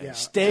Stakeland. Yeah,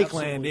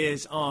 Stakeland absolutely.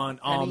 is an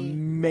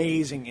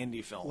amazing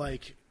indie film.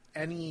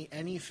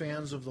 any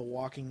fans of The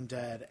Walking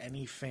Dead,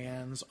 any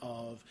fans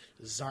of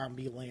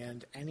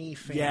Zombieland, any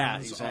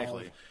fans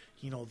of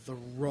The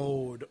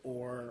Road,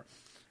 or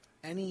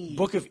any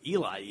Book of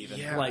Eli, even.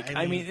 Yeah,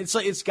 I mean,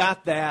 it's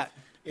got that.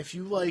 If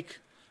you like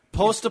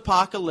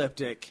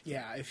post-apocalyptic,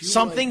 if you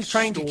something's like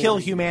trying to kill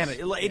stories,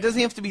 humanity. It doesn't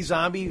have to be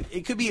zombie.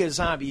 It could be a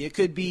zombie. It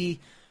could be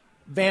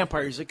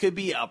vampires. It could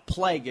be a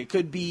plague. It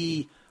could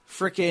be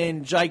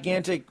freaking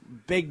gigantic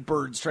big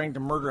birds trying to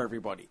murder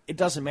everybody. It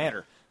doesn't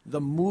matter.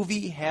 The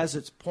movie has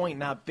its point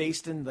not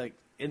based in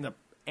the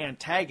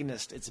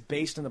antagonist. It's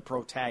based in the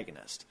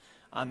protagonist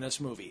on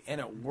this movie,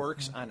 and it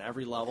works on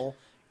every level.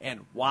 And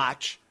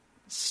watch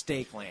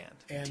Stakeland.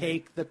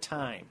 Take the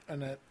time,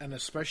 and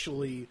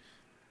especially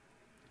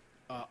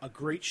a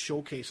great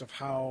showcase of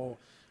how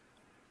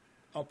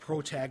a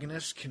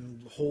protagonist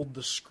can hold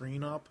the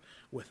screen up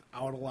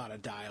without a lot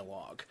of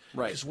dialogue.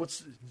 Right.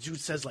 Because dude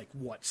says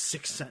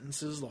 6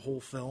 sentences the whole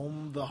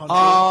film? The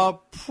hunter?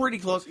 Pretty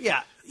close.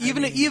 Yeah.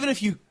 Even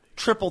if you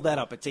triple that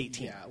up, it's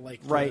 18. Yeah,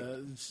 right.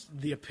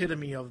 The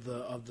epitome of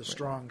the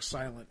strong,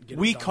 silent.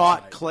 We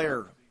caught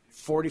Claire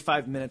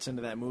 45 minutes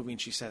into that movie, and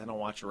she sat down and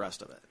watched the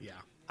rest of it. Yeah.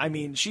 I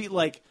mean,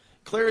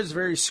 Claire is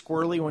very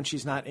squirrely when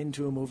she's not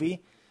into a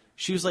movie.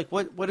 She was like,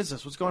 what is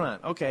this? What's going on?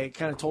 Okay,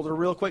 kind of told her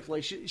real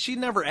quickly. She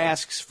never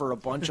asks for a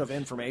bunch of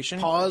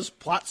information. Pause,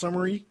 plot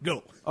summary,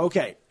 go.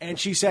 Okay, and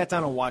she sat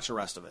down and watched the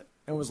rest of it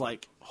and was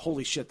like,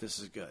 holy shit, this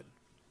is good.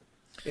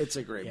 It's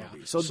a great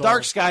movie. So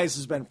Dark Skies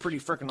has been pretty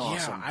freaking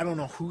awesome. Yeah, I don't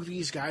know who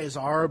these guys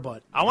are,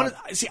 but I want to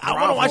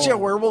watch that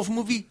werewolf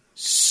movie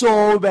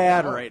so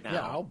bad right now.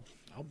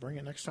 Yeah, I'll bring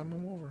it next time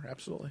I'm over.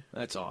 Absolutely.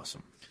 That's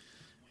awesome.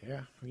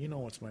 Yeah, you know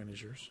what's mine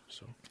is yours.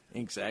 So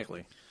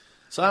exactly.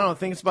 So I don't know. I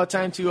think it's about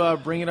time to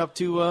bring it up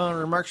to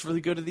remarks for the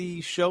good of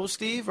the show,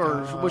 Steve.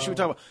 Or what should we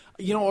talk about?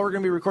 You know what we're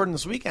going to be recording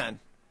this weekend?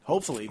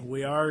 Hopefully,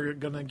 we are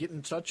going to get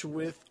in touch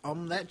with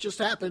That Just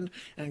Happened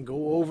and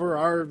go over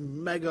our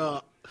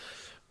mega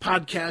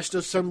podcast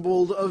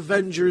assembled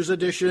Avengers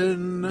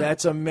edition.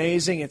 That's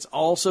amazing. It's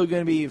also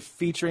going to be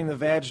featuring the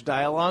Vag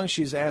Dialogues.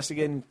 She's asked to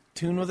get in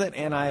tune with it,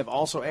 and I have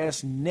also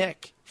asked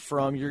Nick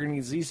from You're Gonna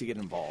Get Disease to get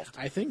involved.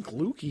 I think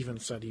Luke even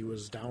said he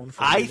was down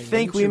for. I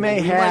think we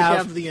might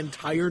have the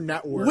entire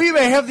network. We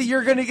may have the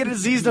You're Gonna Get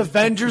Diseased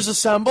Avengers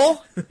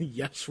assemble.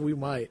 Yes, we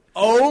might.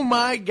 Oh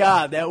my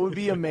God, that would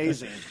be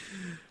amazing.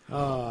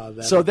 So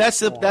that's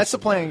awesome. That's the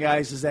plan,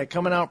 guys. Is that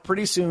coming out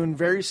pretty soon,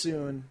 very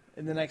soon.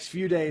 In the next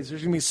few days,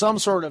 there's going to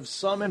be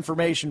some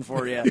information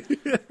for you.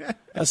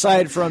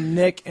 Aside from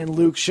Nick and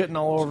Luke shitting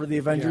all over the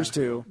Avengers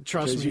too.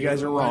 Trust me, you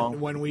guys are wrong.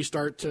 When we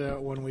start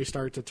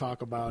to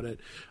talk about it,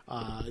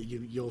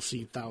 you'll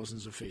see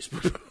thousands of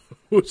Facebook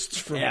posts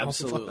from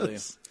absolutely. All of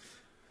us.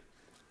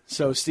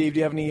 So, Steve, do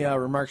you have any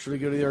remarks for the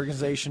good of the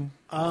organization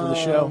for the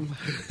show?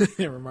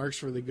 Remarks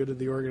for the good of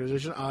the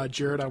organization.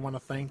 Jared, I want to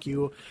thank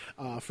you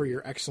for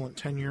your excellent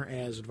tenure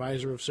as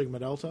advisor of Sigma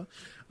Delta.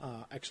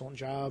 Excellent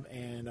job,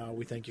 and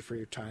we thank you for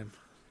your time.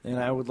 And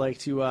I would like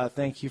to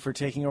thank you for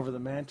taking over the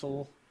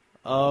mantle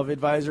of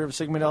advisor of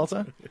Sigma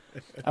Delta.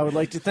 I would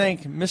like to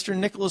thank Mr.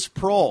 Nicholas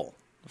Prohl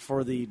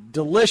for the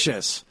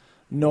delicious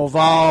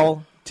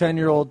Noval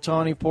 10-year-old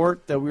Tawny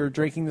Port that we were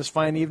drinking this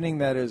fine evening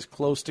that is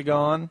close to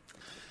gone.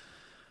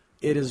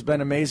 It has been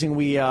amazing.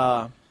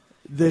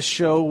 This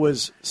show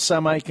was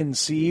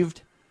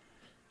semi-conceived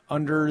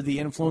under the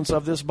influence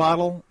of this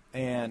bottle,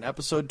 and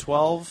episode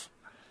 12,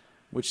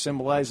 which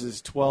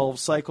symbolizes 12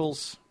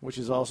 cycles, which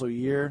is also a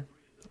year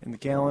in the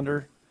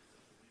calendar,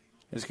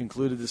 is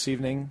concluded this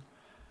evening,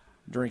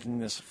 drinking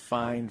this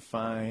fine.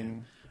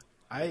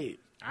 I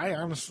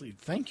honestly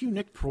thank you,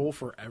 Nick Prohl,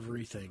 for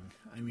everything.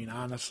 I mean,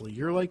 honestly,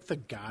 you're like the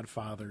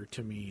godfather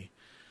to me.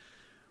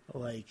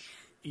 Like,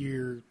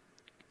 you're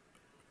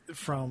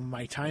from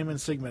my time in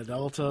Sigma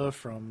Delta,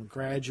 from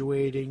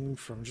graduating,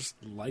 from just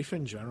life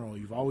in general.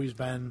 You've always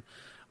been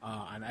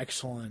an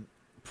excellent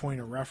point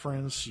of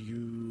reference.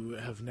 You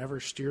have never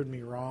steered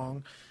me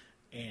wrong,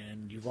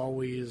 and you've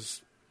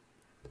always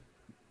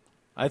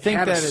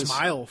had a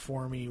smile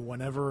for me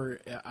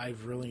whenever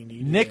I've really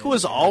needed Nick it.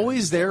 was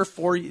always there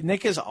for you.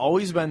 Nick has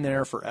always been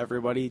there for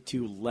everybody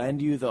to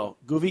lend you the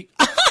goofy,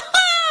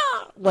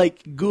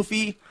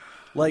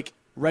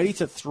 ready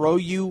to throw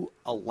you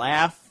a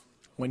laugh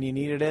when you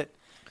needed it.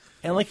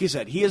 And like you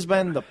said, he has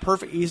been the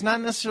perfect. He's not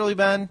necessarily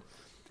been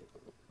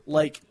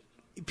like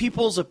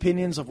people's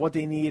opinions of what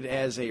they need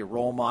as a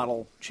role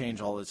model change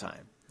all the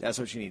time. That's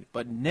what you need.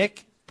 But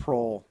Nick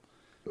Prohl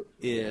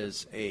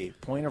is a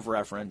point of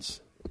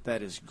reference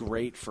that is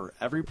great for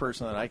every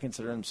person that I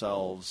consider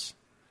themselves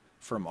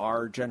from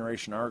our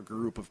generation, our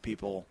group of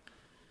people,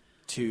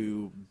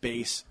 to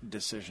base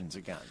decisions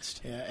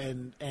against. Yeah,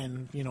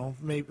 and you know,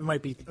 it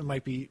might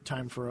be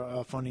time for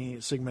a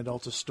funny Sigma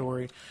Delta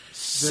story.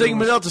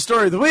 Sigma Delta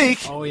story of the week.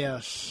 Oh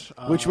yes,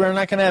 which we're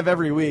not going to have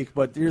every week,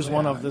 but here's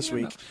one of this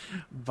week.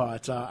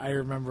 But I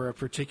remember a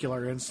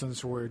particular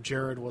instance where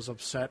Jared was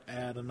upset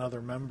at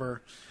another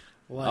member.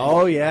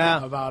 Oh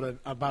yeah, about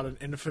an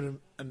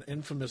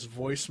infamous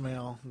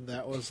voicemail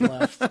that was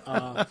left.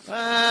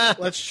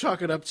 Let's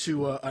chalk it up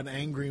to an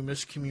angry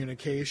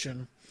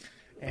miscommunication.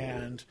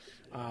 And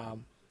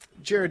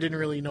Jared didn't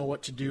really know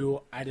what to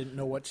do. I didn't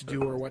know what to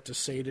do or what to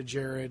say to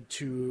Jared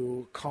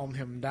to calm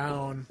him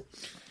down.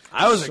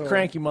 I was a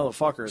cranky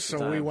motherfucker at the time.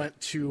 So we went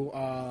to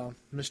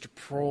Mr.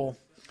 Prohl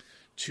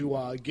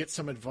to get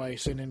some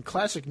advice. And in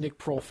classic Nick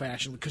Prohl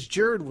fashion, because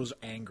Jared was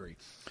angry.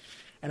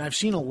 And I've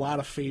seen a lot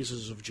of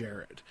phases of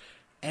Jared.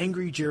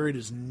 Angry Jared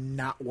is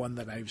not one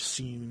that I've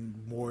seen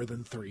more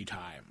than 3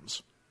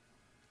 times.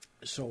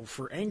 So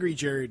for Angry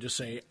Jared to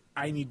say,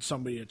 I need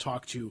somebody to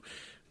talk to,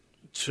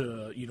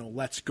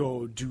 let's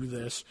go do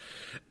this,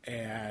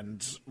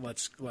 and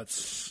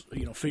let's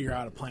figure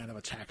out a plan of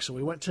attack. So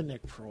we went to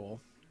Nick Prohl,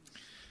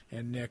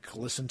 and Nick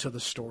listened to the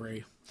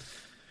story,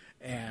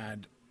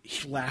 and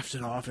he laughed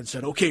it off and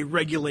said, okay,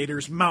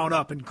 regulators, mount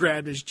up, and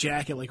grabbed his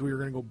jacket like we were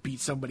going to go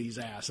beat somebody's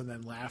ass, and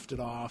then laughed it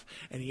off.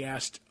 And he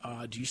asked,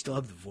 do you still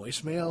have the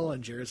voicemail?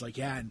 And Jared's like,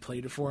 yeah, and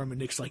played it for him. And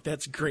Nick's like,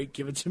 that's great.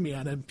 Give it to me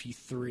on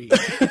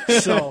MP3.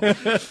 So,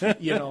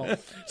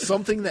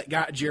 something that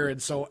got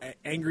Jared so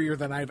angrier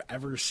than I've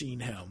ever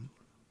seen him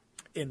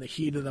in the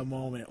heat of the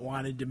moment,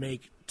 wanted to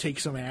take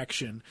some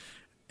action.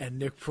 And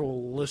Nick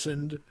Prohl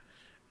listened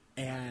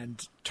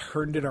and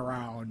turned it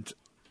around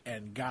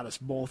and got us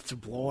both to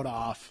blow it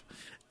off,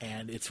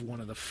 and it's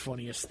one of the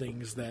funniest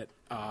things that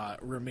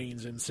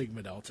remains in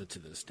Sigma Delta to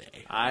this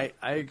day. I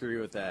agree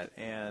with that,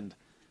 and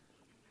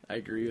I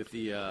agree with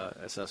the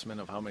assessment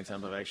of how many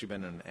times I've actually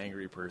been an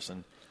angry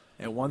person.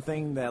 And one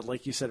thing that,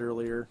 like you said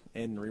earlier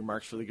in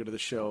remarks for the good of the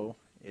show,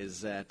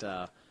 is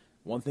that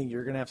one thing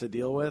you're going to have to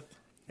deal with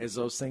is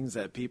those things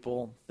that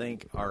people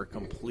think are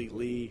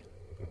completely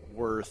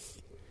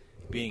worth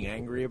being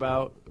angry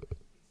about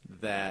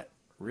that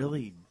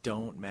really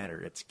don't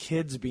matter. It's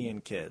kids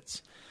being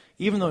kids.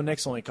 Even though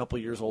Nick's only a couple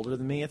years older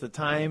than me, at the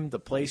time, the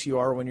place you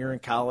are when you're in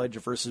college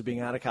versus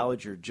being out of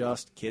college, you're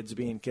just kids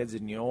being kids.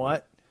 And you know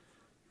what?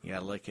 You got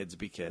to let kids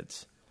be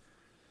kids.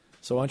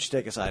 So why don't you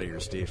take us out of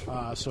here, Steve?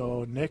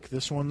 So, Nick,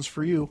 this one's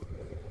for you.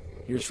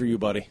 Here's for you,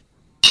 buddy.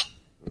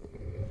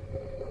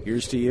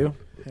 Here's to you.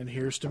 And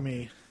here's to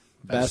me.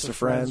 Best of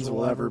friends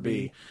we'll ever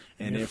be.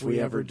 And if we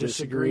ever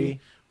disagree,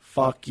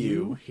 fuck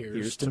you.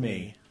 Here's to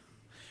me.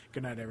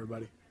 Good night,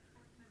 everybody.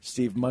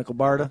 Steve Michael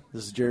Barta,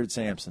 this is Jared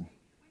Sampson.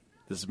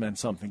 This has been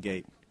Something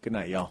Gate. Good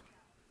night, y'all.